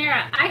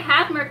 Danira, I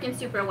have Merkin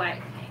Super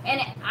White,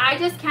 and I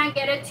just can't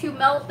get it to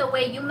melt the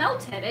way you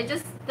melt it. It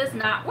just does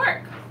not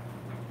work.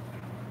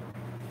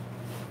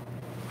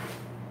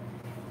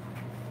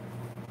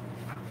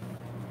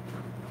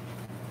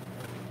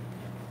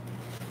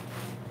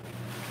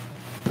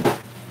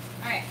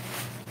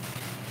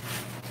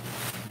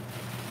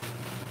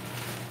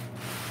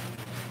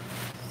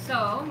 So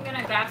I'm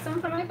gonna grab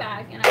some from my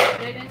bag and I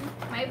put it in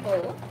my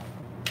bowl.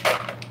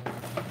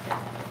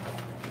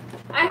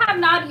 I have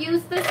not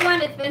used this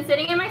one. It's been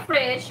sitting in my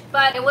fridge,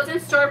 but it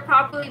wasn't stored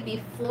properly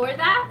before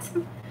that.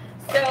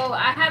 So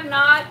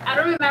I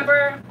don't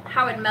remember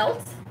how it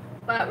melts,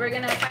 but we're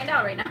gonna find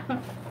out right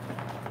now.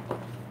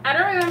 I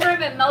don't remember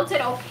if it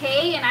melted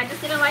okay, and I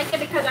just didn't like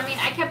it because, I mean,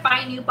 I kept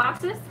buying new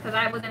boxes because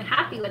I wasn't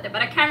happy with it,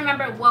 but I can't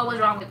remember what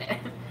was wrong with it.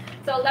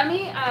 So let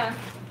me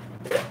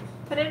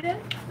Put it in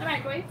the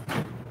microwave.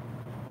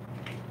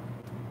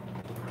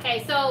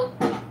 Okay, so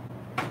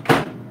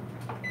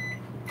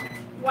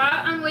while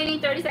I'm waiting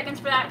 30 seconds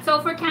for that,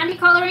 so for candy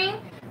coloring,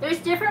 there's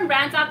different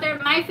brands out there.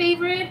 My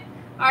favorite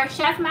are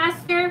Chef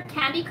Master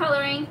candy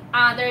coloring.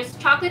 There's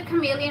Chocolate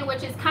Chameleon,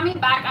 which is coming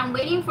back. I'm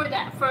waiting for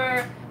that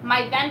for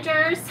my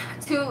vendors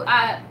to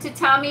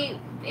tell me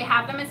they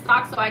have them in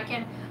stock so I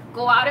can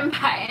go out and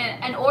buy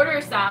and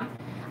order some.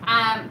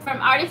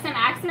 From Artisan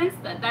Accents,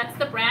 that's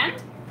the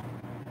brand.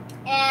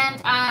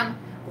 And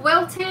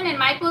Wilton and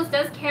Michael's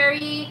does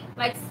carry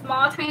like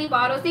small tiny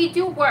bottles. They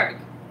do work.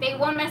 They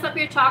won't mess up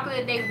your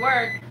chocolate. They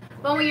work.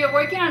 But when you're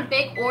working on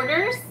big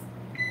orders,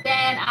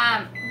 then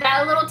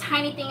that little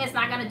tiny thing is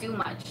not going to do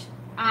much.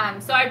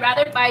 So I'd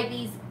rather buy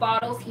these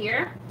bottles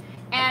here.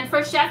 And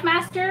for Chef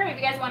Master, if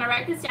you guys want to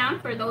write this down,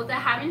 for those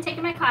that haven't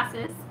taken my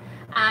classes,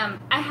 I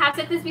have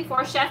said this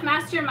before. Chef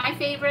Master, my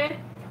favorite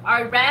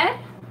are red,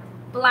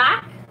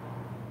 black,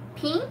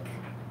 pink,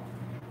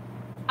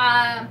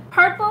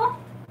 purple.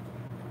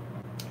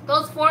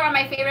 Those 4 are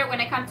my favorite when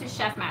it comes to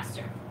Chef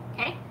Master.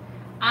 Okay.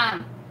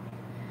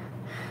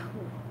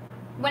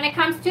 When it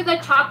comes to the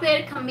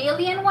Chocolate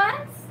Chameleon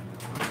ones,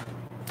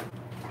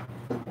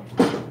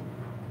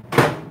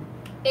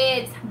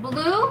 it's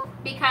blue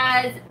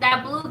because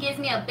that blue gives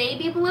me a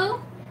baby blue,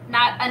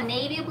 not a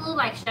navy blue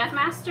like Chef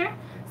Master.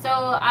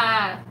 So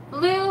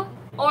blue,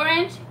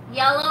 orange,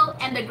 yellow,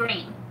 and the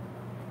green.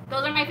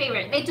 Those are my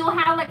favorite. They do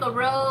have like a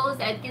rose.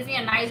 It gives me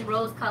a nice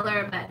rose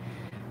color, but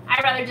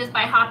I'd rather just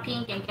buy hot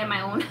pink and get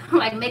my own,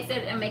 like mix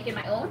it and make it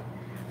my own.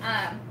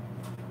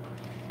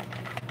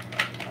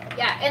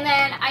 Yeah, and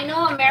then I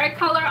know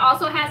AmeriColor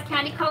also has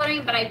candy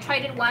coloring, but I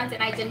tried it once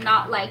and I did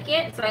not like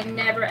it, so I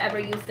never ever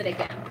used it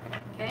again.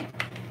 Okay,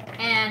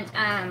 and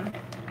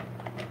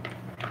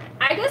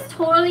I just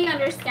totally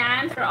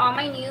understand for all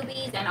my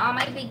newbies and all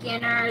my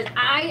beginners.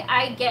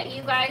 I get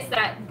you guys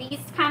that these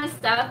kind of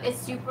stuff is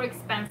super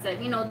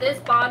expensive. You know, this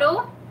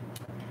bottle,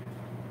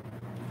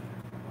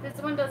 this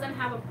one doesn't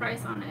have a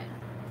price on it,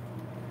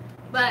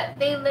 but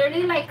they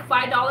literally like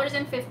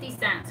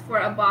 $5.50 for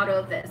a bottle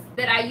of this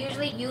that I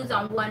usually use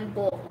on one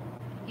bowl,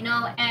 you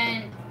know.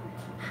 And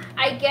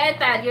I get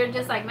that you're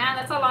just like, man,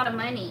 that's a lot of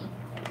money.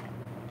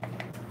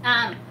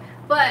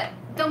 But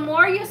the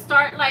more you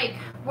start like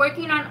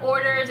working on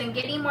orders and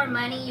getting more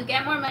money, you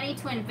get more money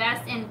to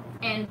invest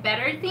in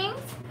better things.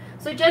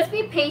 So just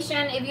be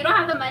patient. If you don't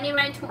have the money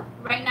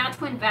right now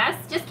to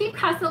invest, just keep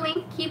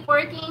hustling, keep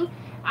working.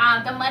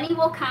 The money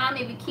will come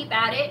if you keep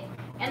at it.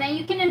 And then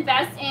you can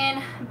invest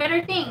in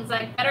better things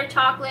like better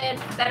chocolate,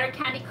 better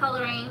candy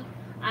coloring.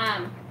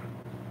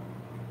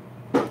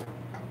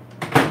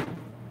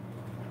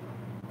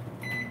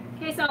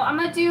 Okay, so I'm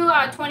gonna do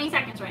 20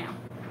 seconds right now.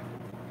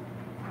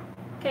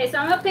 Okay, so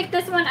I'm gonna pick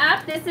this one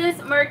up. This is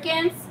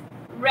Merkin's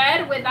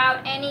red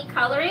without any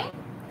coloring.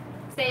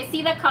 So you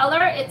see the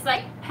color? It's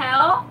like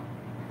pale.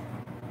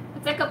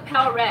 It's like a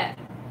pale red.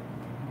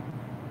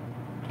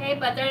 Okay,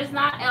 but there's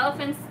not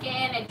elephant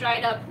skin. It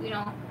dried up, you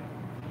know.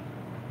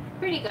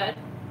 Pretty good.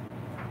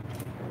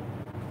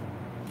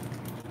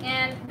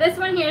 And this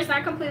one here is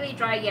not completely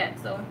dry yet,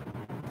 so.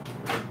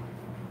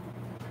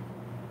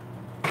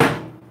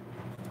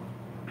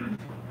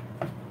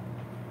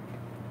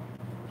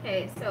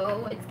 Okay,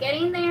 so it's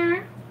getting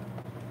there.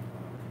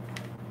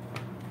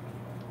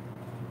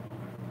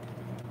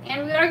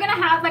 And we are gonna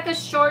have like a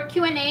short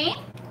Q&A.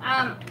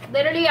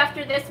 Literally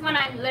after this one,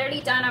 I'm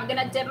literally done. I'm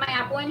gonna dip my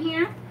apple in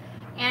here.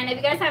 And if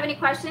you guys have any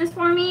questions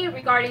for me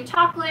regarding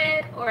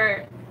chocolate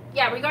or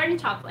regarding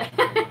chocolate,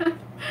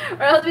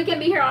 or else we can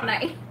be here all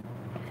night.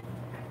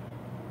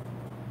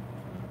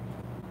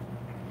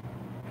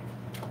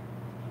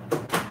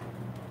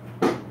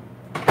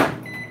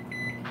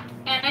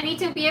 And I need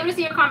to be able to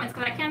see your comments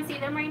because I can't see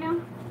them right now.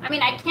 I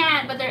mean, I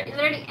can, but they're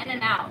literally in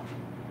and out.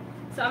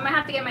 So I'm gonna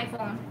have to get my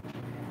phone.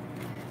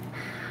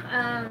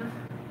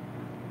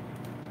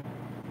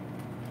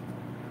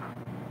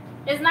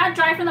 It's not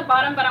dry from the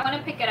bottom, but I want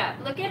to pick it up.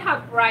 Look at how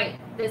bright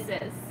this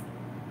is.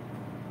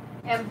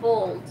 And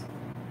bold.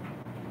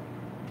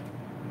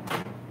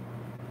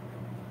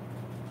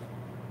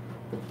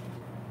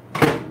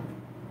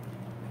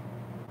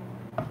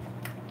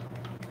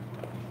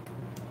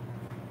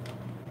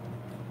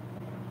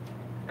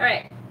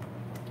 Alright,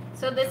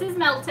 so this is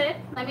melted.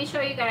 Let me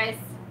show you guys.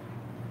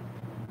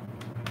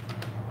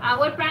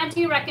 What brand do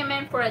you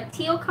recommend for a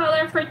teal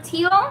color? For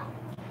teal,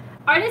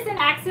 Artisan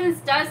Accents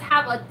does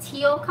have a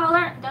teal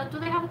color. Do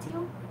they have a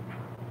teal?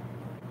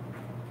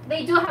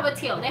 They do have a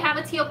teal. They have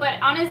a teal, but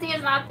honestly,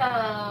 it's not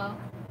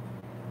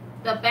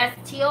the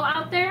best teal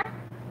out there.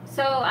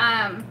 So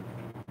I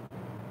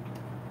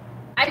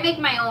make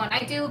my own.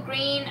 I do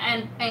green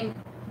and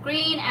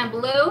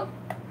blue,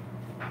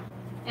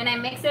 and I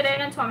mix it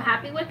in until I'm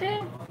happy with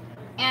it.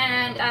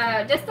 And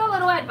just a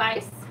little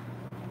advice.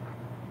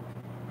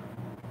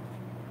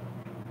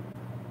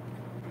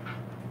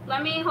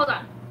 Hold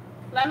on.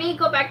 Let me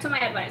go back to my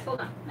advice.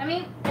 Hold on. Let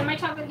me put my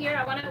chocolate here.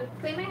 I want to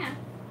clean my hand.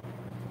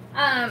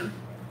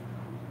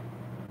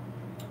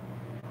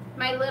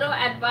 my little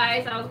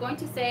advice, I was going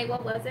to say,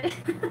 what was it?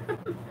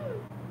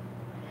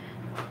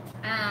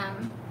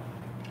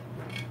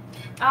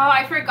 Oh,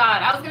 I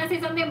forgot. I was going to say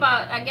something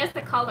about, I guess,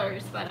 the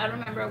colors, but I don't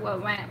remember what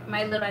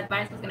my little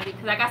advice was going to be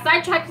because I got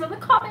sidetracked with the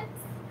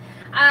comments.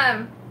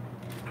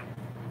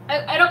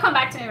 It'll come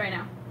back to me right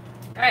now.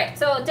 All right,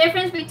 so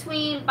difference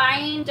between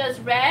buying just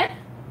red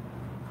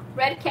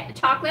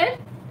chocolate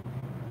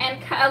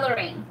and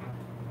coloring.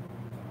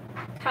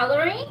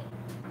 Coloring,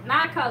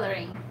 not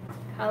coloring.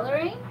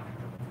 Coloring,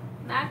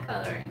 not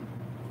coloring.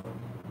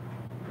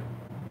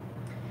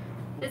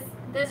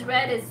 This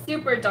red is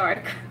super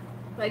dark.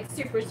 Like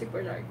super,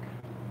 super dark.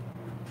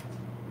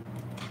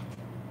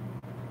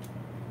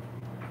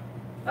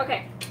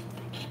 Okay.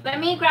 Let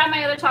me grab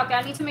my other chocolate.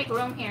 I need to make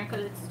room here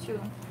because it's too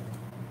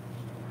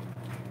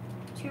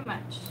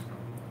much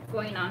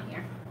going on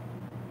here.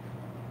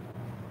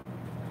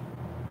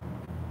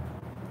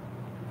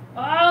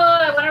 Oh,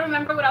 I want to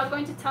remember what I was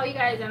going to tell you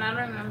guys and I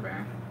don't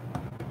remember.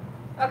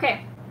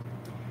 Okay.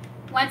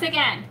 Once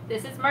again,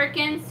 this is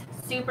Merkin's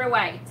Super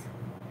White.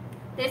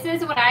 This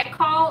is what I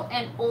call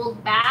an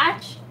old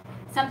batch.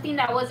 Something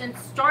that wasn't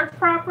stored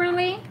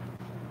properly.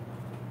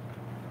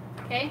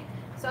 Okay,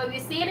 so if you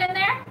see it in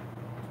there,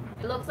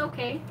 it looks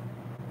okay.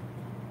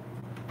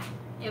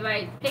 If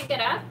I pick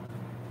it up,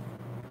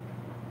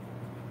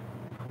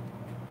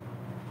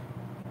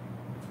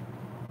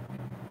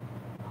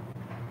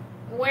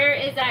 where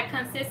is that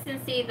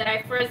consistency that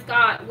I first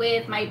got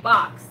with my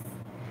box?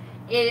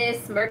 It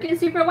is Merkin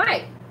Super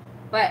White,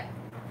 but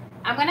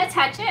I'm gonna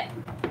touch it.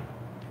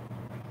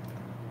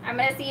 I'm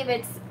gonna see if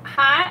it's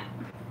hot.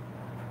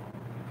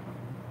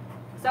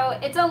 So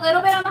it's a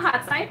little bit on the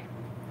hot side.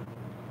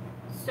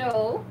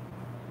 So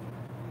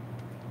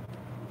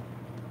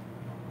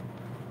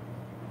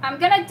I'm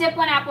gonna dip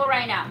one apple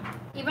right now.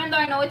 Even though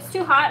I know it's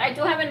too hot, I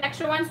do have an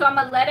extra one, so I'm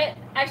gonna let it,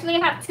 actually I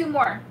have two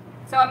more.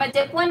 So I'm gonna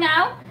dip one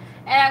now,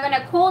 and I'm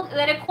gonna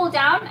let it cool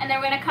down, and then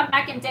we're gonna come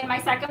back and dip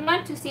my second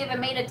one to see if it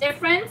made a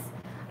difference,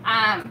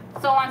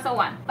 so on, so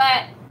on.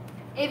 But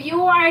if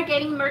you are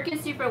getting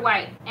Merkin Super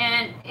White,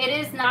 and it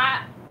is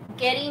not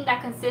getting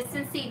that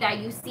consistency that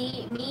you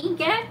see me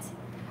get,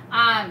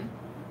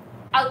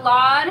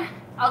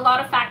 a lot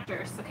of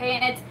factors, okay?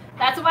 And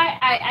that's why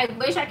I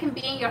wish I can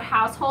be in your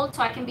household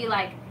so I can be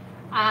like,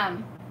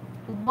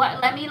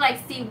 let me like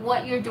see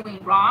what you're doing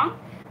wrong,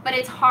 but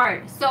it's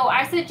hard. So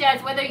I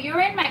suggest whether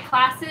you're in my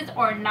classes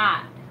or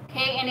not,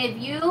 okay? And if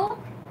you,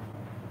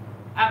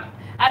 I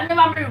don't know if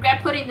I'm gonna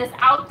regret putting this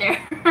out there,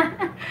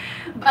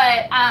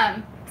 but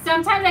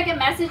sometimes I get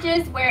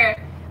messages where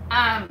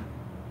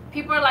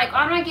people are like, oh,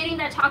 I'm not getting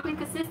that chocolate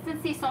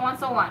consistency, so on,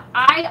 so on.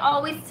 I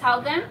always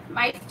tell them,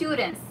 my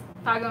students,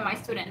 talking about my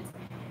students,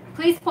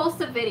 please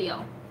post a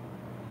video.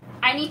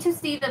 I need to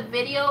see the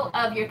video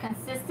of your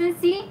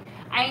consistency.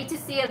 I need to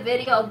see a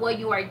video of what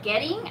you are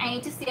getting. I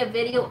need to see a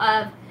video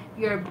of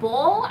your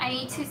bowl. I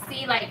need to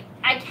see, like,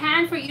 I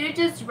can't for you to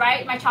just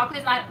write my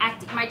chocolate's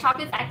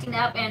acting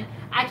up and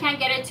I can't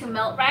get it to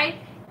melt right.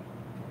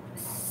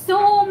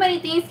 So many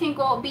things can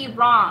be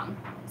wrong.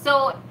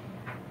 So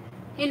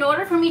in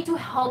order for me to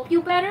help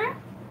you better,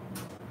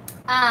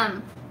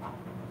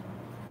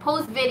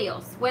 post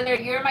videos. Whether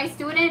you're my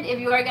student, if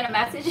you are gonna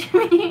message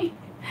me,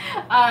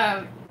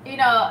 you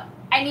know,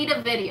 I need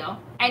a video.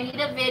 I need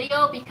a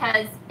video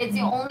because it's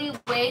the only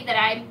way that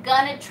I'm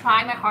gonna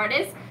try my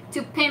hardest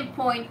to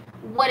pinpoint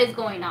what is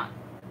going on.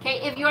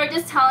 Okay, if you are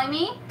just telling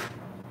me,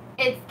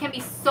 it can be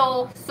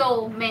so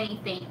many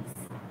things.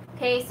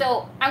 Okay,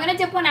 so I'm gonna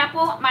dip one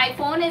apple. My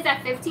phone is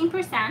at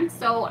 15%,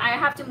 so I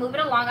have to move it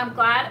along. I'm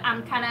glad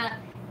I'm kind of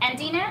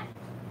ending it.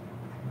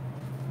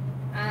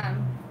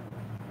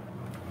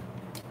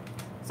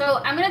 So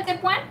I'm gonna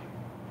dip one,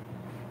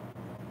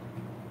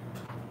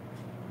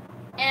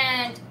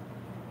 and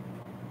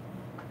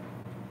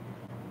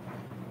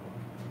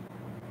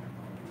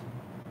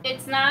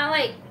it's not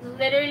like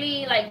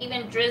literally like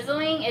even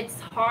drizzling. It's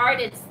hard.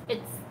 It's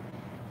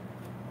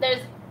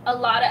there's a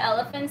lot of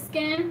elephant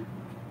skin.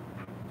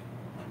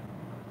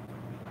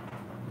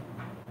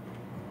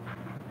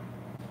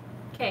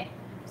 Okay,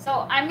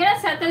 so I'm gonna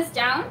set this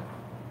down.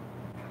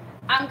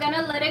 I'm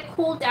gonna let it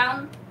cool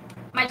down.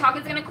 My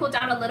chocolate's gonna cool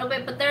down a little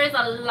bit, but there is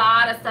a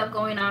lot of stuff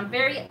going on.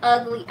 Very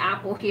ugly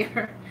apple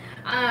here.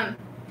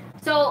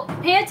 So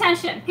pay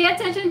attention. Pay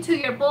attention to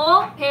your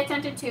bowl. Pay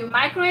attention to your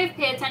microwave.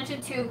 Pay attention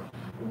to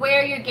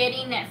where you're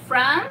getting it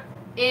from.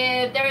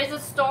 If there is a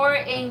store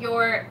in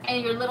your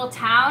little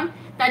town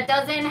that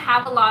doesn't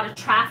have a lot of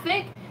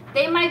traffic,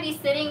 they might be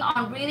sitting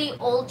on really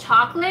old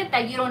chocolate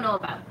that you don't know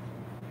about.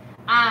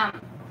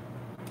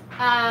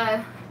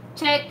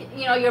 Check,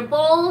 you know, your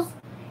bowls.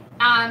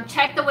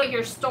 Check the way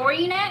you're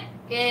storing it.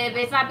 If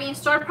it's not being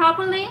stored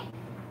properly,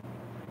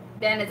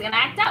 then it's gonna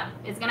act up.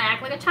 It's gonna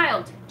act like a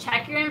child.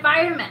 Check your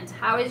environment.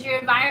 How is your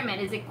environment?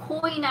 Is it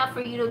cool enough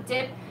for you to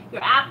dip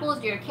your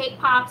apples, your cake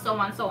pops, so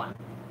on, so on?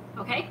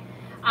 Okay.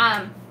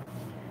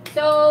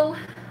 So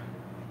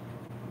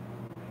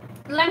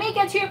let me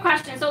get to your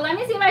question. So let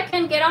me see if I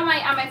can get on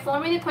my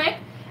phone really quick,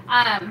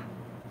 and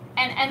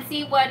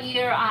see what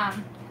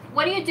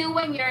what do you do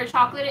when your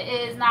chocolate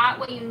is not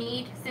what you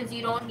need since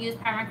you don't use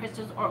paramount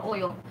crystals or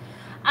oil?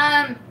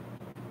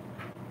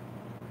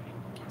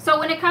 So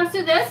when it comes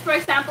to this, for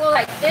example,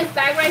 like this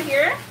bag right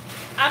here,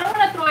 I don't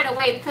want to throw it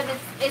away because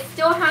it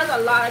still has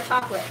a lot of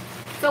chocolate.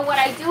 So what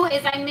I do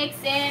is I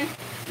mix in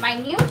my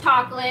new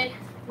chocolate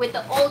with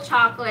the old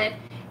chocolate,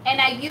 and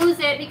I use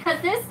it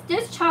because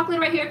this chocolate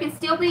right here can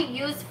still be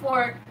used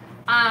for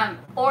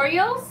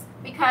Oreos,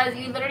 because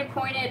you literally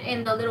point it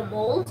in the little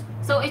mold,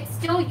 so it's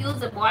still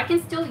usable. I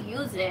can still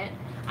use it,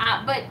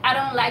 but I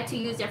don't like to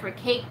use it for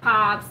cake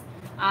pops,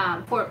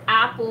 for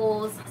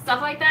apples,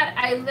 stuff like that.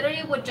 I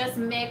literally would just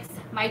mix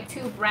my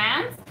two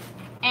brands,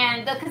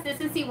 and the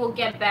consistency will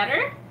get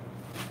better.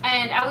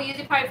 And I will use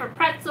it probably for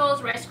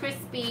pretzels, Rice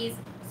Krispies,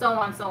 so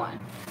on, so on.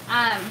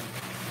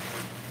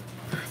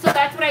 So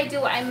that's what I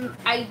do.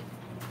 I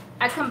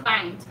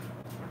combined.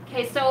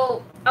 Okay,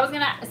 so I was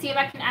gonna see if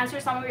I can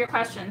answer some of your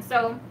questions.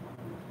 So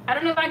I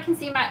don't know if I can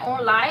see my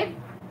own live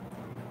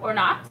or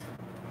not.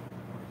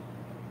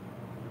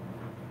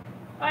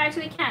 Oh, I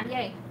actually can.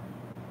 Yay.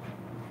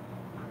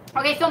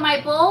 Okay, so my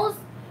bowls.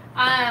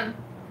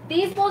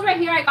 These bowls right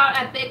here I got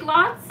at Big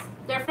Lots.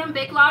 They're from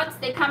Big Lots.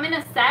 They come in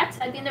a set.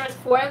 I think there was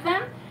 4 of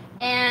them,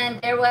 and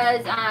they're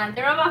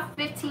about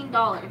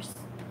 $15.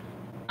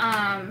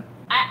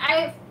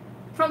 I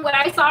from what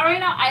I saw right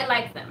now, I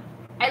like them.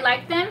 I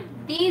like them.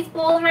 These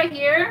bowls right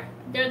here,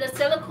 they're the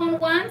silicone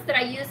ones that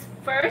I use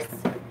first.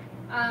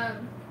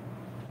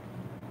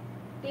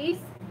 These.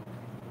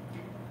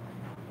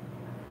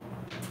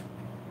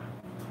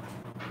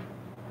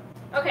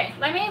 Okay,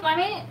 let me.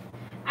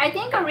 I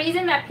think a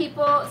reason that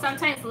people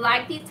sometimes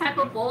like these type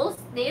of bowls,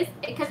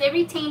 because it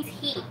retains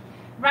heat.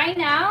 Right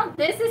now,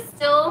 this is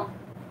still,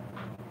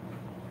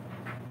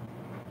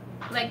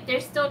 like,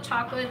 there's still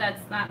chocolate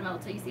that's not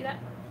melted. You see that?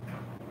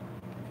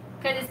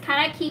 Because it's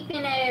kind of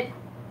keeping it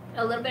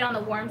a little bit on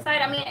the warm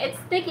side. I mean, it's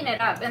sticking it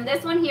up. And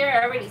this one here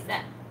I already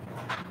set.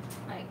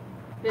 Like,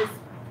 this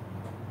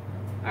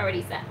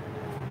already set.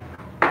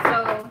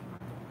 So,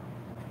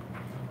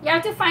 you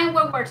have to find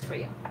what works for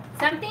you.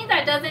 Something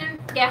that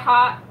doesn't get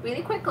hot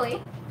really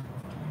quickly.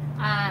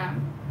 I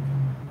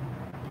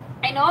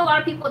know a lot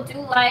of people do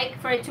like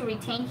for it to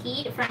retain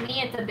heat. For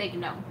me, it's a big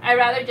no. I'd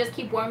rather just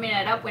keep warming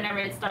it up whenever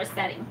it starts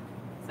setting.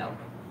 So,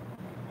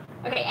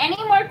 okay,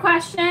 any more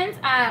questions?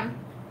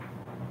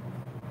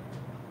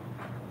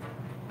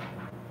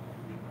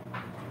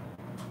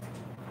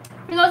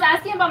 For those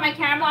asking about my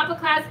caramel apple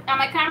class,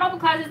 my caramel apple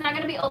class is not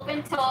going to be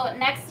open till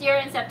next year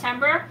in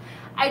September.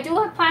 I do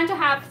plan to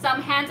have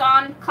some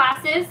hands-on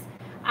classes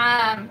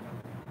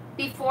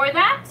before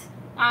that.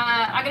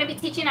 I'm going to be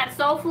teaching at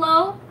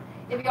SoFlo.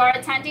 If you are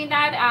attending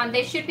that,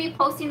 they should be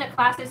posting the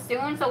classes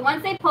soon. So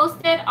once they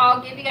post it,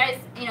 I'll give you guys,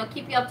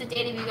 keep you up to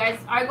date if you guys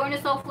are going to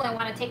SoFlo and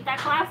want to take that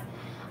class.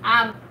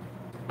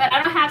 But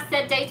I don't have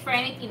set dates for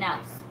anything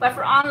else. But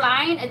for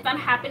online, it's not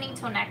happening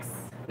till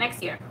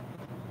next year.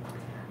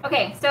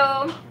 Okay,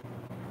 so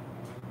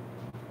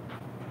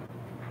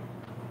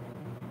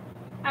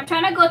I'm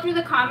trying to go through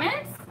the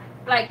comments,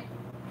 like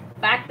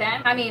back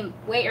then, I mean,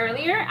 way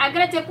earlier. I'm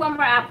going to dip one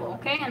more apple,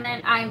 okay? And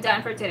then I'm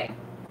done for today.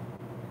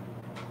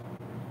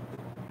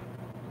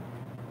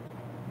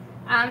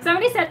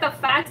 Somebody said the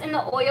fats in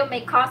the oil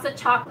may cause the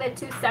chocolate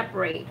to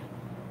separate.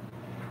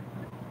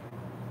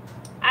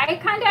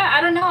 I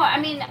don't know. I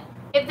mean,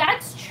 if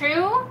that's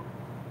true,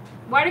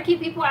 why do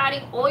people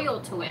adding oil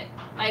to it?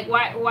 Like,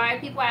 why are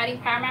people adding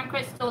paramount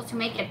crystals to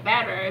make it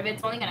better if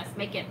it's only going to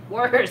make it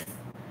worse?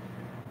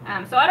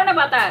 So I don't know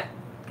about that.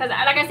 Because,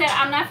 like I said,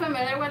 I'm not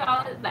familiar with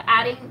all the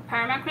adding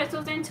paramount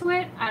crystals into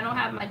it. I don't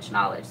have much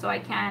knowledge, so I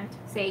can't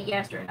say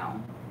yes or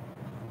no.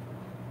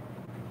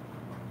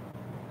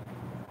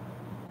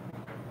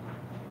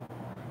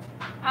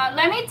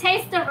 Let me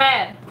taste the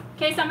red.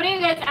 Okay, somebody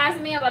of you guys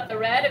asked me about the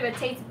red, if it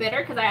tastes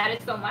bitter because I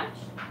added so much.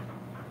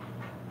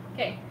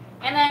 Okay,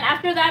 and then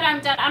after that, I'm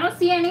done. I don't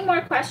see any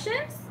more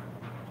questions.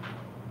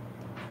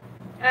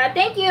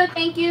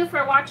 Thank you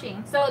for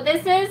watching. So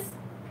this is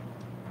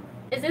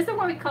this the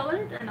one we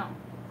colored or no?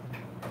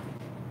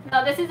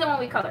 No, this is the one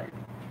we colored.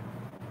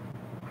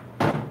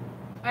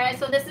 Alright,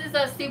 so this is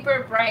a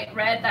super bright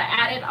red that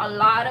added a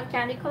lot of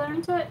candy color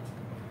into it.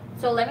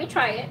 So let me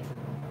try it.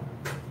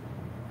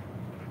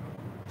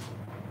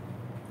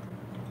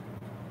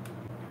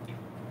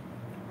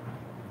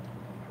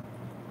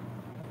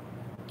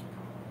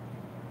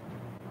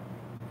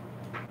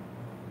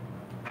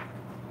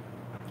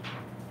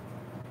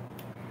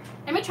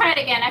 Let me try it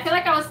again. I feel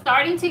like I was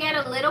starting to get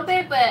a little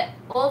bit, but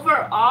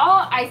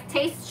overall, I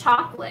taste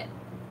chocolate.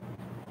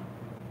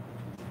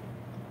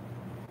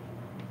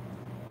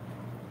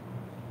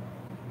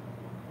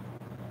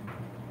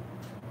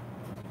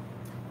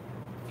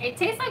 It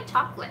tastes like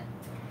chocolate.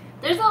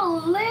 There's a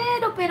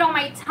little bit on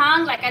my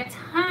tongue, like a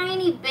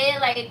tiny bit,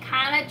 like it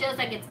kind of just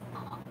like it's,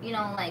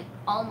 like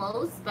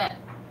almost. But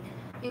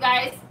you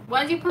guys,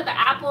 once you put the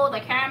apple,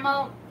 the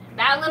caramel,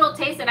 that little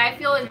taste that I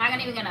feel is I'm not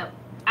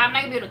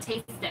gonna be able to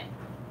taste it.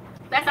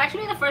 That's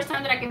actually the first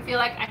time that I can feel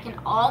like I can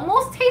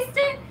almost taste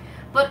it,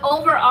 but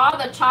overall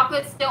the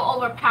chocolate still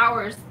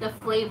overpowers the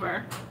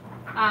flavor.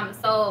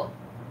 So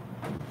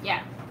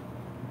yeah,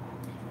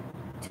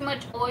 too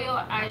much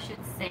oil, I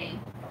should say.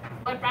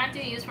 What brand do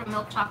you use for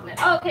milk chocolate?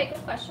 Oh, okay,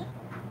 good question.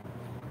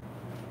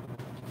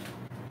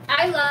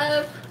 I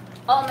love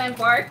Almond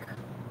Bark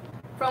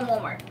from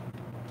Walmart.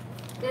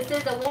 This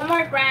is a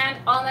Walmart brand,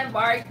 Almond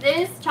Bark.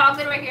 This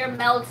chocolate right here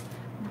melts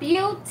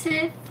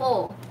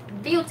beautiful,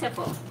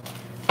 beautiful.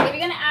 If you're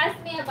gonna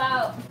ask me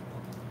about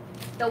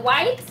the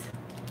white,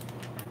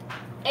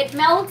 it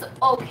melts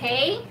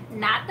okay,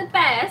 not the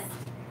best.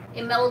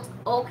 It melts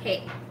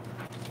okay.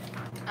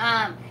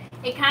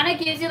 It kind of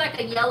gives you like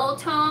a yellow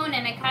tone,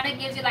 and it kind of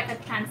gives you like a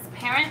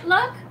transparent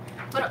look.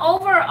 But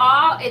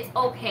overall, it's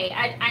okay.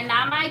 I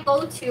not my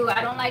go-to.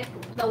 I don't like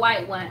the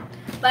white one,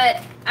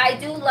 but I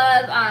do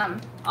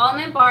love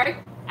Almond Bark.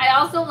 I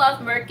also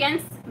love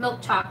Merkin's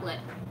milk chocolate.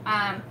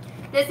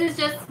 This is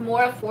just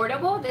more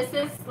affordable. This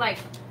is like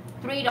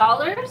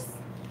 $3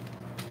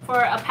 for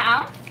a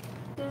pound.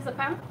 This is a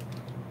pound?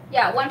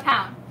 Yeah, 1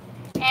 pound.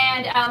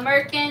 And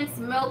Merkin's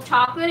milk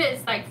chocolate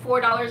is like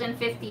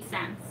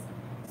 $4.50.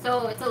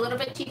 So it's a little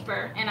bit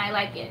cheaper, and I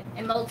like it.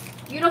 It melts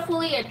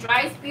beautifully. It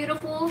dries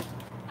beautiful.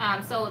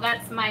 So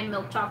that's my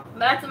milk chocolate.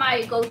 That's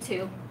my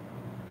go-to.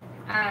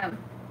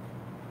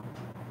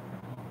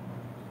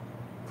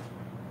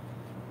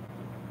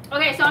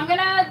 Okay, so I'm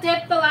gonna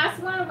dip the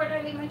last one. Where did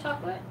I leave my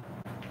chocolate?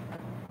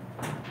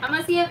 I'm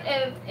gonna see if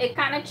it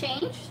kind of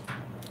changed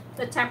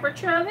the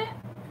temperature of it.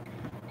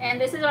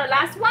 And this is our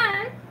last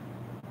one.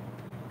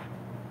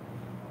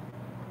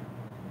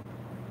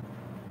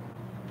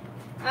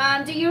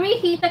 Do you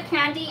reheat the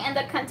candy in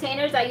the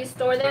containers that you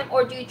store them,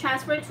 or do you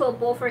transfer it to a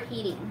bowl for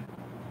heating?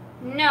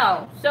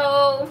 No.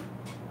 So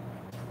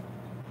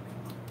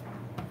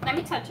let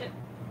me touch it.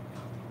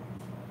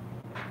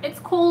 It's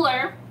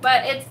cooler,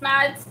 but it's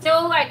not. It's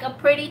still like a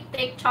pretty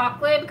thick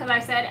chocolate because I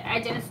said I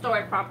didn't store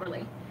it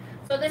properly.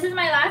 So this is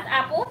my last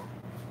apple.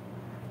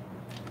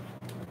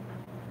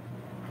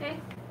 Okay,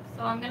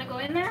 so I'm gonna go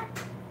in there.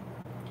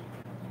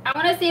 I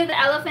want to see if the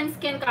elephant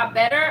skin got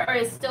better or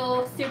is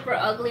still super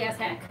ugly as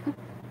heck.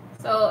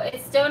 So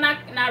it's still not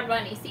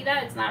runny. See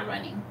that? It's not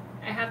running.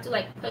 I have to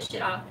like push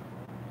it off.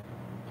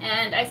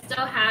 And I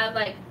still have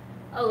like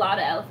a lot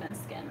of elephant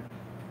skin.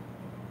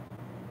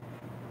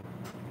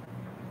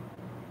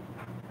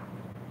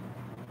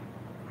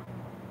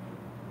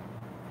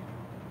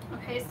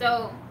 Okay,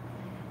 so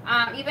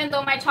even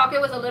though my chocolate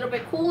was a little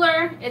bit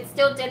cooler, it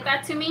still did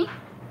that to me.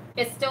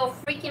 It's still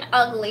freaking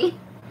ugly.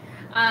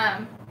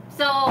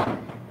 So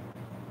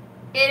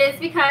it is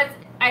because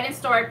I didn't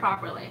store it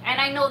properly. And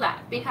I know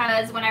that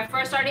because when I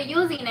first started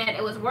using it,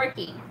 it was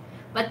working.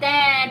 But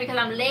then because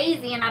I'm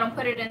lazy and I don't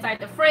put it inside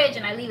the fridge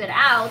and I leave it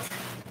out,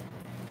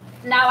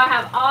 now I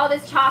have all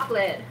this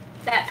chocolate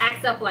that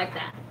acts up like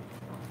that.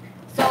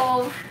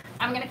 So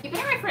I'm going to keep it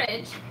in my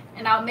fridge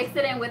and I'll mix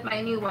it in with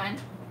my new one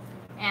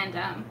and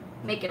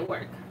make it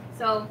work.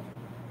 So,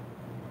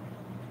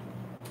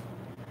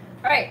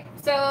 all right,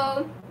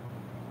 so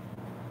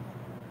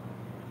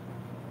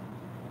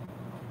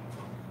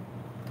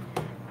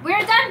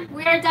we're done.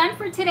 We are done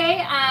for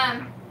today.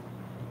 I'm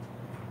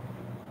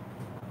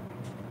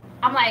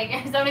like,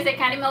 somebody said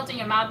candy melts in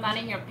your mouth, not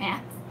in your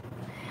pants.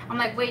 I'm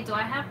like, wait, do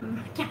I have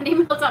candy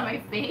melts on my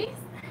face?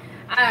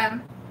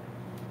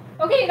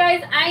 Okay, you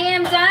guys, I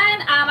am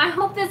done. I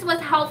hope this was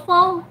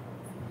helpful,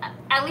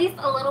 at least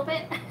a little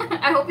bit.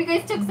 I hope you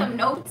guys took some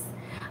notes.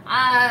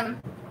 I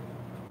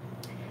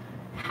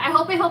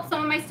hope it helped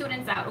some of my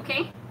students out,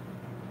 okay?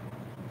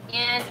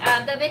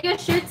 And the video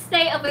should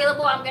stay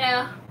available. I'm going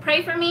to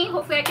pray for me.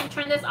 Hopefully I can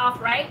turn this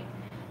off right.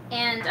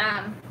 And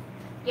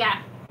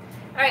yeah.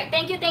 All right.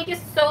 Thank you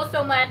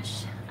so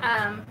much.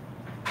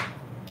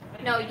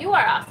 No, you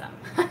are awesome.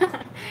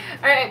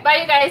 All right. Bye,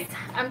 you guys.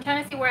 I'm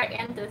trying to see where I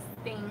end this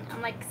thing.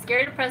 I'm like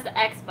scared to press the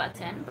X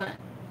button, but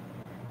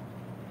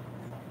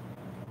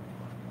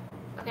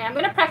okay, I'm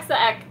going to press the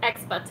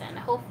X button.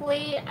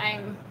 Hopefully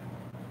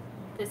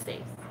this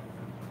saves.